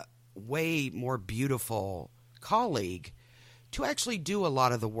 way more beautiful colleague to actually do a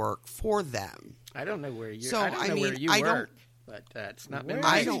lot of the work for them. I don't know where you. So, I don't know where you I don't- work, but it's not been Where my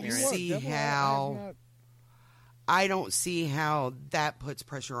I do don't you experience. work, see Devil? how- I'm not- I don't see how that puts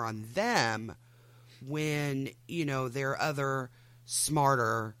pressure on them when, their other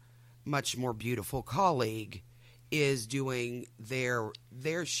smarter, much more beautiful colleague is doing their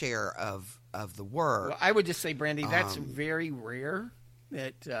share of the work. Well, I would just say, Brandy, that's very rare.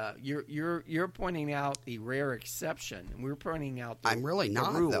 That you're pointing out the rare exception, and we're pointing out. I'm really the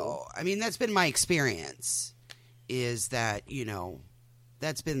not, rule. though. That's been my experience, is that,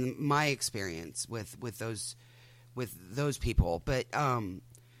 that's been my experience with those people. But,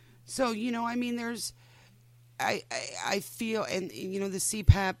 so, there's, I feel, and, the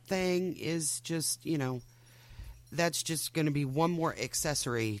CPAP thing is just, that's just going to be one more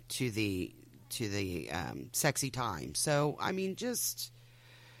accessory to the sexy time. So I mean, just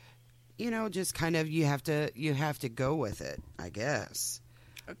just kind of you have to go with it, I guess.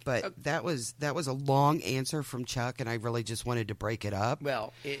 But that was a long answer from Chuck, and I really just wanted to break it up.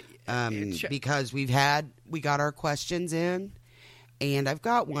 Well, because we got our questions in, and I've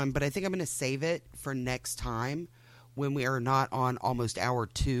got one, but I think I'm going to save it for next time when we are not on almost hour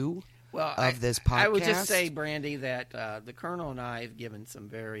 2 of this podcast. I would just say, Brandy, that the Colonel and I have given some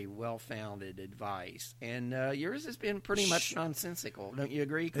very well-founded advice, and yours has been pretty much nonsensical. Don't you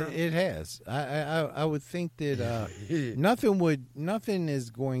agree, Colonel? It has. I would think that nothing is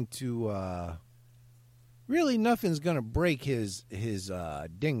going to really nothing's going to break his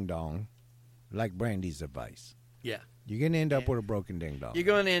ding dong like Brandy's advice. Yeah. You're going to end up with a broken ding dong. You're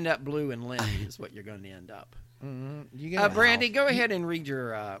going to end up blue and limp is what you're going to end up. Mm-hmm. Brandy, go ahead and read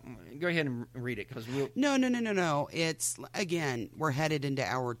your. Go ahead and read it because we'll. No. It's again, we're headed into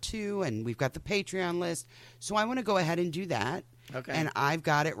hour 2, and we've got the Patreon list. So I want to go ahead and do that. Okay. And I've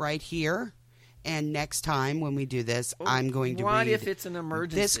got it right here. And next time when we do this, I'm going to read. What if it's an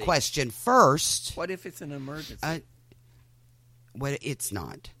emergency? This question first. What if it's an emergency? What it's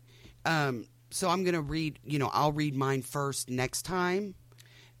not. So I'm going to read. I'll read mine first next time.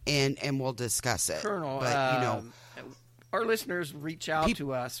 And we'll discuss it. Colonel, but, our listeners reach out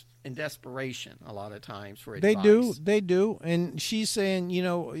to us in desperation a lot of times for advice. They do. And she's saying,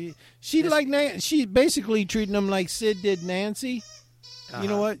 she's basically treating them like Sid did Nancy. You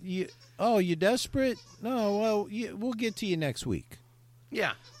know what? You're desperate? No, well, we'll get to you next week.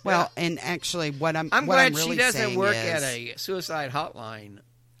 Yeah. Well, and actually, I'm glad really she doesn't work is, at a suicide hotline.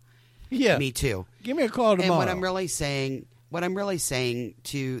 Yeah. Me too. Give me a call tomorrow. And what I'm really saying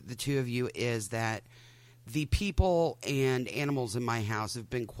to the two of you is that the people and animals in my house have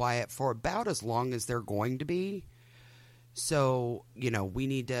been quiet for about as long as they're going to be. So, we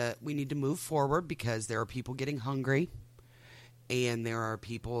need to move forward because there are people getting hungry, and there are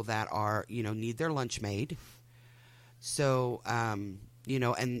people that are, need their lunch made. So, and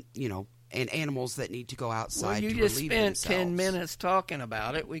animals that need to go outside to relieve themselves. Well, you just spent 10 minutes talking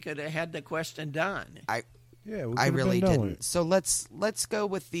about it. We could have had the question done. I really didn't. So let's go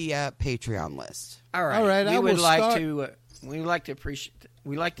with the Patreon list. All right. We like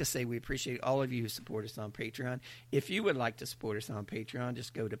to say we appreciate all of you who support us on Patreon. If you would like to support us on Patreon,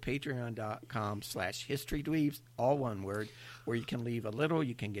 just go to patreon.com/historydweebs, all one word, where you can leave a little,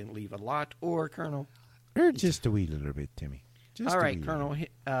 you can leave a lot, or Colonel. Or just a wee little bit, Timmy. All right, Colonel.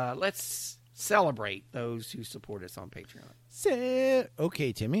 Let's celebrate those who support us on Patreon.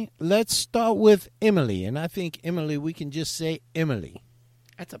 Okay, Timmy. Let's start with Emily, and I think Emily, we can just say Emily.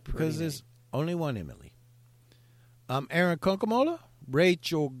 That's a pretty because name. There's only one Emily. Aaron Kunkamola,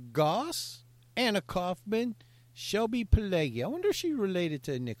 Rachel Goss, Anna Kaufman, Shelby Pileggi. I wonder if she's related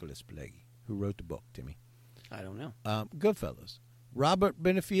to Nicholas Pileggi, who wrote the book, Timmy. I don't know. Goodfellas. Robert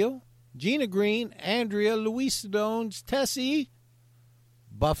Benefiel, Gina Green, Andrea, Louise Stones, Tessie,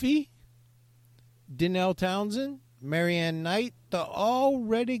 Buffy, Danelle Townsend, Marianne Knight, the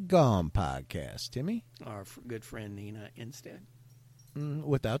Already Gone podcast, Timmy. Our good friend Nina Instead.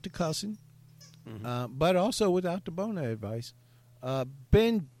 Without the cussing, but also without the Bona advice.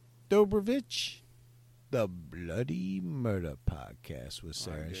 Ben Dobrovich, the Bloody Murder podcast with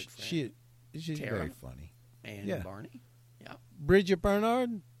Sarah. She's Tara, very funny. And Barney. Yeah. Bridget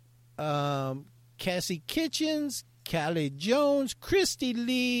Bernard, Cassie Kitchens, Callie Jones, Christy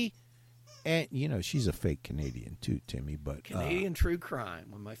Lee, and she's a fake Canadian too, Timmy. But Canadian True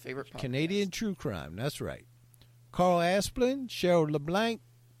Crime, one of my favorite podcasts. Canadian True Crime, that's right. Carl Asplin, Cheryl LeBlanc,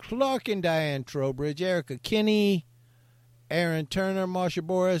 Clark and Diane Trowbridge, Erica Kinney, Aaron Turner, Marsha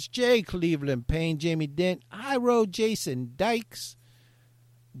Boris, Jay Cleveland Payne, Jamie Dent, Iro, Jason Dykes,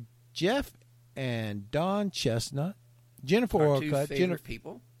 Jeff and Don Chestnut, Jennifer Orcutt,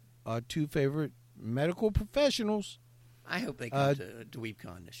 our two favorite medical professionals. I hope they come to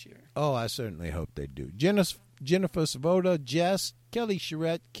DweebCon this year. Oh, I certainly hope they do. Jennifer Savoda, Jess, Kelly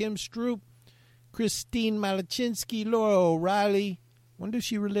Charette, Kim Stroop, Christine Malachinsky, Laura O'Reilly. Wonder if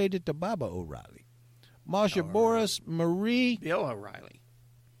she related to Baba O'Reilly. Marsha Boris, Marie. Bill O'Reilly.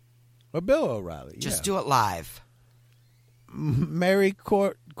 Or Bill O'Reilly. Just do it live. Mary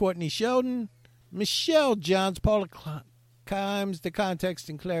Courtney Sheldon, Michelle Johns, Paula Kimes, the Context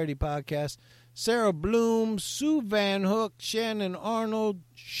and Clarity podcast, Sarah Bloom, Sue Van Hook, Shannon Arnold,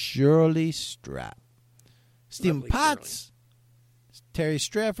 Shirley Strapp, Stephen Potts, Terry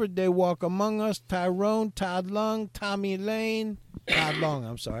Strafford, They Walk Among Us, Tyrone, Todd Long, Tommy Lane, Todd Long,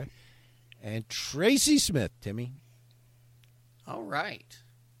 I'm sorry, and Tracy Smith, Timmy. All right.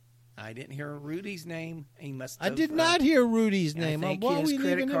 I didn't hear Rudy's name. He must. I did not hear Rudy's name. I think Why his we credit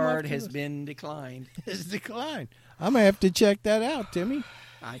leaving him card off has the been declined. It's declined. I'm gonna have to check that out, Timmy.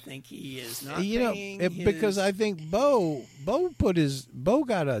 I think he is not paying because I think Bo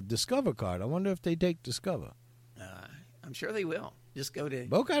got a Discover card. I wonder if they take Discover. I'm sure they will. Just go to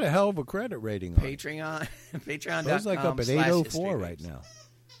Bo got a hell of a credit rating on Patreon. Patreon.com. Bo's like up at 804 right now.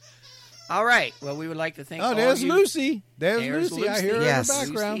 All right. Well, we would like to thank. Oh, there's Lucy. There's Lucy. I hear her Yes. in the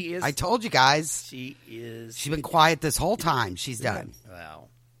background. Lucy is, I told you guys. She's been quiet this whole time. She's done. Well,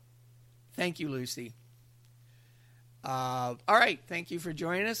 thank you, Lucy. All right. Thank you for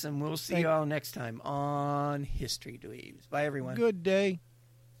joining us, and we'll see you all next time on History Dweebs. Bye, everyone. Good day.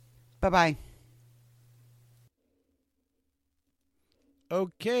 Bye-bye.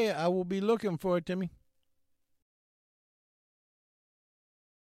 Okay, I will be looking for it, Timmy.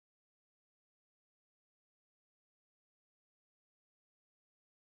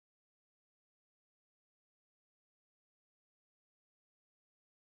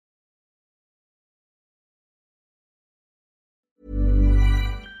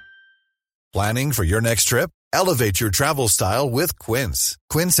 Planning for your next trip? Elevate your travel style with Quince.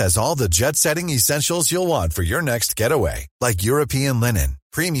 Quince has all the jet-setting essentials you'll want for your next getaway, like European linen,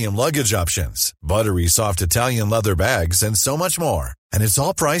 premium luggage options, buttery soft Italian leather bags, and so much more. And it's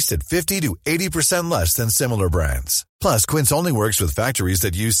all priced at 50 to 80% less than similar brands. Plus, Quince only works with factories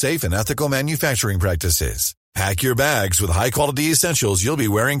that use safe and ethical manufacturing practices. Pack your bags with high-quality essentials you'll be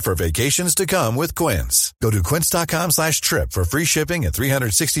wearing for vacations to come with Quince. Go to quince.com/trip for free shipping and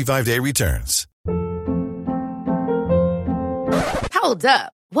 365-day returns. Hold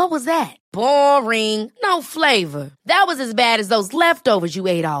up. What was that? Boring. No flavor. That was as bad as those leftovers you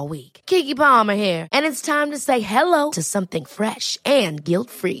ate all week. Keke Palmer here, and it's time to say hello to something fresh and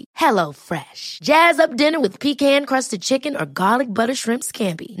guilt-free. Hello Fresh. Jazz up dinner with pecan-crusted chicken or garlic butter shrimp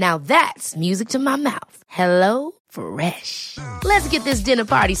scampi. Now that's music to my mouth. Hello Fresh. Let's get this dinner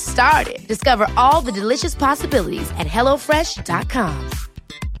party started. Discover all the delicious possibilities at HelloFresh.com.